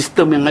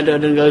sistem yang ada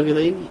di negara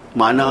kita ini.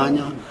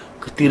 Maknanya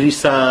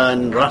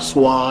ketirisan,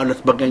 rasuah dan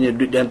sebagainya,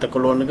 duit dihantar ke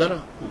luar negara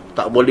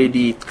tak boleh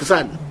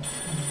dikesan.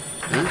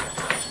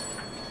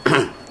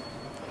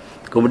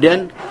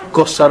 Kemudian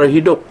kos sara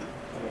hidup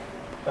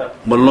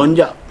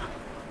melonjak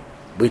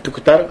begitu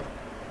ketara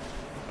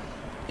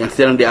yang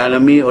sedang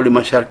dialami oleh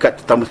masyarakat,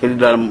 terutama sekali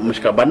dalam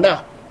masyarakat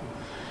bandar.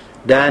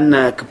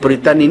 Dan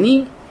keperitan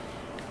ini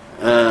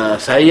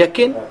saya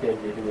yakin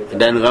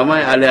dan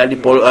ramai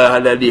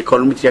ahli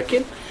ekonomi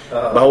yakin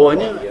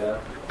bahawanya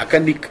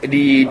akan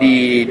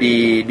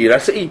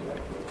dirasai,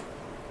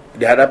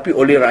 dihadapi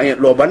oleh rakyat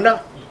luar bandar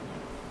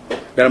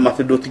dalam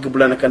masa 2-3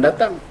 bulan akan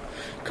datang.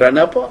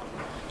 Kerana apa?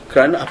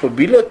 Kerana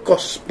apabila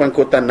kos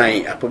pengangkutan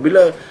naik,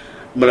 apabila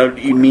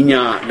melalui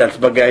minyak dan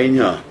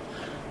sebagainya,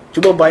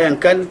 cuba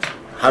bayangkan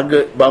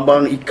harga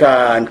barang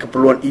ikan,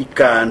 keperluan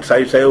ikan,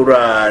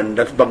 sayur-sayuran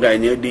dan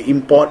sebagainya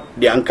diimport,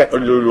 diangkat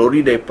oleh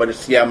lori daripada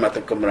Siam atau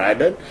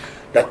Kemerauan,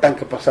 datang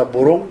ke pasar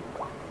burung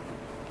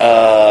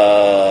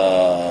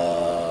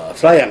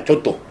Selayang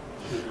contoh.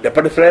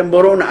 Daripada Selayang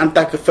burung nak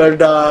hantar ke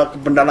Felda, ke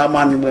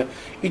pendalaman,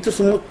 itu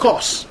semua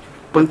kos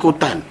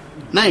pengangkutan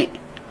naik,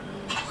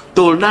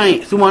 tol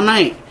naik, semua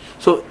naik.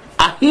 So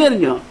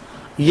akhirnya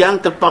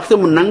yang terpaksa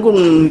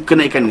menanggung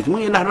kenaikan ini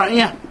semua ialah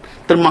rakyat,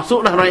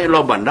 termasuklah rakyat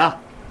luar bandar.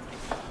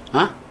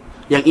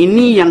 Yang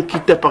ini yang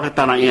kita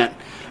Pakatan Rakyat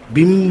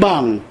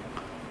bimbang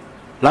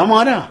lama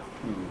dah.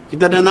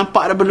 Kita dah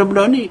nampak dah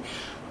benda-benda ni.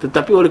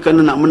 Tetapi oleh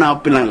kerana nak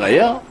menang pilihan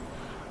raya,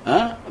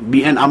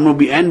 BN UMNO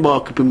BN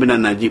bawah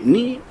kepimpinan Najib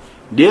ni,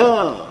 dia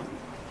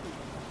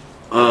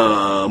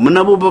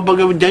menabur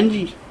berbagai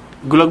janji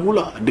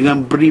gula-gula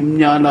dengan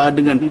brimnya lah,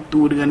 dengan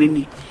itu, dengan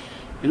ini,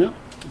 you know?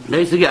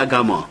 Dari segi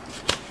agama,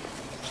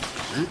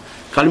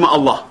 kalimat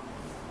Allah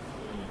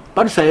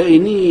pada saya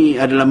ini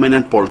adalah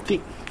mainan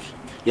politik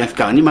yang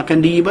sekarang ni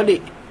makan diri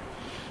balik.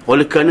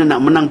 Oleh kerana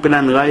nak menang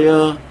pilihan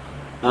raya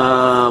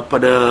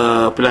pada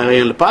pilihan raya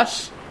yang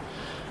lepas,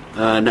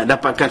 nak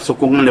dapatkan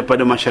sokongan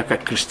daripada masyarakat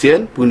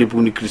Kristian,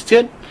 pengundi-pengundi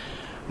Kristian,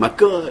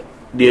 maka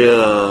dia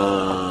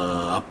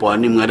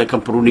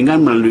mengadakan perundingan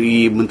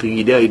melalui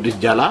menteri dia Idris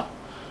Jala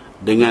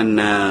dengan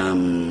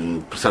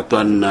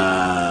Persatuan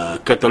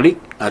Katolik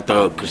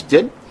atau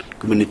Kristian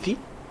Community,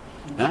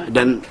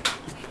 dan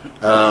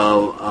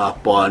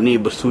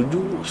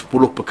bersetuju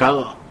 10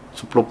 perkara,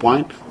 10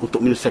 poin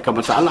untuk menyelesaikan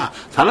masalah.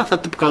 Salah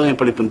satu perkara yang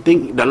paling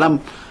penting dalam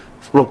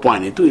 10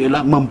 poin itu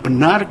ialah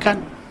membenarkan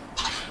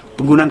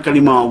penggunaan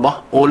kalimah Allah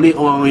oleh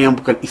orang yang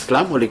bukan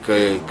Islam, oleh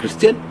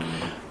Kristian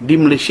di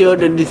Malaysia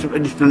dan di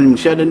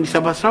Indonesia dan di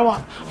Sabah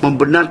Sarawak.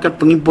 Membenarkan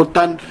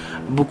pengimportan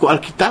buku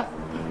Alkitab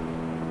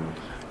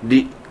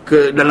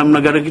ke dalam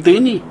negara kita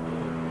ini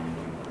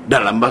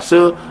dalam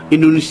bahasa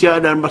Indonesia,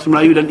 dalam bahasa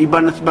Melayu dan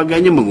Iban dan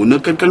sebagainya,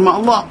 menggunakan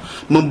kalimah Allah.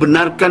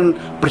 Membenarkan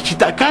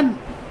percetakan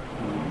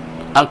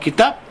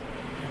Alkitab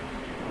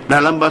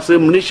dalam bahasa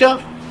Malaysia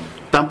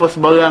tanpa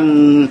sebarang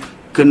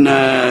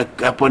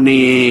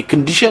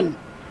condition,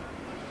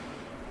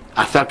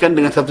 asalkan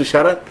dengan satu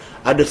syarat,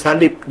 ada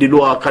salib di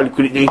luar kali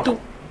kulitnya itu.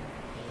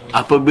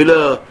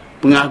 Apabila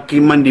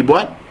penghakiman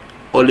dibuat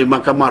oleh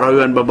Mahkamah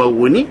Rayuan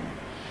baru-baru ini,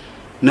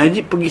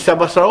 Najib pergi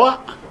Sabah Sarawak,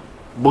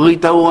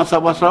 beritahu orang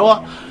Sabah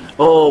Sarawak,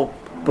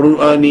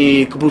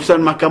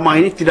 keputusan mahkamah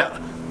ini tidak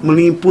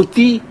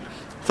meliputi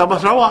Sabah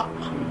Sarawak.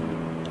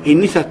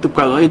 Ini satu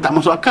perkara yang tak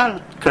masuk akal,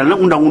 kerana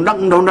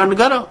undang-undang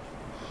negara,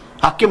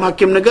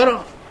 hakim-hakim negara.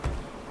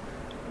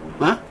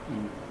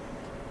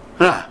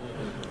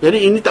 Jadi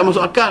ini tak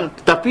masuk akal.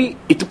 Tapi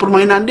itu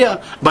permainan dia.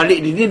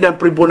 Balik di sini dan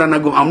Perhimpunan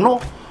Agung UMNO,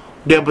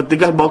 dia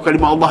bertegas bahawa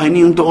kalimah Allah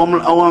ini untuk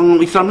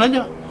orang Islam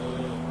saja.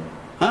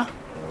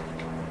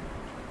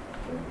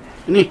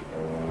 Ini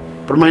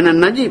permainan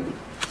Najib.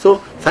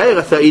 So saya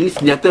rasa ini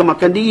senjata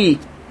makan diri.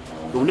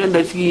 Kemudian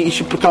dari segi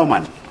isu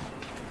perkauman,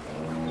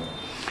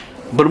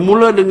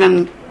 bermula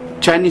dengan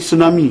Chinese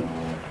tsunami,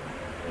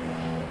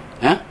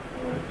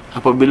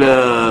 apabila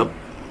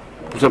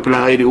pusat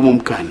pilihan raya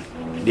diumumkan,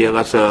 dia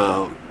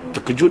rasa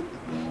terkejut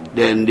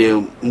dan dia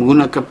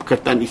menggunakan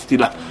perkataan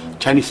istilah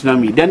Chinese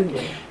tsunami. Dan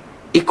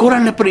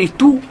ikuran daripada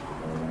itu,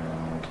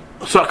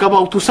 surat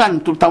khabar utusan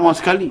terutama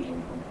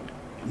sekali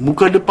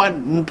muka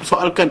depan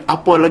mempersoalkan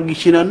apa lagi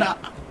China nak.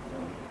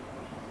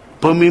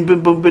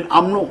 Pemimpin-pemimpin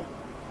UMNO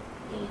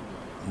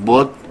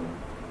buat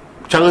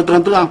cara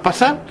terang-terang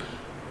pasal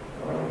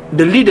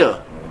the leader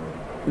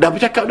dah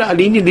bercakap dah.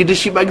 Ini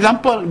leadership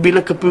example.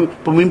 Bila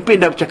pemimpin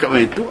dah bercakap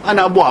macam itu,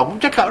 anak buah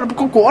pun bercakap dah,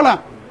 berkokok lah.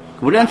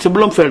 Kemudian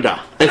sebelum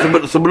Felda,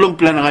 sebelum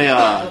pilihan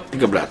raya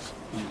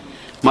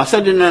 13, masa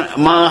dia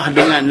marah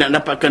dengan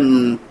nak dapatkan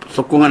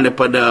sokongan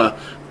daripada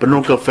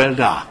penukar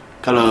Felda,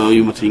 kalau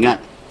you masih ingat,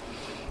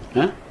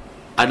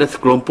 ada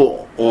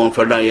sekelompok orang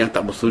Felda yang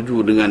tak bersetuju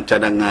dengan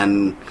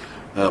cadangan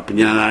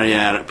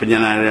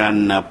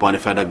penyanarian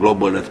Felda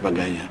Global dan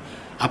sebagainya.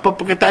 Apa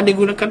perkataan dia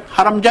gunakan?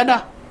 Haram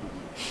jadah.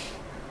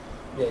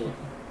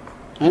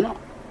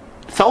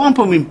 seorang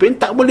pemimpin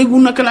tak boleh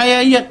gunakan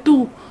ayat-ayat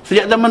tu.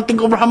 Sejak zaman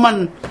Tengku Abdul Rahman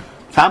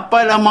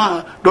sampailah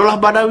Daulah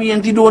Badawi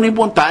yang tidur ni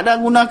pun tak ada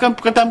gunakan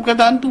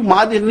perkataan-perkataan tu.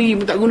 Mahathir sendiri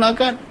pun tak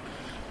gunakan.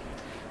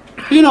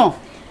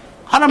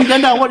 Haram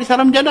jadah, what is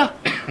haram jadah?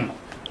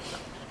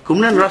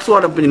 Kemudian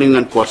rasuah dan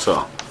penyelewengan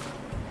kuasa.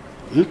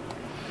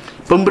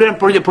 Pemberian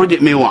projek-projek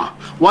mewah.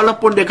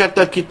 Walaupun dia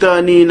kata kita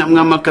ni nak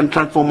mengamalkan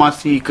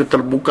transformasi,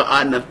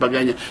 keterbukaan dan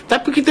sebagainya,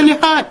 tapi kita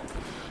lihat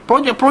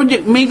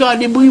projek-projek mega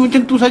dia beri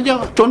macam tu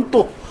saja.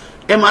 Contoh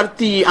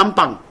MRT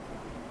Ampang.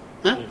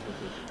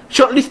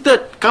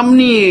 Shortlisted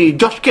company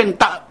Joshken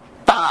tak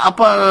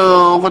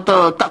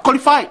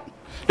qualified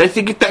dari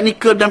segi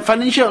technical dan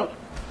financial,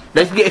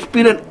 dari segi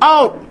experience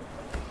out.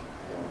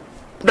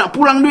 Nak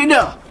pulang duit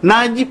dia,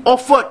 Najib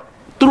offered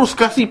terus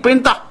kasih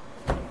perintah,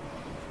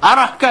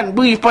 arahkan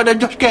beri pada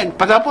Joshken.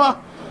 Pasal apa?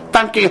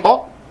 Tan Keng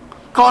Hock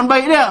kawan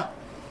baik dia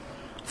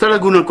salah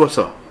guna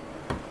kuasa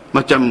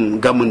macam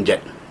government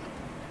jet.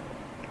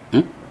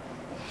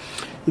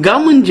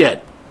 Government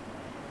jet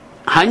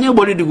hanya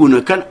boleh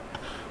digunakan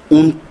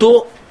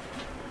untuk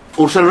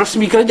urusan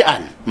rasmi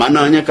kerajaan.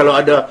 Maknanya kalau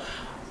ada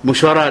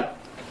mesyuarat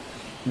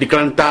di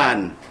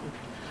Kelantan,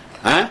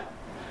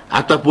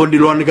 ataupun di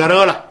luar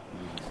negara lah,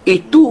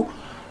 itu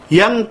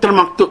yang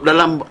termaktub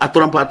dalam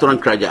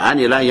aturan-peraturan kerajaan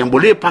ialah yang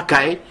boleh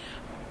pakai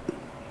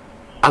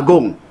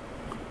Agong,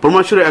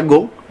 Permasyurat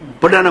Agong,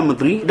 Perdana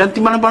Menteri dan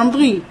Timbalan Perdana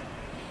Menteri.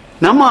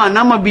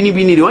 Nama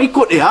bini-bini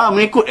dia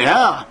mengikut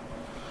dia.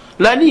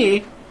 Lah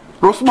ni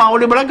Rosmah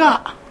boleh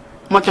berlagak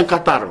macam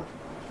Qatar.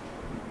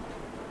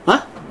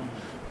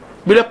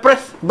 Bila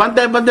press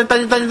bantai-bantai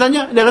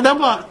tanya, dia kata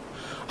apa?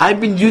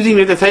 I've been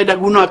using it, saya dah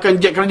gunakan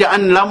jet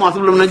kerajaan lama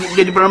sebelum Najib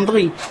jadi Perdana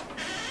Menteri.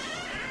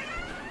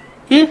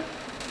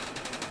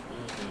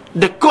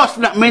 The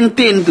cost nak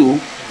maintain tu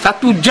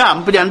 1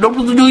 jam perjalanan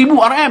 27,000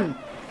 RM.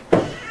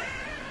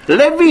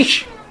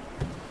 Lavish.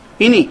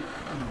 Ini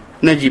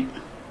Najib,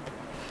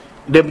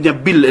 dia punya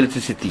bill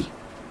electricity.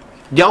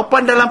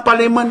 Jawapan dalam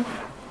parlimen,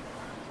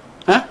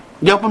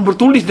 jawapan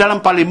bertulis dalam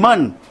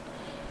parlimen,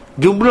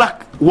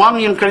 jumlah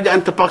wang yang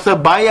kerajaan terpaksa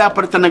bayar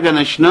pada tenaga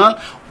nasional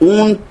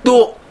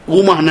untuk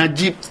rumah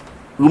Najib,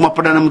 rumah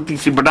Perdana Menteri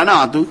Seri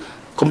Perdana tu,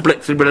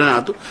 kompleks Seri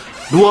Perdana tu,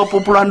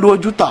 2.2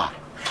 juta.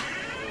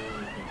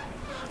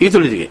 Itu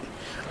dia sikit,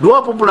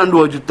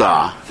 2.2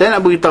 juta. Saya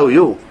nak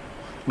beritahu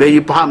biar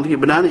you faham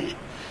sikit benda ni.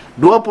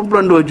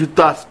 2.2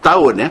 juta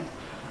setahun,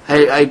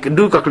 I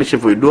do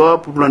calculation for you.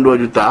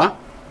 2.2 juta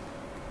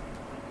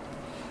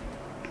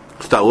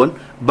setahun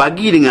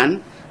bagi dengan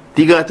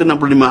 365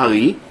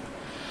 hari,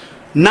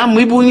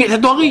 RM6,000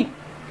 satu hari.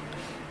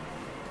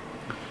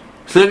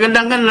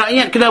 Sedangkan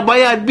rakyat kena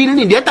bayar bil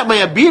ni, dia tak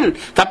bayar bil,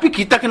 tapi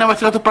kita kena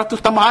bayar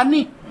 100% tambahan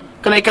ni,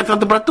 kenaikan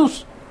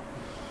 100%.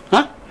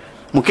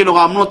 Mungkin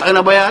orang UMNO tak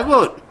kena bayar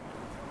kot.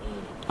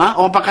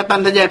 Orang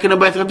pakatan saja kena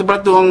bayar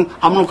 100%, orang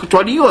UMNO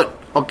kecuali kot.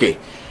 Okey,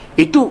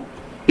 itu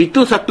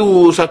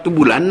satu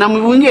bulan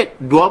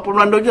RM6,000,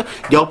 2.2 juta.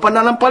 Jawapan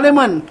dalam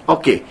parlimen.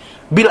 Okey,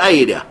 bil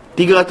air dia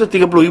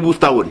RM330,000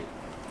 setahun.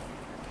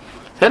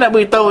 Saya nak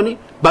beritahu ni,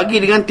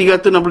 bagi dengan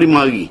 365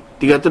 hari.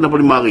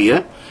 365 hari,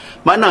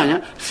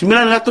 maknanya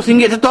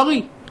RM900 satu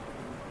hari.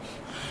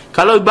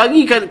 Kalau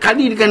bagi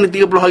kali dengan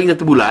 30 hari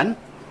satu bulan,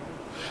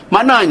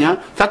 maknanya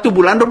satu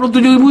bulan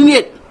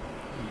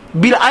RM27,000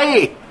 bil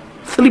air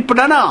Seri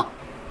Perdana.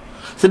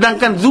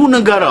 Sedangkan zoo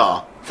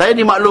negara, saya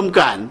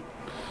dimaklumkan,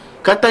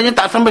 katanya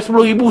tak sampai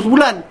RM10,000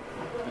 sebulan.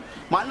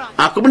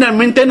 Kemudian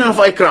maintenance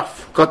of aircraft,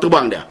 kau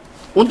terbang dia.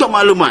 Untuk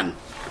makluman,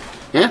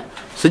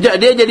 sejak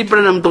dia jadi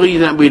Perdana Menteri,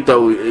 nak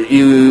beritahu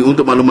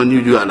untuk makluman you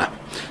jugalah,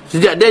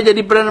 sejak dia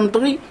jadi Perdana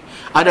Menteri,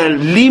 ada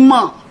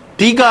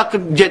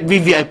 3 jet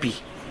VVIP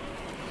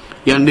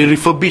yang di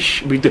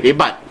refurbish begitu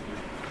hebat,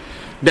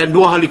 dan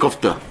 2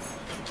 helikopter.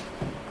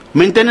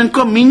 Maintenance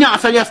kau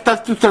minyak saja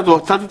satu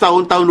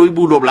tahun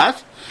 2012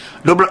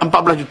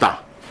 14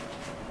 juta.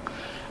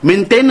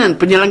 Maintenance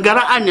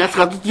penyelenggaraannya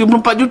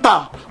 174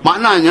 juta.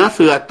 Maknanya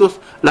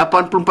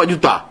 184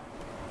 juta.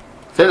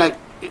 Saya nak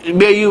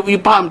biar you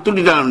faham tu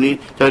di dalam ni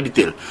secara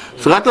detail.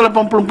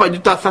 184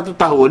 juta satu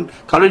tahun,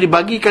 kalau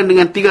dibagikan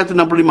dengan 365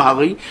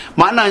 hari,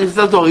 maknanya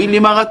satu hari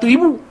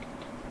 500,000.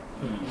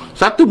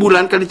 Satu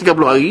bulan kali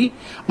 30 hari,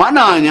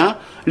 maknanya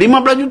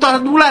 15 juta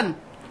satu bulan.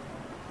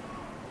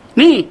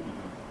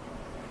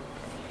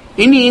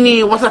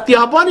 Ini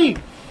wasatiyah apa ni?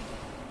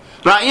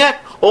 Rakyat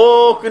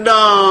kena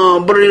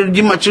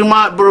berjimat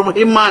cermat,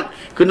 berhemat,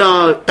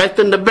 kena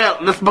tighten the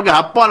belt dan sebagainya.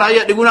 Apalah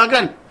ayat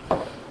digunakan?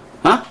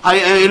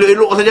 Ayat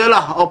elok-elok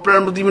sajalah.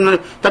 Perdana Menteri,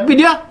 tapi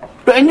dia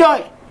enjoy.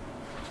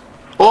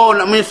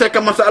 Nak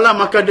menyelesaikan masalah,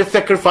 maka dia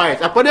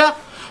sacrifice. Apa dia?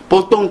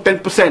 Potong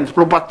 10%,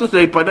 10%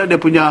 daripada dia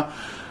punya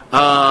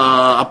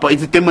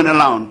entertainment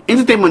allowance.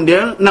 Entertainment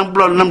dia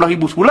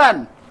 66,000 sebulan,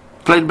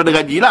 selain pada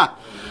gaji lah.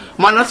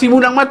 Mana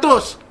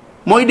 1,600.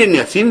 Muhyiddin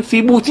Yassin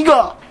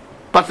 1,003.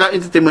 Pasal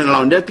entertainment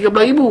allowance dia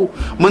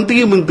 13,000.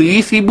 Menteri-menteri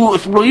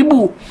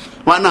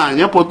 10,000.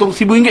 Maknanya potong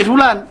RM1,000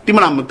 sebulan.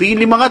 Timbalan menteri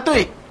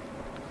 500.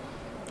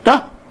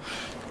 Dah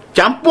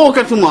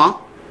campurkan semua,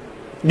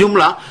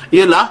 jumlah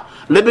ialah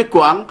lebih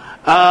kurang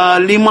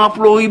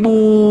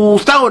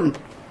 50,000 setahun.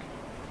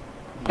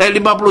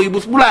 50,000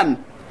 sebulan.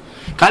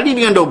 Kali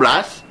dengan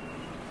 12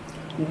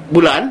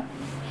 bulan,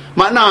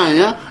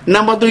 maknanya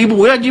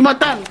 600,000 ya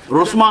jimatan.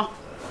 Rosmah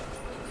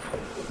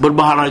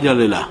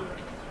berbaharajalela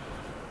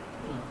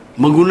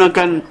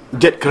menggunakan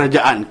jet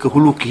kerajaan ke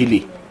hulu ke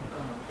hilir.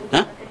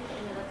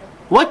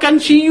 Why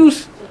can't she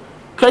use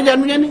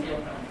kerajaan macam ni?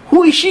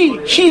 Who is she?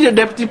 She the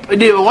deputy,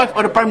 the wife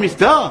of the prime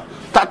minister.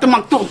 Tak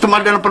termaktub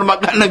dalam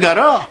perlembagaan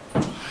negara.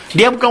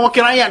 Dia bukan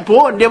wakil rakyat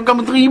pun, dia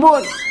bukan menteri pun.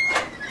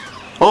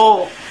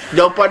 Oh,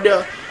 jawapan dia,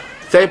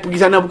 saya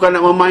pergi sana bukan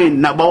nak bermain,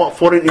 nak bawa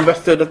foreign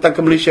investor datang ke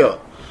Malaysia,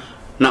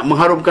 nak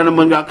mengharumkan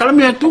nama negara. Kalau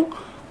macam tu,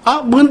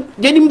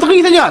 jadi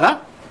menteri saja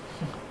tak?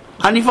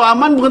 Hanifah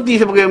Aman berhenti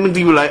sebagai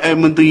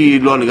menteri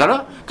luar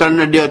negara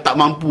kerana dia tak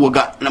mampu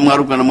agak nak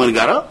mengharumkan nama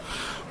negara.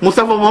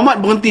 Mustafa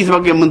Muhammad berhenti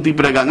sebagai menteri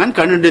perdagangan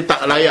kerana dia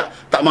tak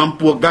layak, tak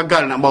mampu,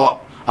 gagal nak bawa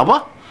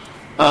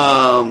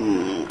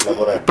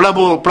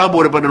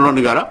pelabur daripada luar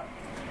negara.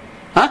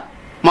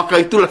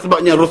 Maka itulah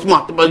sebabnya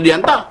Rosmah terpaksa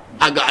dihantar.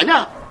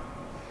 Agaknya,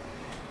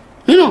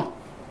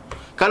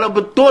 kalau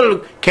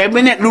betul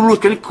kabinet lulus,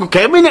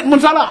 kabinet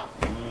pun salah.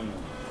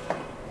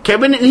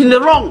 Kabinet is in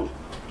the wrong.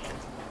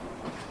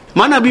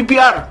 Mana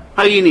BPR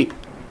hari ini?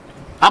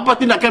 Apa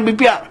tindakan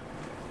BPR?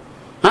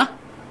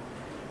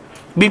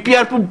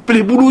 BPR pun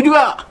pilih bulu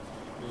juga.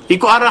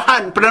 Ikut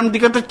arahan Perdana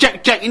Menteri kata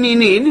cek ini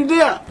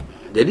dia.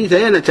 Jadi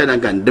saya nak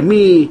cadangkan,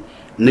 demi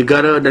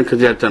negara dan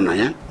kesejahteraan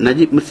rakyat,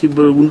 Najib mesti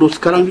berundur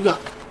sekarang juga.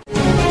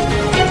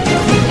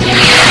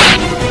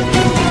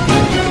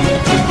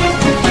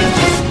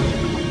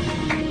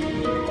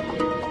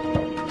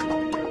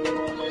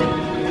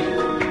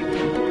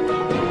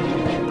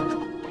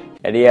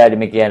 Jadi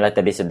demikianlah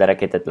tadi saudara,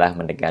 kita telah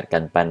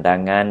mendengarkan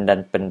pandangan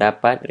dan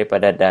pendapat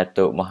daripada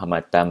Datuk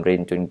Muhammad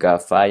Tamrin Tun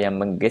Ghaffar yang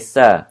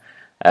menggesa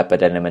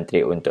Perdana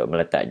Menteri untuk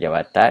meletak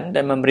jawatan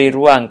dan memberi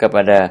ruang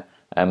kepada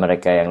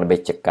mereka yang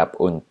lebih cekap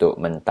untuk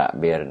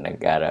mentadbir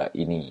negara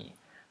ini.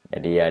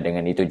 Jadi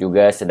dengan itu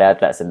juga, sedar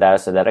tak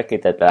sedar saudara,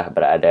 kita telah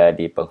berada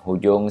di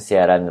penghujung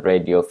siaran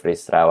Radio Free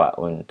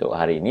Sarawak untuk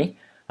hari ini.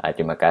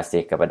 Terima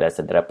kasih kepada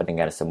saudara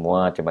pendengar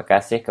semua. Terima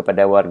kasih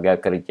kepada warga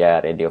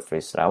kerja Radio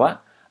Free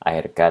Sarawak.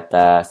 Akhir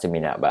kata,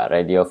 Seminak Bak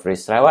Radio Free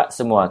Sarawak,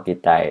 semua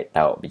kita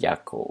tahu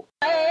berjaku.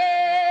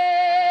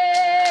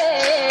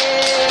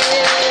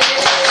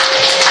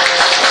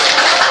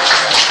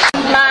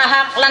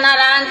 Mahak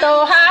lanaran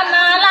Tuhan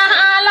Allah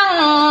alang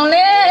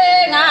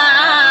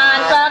dengan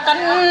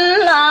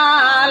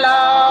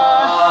kekenalo.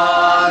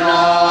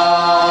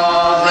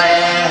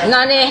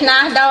 Nanih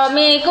nah daw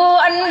miku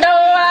ando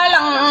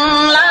alang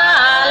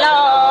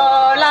lalo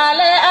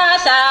lale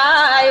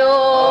asayo.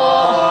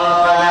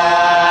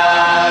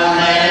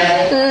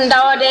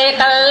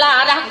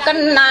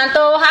 Kenan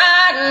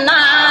Tuhan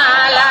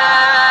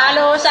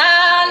lalu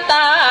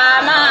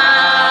santaman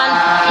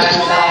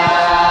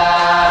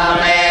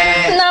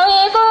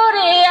nawi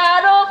puri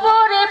aro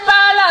puri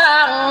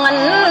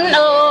palangan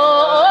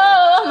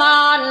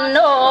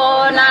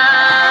manona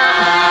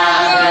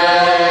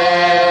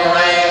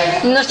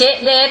nusik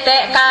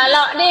detek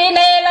kalau di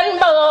nelan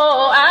bo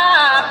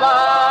apa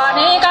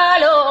ni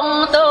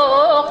kalung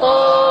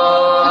tuku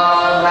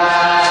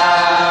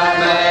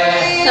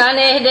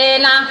aneh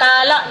denah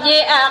kalau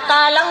je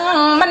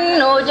akalang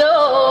menuju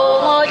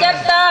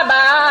Jatta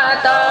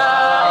Bata.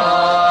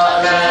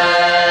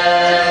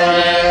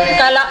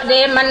 Kalau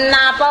di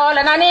menapo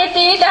lanani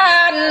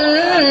tidan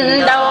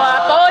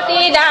dawa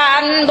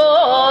potidan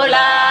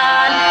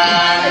bulan.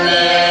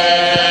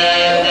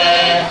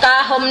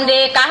 Kahum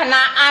di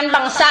kahnaan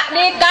bangsa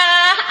di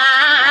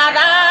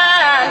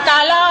kaharan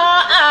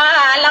kalau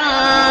alang.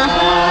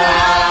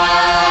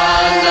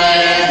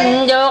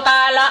 Jo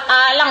kalau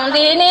alang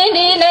dini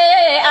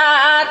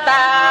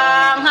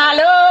atang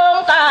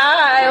halung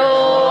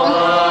kayung.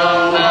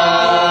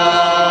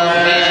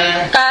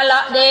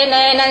 Kalau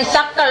dinenen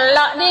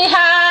sakelak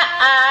diha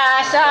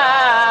asa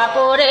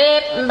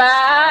purip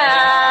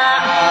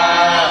bak.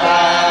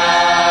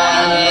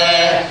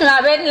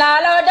 Ngabit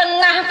lalu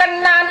dengah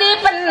kena di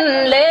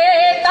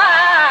penleta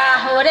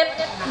hurip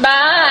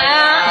bak.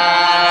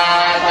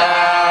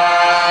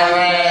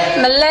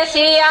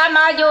 Malaysia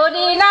maju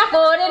di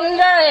nakurin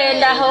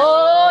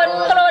dahun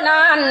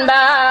kelunan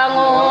bak.